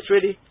mazonis, it's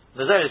really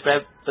mazonis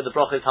bread, but the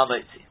bracha is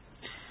hamotzi.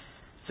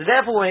 So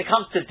therefore, when it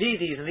comes to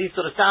didis and these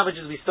sort of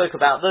sandwiches, we spoke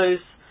about those,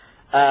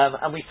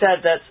 and we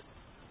said that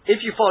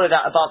if you follow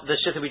that above the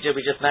shitta we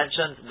just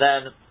mentioned,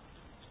 then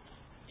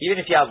even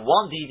if you have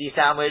one didi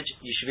sandwich,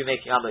 you should be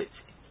making hamotzi.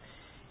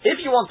 If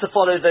you want to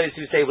follow those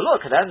who say, well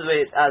look, at the end of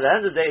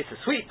the day, it's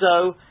a sweet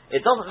dough,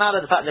 it doesn't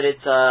matter the fact that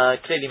it's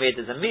clearly made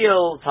as a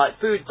meal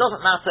type food, it doesn't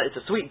matter, it's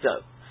a sweet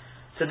dough.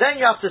 So then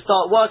you have to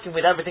start working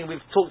with everything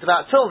we've talked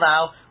about till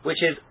now,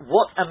 which is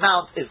what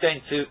amount is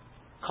going to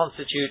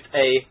constitute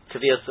a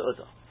kavir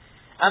su'udah.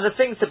 And the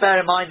thing to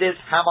bear in mind is,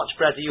 how much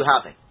bread are you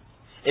having?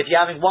 If you're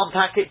having one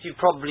packet, you've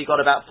probably got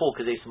about 4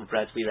 kazesim of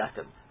bread, we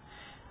reckon.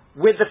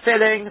 With the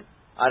filling,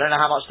 I don't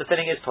know how much the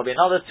filling is, probably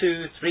another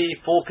 2,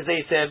 3, 4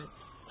 kazesim.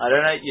 I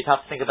don't know, you'd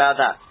have to think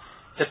about that.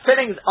 The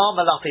fillings are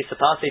malachi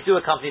sapas, they do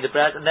accompany the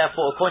bread, and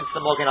therefore, according to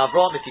the Mogen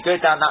Avraham, if you go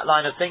down that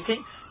line of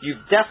thinking,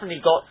 you've definitely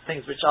got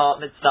things which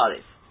are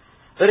mitzvahs.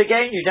 But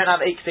again, you don't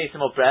have 8 kasesim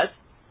of bread,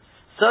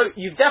 so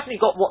you've definitely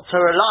got what to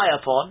rely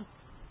upon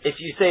if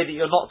you say that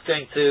you're not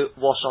going to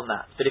wash on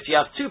that. But if you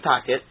have 2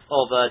 packets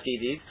of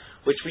didis,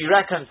 which we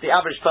reckon the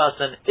average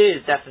person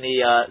is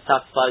definitely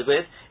satisfied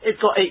with, it's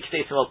got 8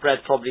 kasesim of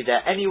bread probably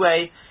there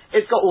anyway,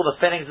 it's got all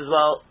the fillings as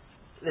well.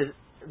 There's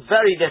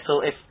very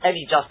little, if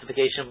any,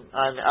 justification.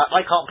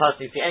 I can't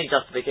personally see any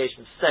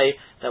justification to say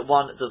that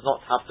one does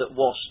not have to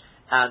wash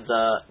and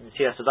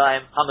Netilas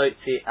Yadayim,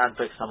 Hamotzi, and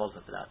Birkas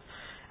Hamazon for that.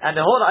 And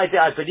the whole idea,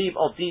 I believe,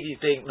 of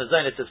didis being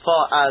mazonis, as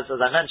far as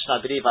I mentioned,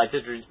 I believe I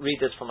did read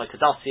this from a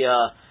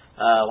Kadassia,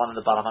 one of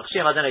the Baal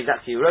HaMachshim, I don't know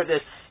exactly who wrote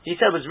this. He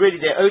said was really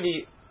they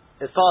only,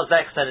 as far as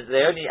they're concerned,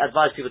 they only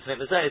advise people to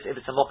make mazonis if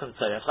it's a mokum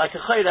tzorech, like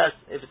a cholas,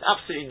 if it's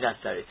absolutely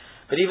necessary.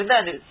 But even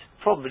then, it's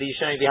probably you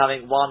should only be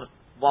having one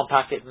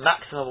packet,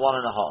 maximum 1.5.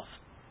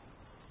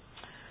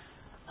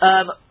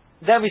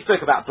 Then we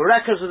spoke about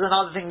Burekas was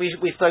another thing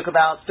we spoke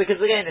about, because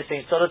again, the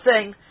same sort of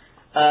thing.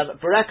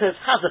 Burekas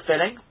has a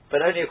filling,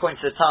 but only according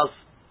to the Taz.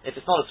 If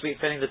it's not a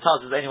sweet filling, the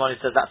Taz is the only one who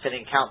says that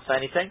filling counts for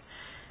anything.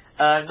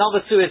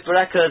 Number 2 is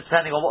Burekas,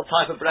 depending on what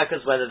type of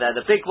Burekas, whether they're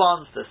the big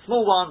ones, the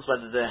small ones,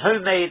 whether they're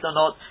homemade or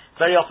not.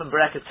 Very often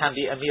Burekas can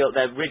be a meal,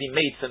 they're really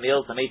made for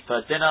meals, they're made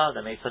for dinner,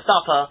 they're made for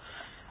supper.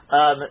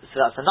 So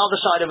that's another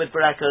shayla with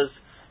Burekas.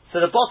 So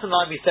the bottom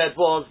line we said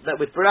was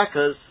that with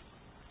burekas,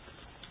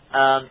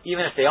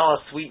 even if they are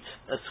a sweet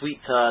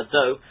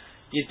dough,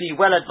 you'd be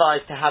well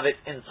advised to have it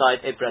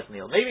inside a bread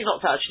meal. Maybe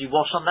not to actually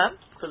wash on them,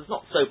 because it's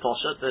not so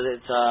posher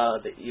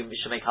that you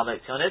should make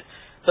hamotzi on it,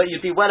 but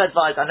you'd be well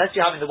advised, unless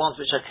you're having the ones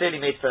which are clearly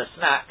made for a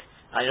snack,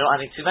 and you're not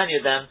having too many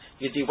of them,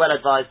 you'd be well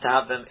advised to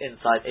have them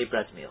inside a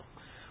bread meal.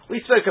 We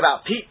spoke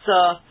about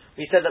pizza.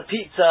 We said that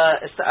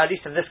pizza, at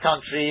least in this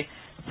country,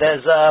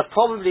 there's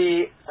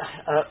probably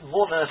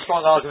more than a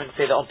strong argument to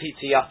say that on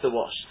pizza you have to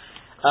wash.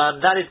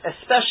 That is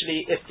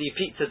especially if the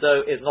pizza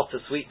dough is not a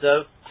sweet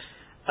dough,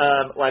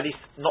 or at least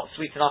not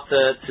sweet enough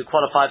to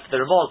qualify for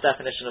the Ramah's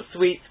definition of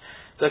sweet,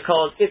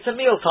 because it's a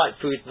meal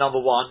type food, number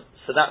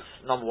 1, so that's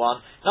number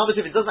 1. Number 2,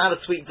 if it doesn't have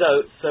a sweet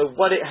dough, so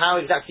how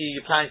exactly are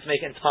you planning to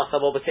make it into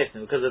pasta or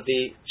bakistin? Because of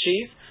the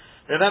cheese?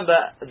 Remember,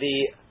 the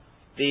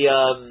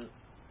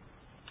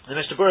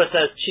Mishnah Berurah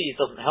says cheese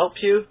doesn't help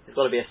you, it's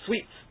got to be a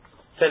sweet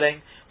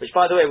filling, which,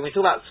 by the way, when we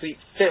talk about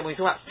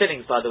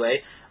fillings, by the way,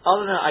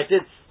 other than I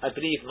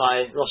believe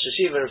my Rosh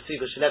Hashiva, Rav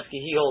Tzvi Shalevsky,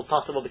 he holds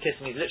possible the kiss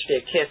means literally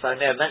a kiss. I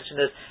may have mentioned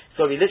this. It's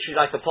got to be literally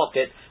like a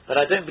pocket, but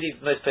I don't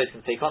believe most folks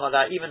can take on like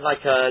that. Even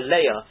like a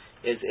layer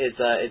is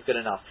good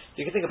enough.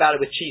 You can think about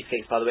it with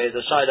cheesecakes, by the way. There's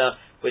a shayla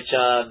which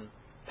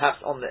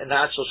perhaps in the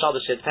actual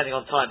Shabbos shir, depending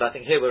on time, but I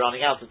think here we're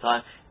running out of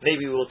time.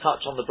 Maybe we will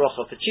touch on the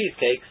bracha for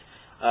cheesecakes,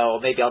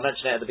 or maybe I'll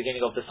mention it at the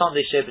beginning of the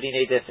Sunday shir, but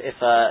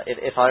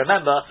if I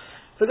remember.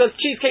 Because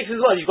cheesecakes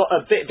as well, you've got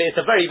it's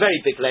a very,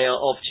 very big layer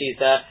of cheese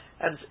there,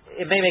 and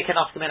it may make an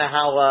afkamina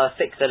how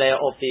thick the layer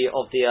of the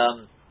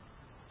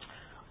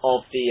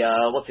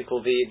what's it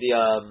called,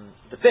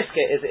 the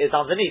biscuit is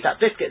underneath,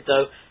 that biscuit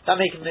dough, that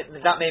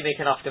may make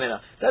an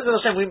afkamina.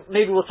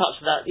 Maybe we'll touch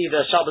on that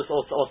either Shabbos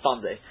or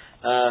Sunday.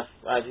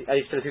 At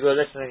least for the people who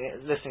are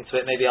listening to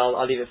it, maybe I'll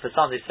leave it for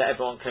Sunday so that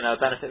everyone can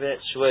benefit from it.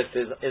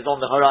 Shavuot is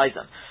on the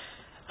horizon.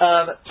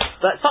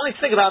 But something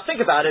to think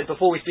about it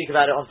before we speak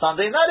about it on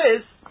Sunday, and that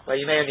is, well,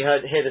 you may only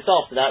hear this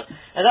after that,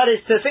 and that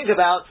is to think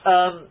about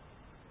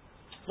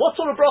what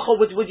sort of bracha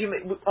would you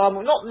make,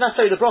 not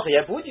necessarily the bracha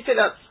yet, but would you say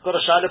that's got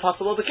a shayla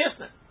possible the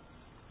kisner?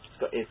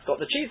 It's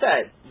got the cheese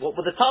there. What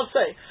would the Taz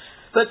say?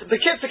 But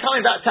the kids are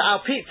coming back to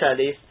our pizza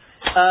at least.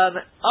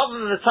 Other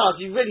than the Taz,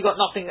 you've really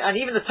got nothing, and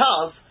even the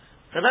Taz,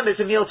 remember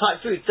it's a meal type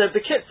food, so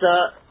the kids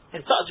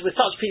with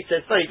such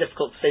pizza, it's very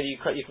difficult to say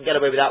you can get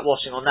away without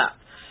washing on that.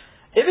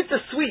 If it's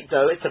a sweet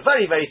dough, it's a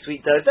very, very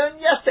sweet dough,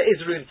 then yes, there is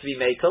room to be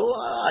makel.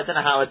 I don't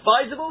know how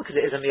advisable, because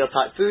it is a meal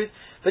type food,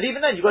 but even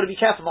then, you've got to be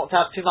careful not to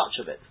have too much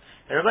of it.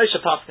 In Ramosha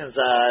Paskin's,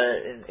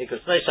 in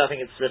Ikos Moshe, I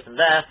think it's written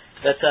there,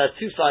 that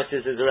 2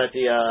 slices is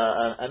already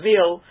a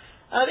meal.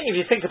 And I think if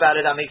you think about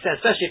it, that makes sense,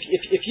 especially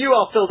if you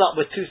are filled up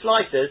with 2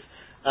 slices,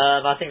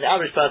 I think the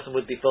average person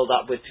would be filled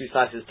up with 2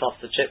 slices plus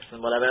the chips and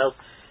whatever else.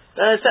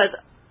 Then I said,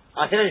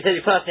 I can only tell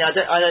you personally,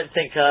 I don't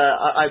think,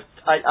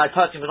 I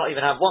personally would not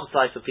even have one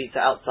slice of pizza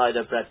outside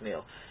a bread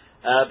meal.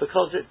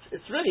 Because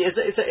it's really,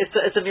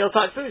 it's a meal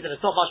type food, and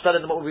it's not much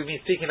better than what we've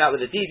been speaking about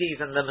with the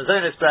didis and the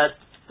mazonis bread.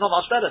 It's not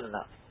much better than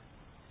that.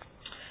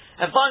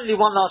 And finally,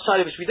 one last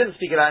shayla which we didn't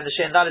speak about in the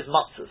shir, and that is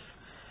matzahs.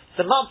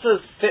 So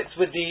matzahs fits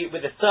with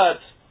the third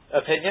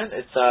opinion.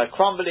 It's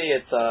crumbly,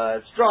 it's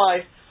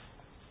dry,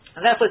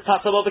 and therefore it's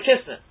tasavol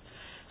b'kisnin.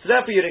 So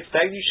therefore you'd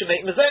expect you should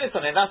make mazonis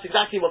on it. And that's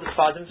exactly what the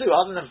Sephardim do,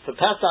 other than for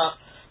Pesach,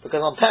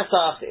 because on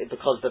Pesach,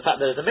 because the fact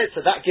that there's a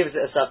mitzvah, that gives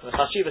it a certain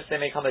chashivas, they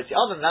make hummus.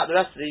 Other than that, the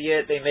rest of the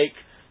year they make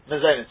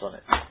mazonis on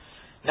it.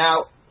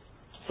 Now,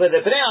 for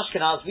the Bnei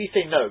Ashkenaz, we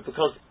say no,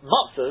 because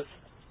matzahs,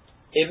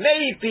 it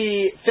may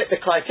fit the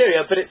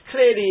criteria, but it's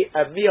clearly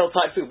a meal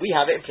type food. We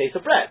have it in place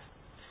of bread.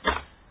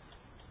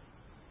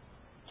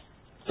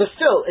 But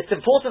still, it's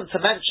important to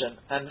mention,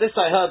 and this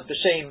I heard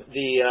b'shem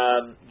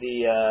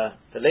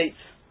the late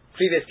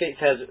previous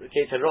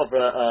Gateshead Rob,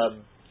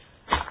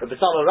 Rabbi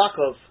Salo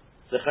Rakov,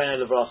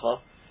 Zechreinu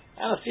Levracha,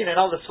 and I've seen in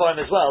other Sfarim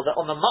as well, that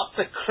on the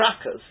matzah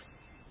crackers,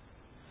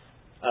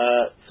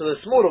 so the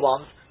smaller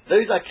ones,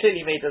 those are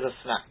clearly made as a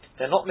snack.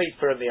 They're not made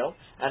for a meal,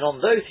 and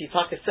on those,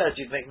 Hitaka says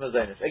you'd make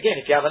mazonis. Again,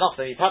 if you have enough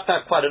of them, you have to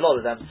have quite a lot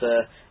of them to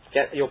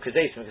get your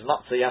kedesim, because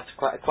matzah you have to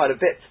quite a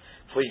bit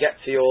before you get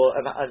to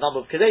a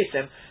number of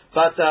kedesim.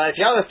 But if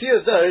you have a few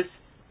of those,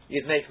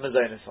 you'd make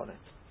mazonis on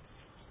it.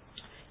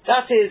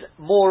 That is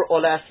more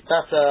or less the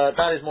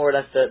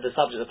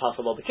subject of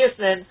Pasal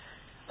B'Kisnin.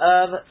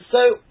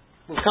 So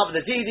we've covered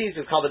the didis,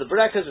 we've covered the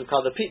brekas, we've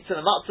covered the pizza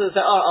and the matzahs.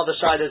 There are other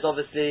shaylas,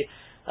 obviously.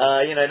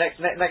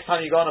 Next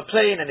time you go on a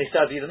plane and they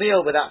serve you the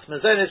meal with that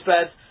mazonis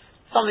bread,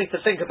 something to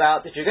think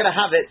about. If you're going to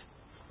have it,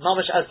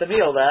 mamash as the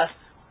meal there,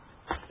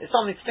 it's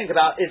something to think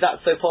about. Is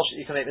that so posh that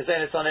you can make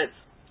mazonis on it?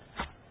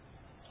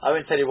 I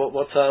won't tell you what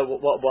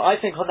I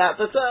think on that,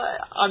 but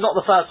I'm not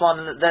the first one.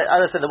 As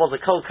I said, there was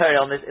a cold curry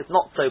on this. It's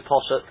not so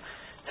posh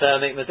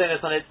to make mazonis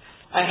on it.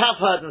 I have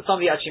heard, and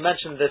somebody actually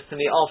mentioned this to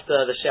me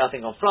after the share, I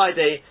think on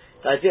Friday,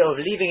 the idea of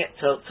leaving it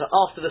till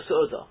after the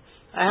Su'udah.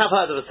 I have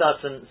heard of a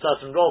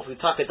certain Rav who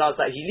Taka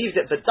does that. He leaves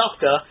it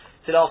bedafka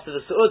till after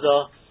the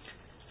Su'udah.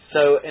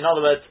 So, in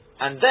other words,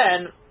 and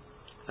then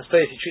I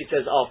suppose he treats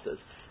it as afters.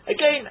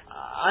 Again,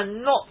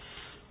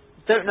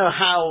 don't know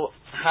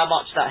how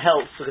much that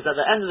helps, because at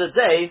the end of the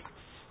day,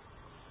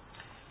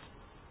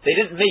 they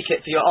didn't make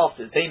it for your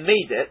afters. They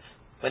made it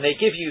when they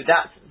give you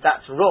that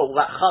roll,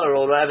 that challah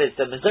roll, whatever it is,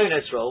 the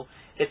mazonos roll.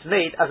 It's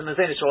made as a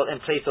mazonos roll in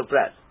place of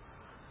bread.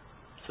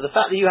 So the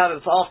fact that you have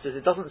it for afters,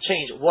 it doesn't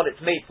change what it's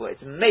made for.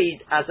 It's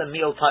made as a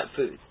meal type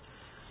food.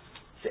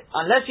 So,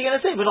 unless you're going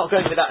to say we're not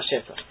going with that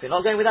shitta. If you're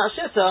not going with that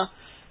shitta,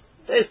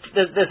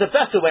 there's a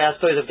better way, I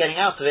suppose, of getting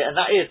out of it, and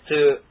that is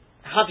to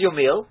have your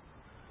meal,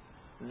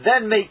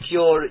 then make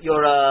your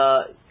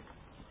bracha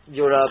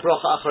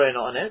acharona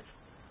on it,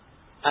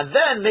 and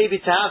then maybe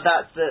to have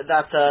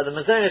the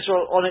mazonos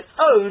roll on its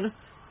own,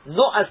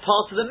 not as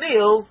part of the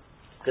meal,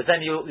 because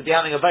then you'll be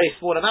having a very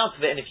small amount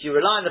of it. And if you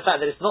rely on the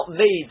fact that it's not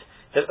made,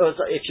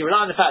 if you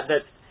rely on the fact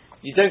that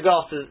you don't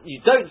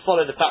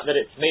follow the fact that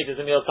it's made as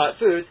a meal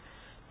type food,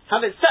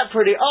 have it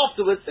separately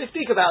afterwards. They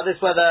speak about this,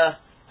 whether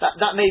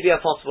that may be a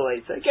possible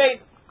way. So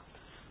again,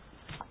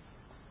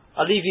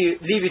 I'll leave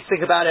you to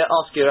think about it.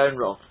 Ask your own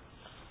Rav.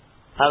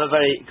 Have a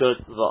very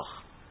good Vach.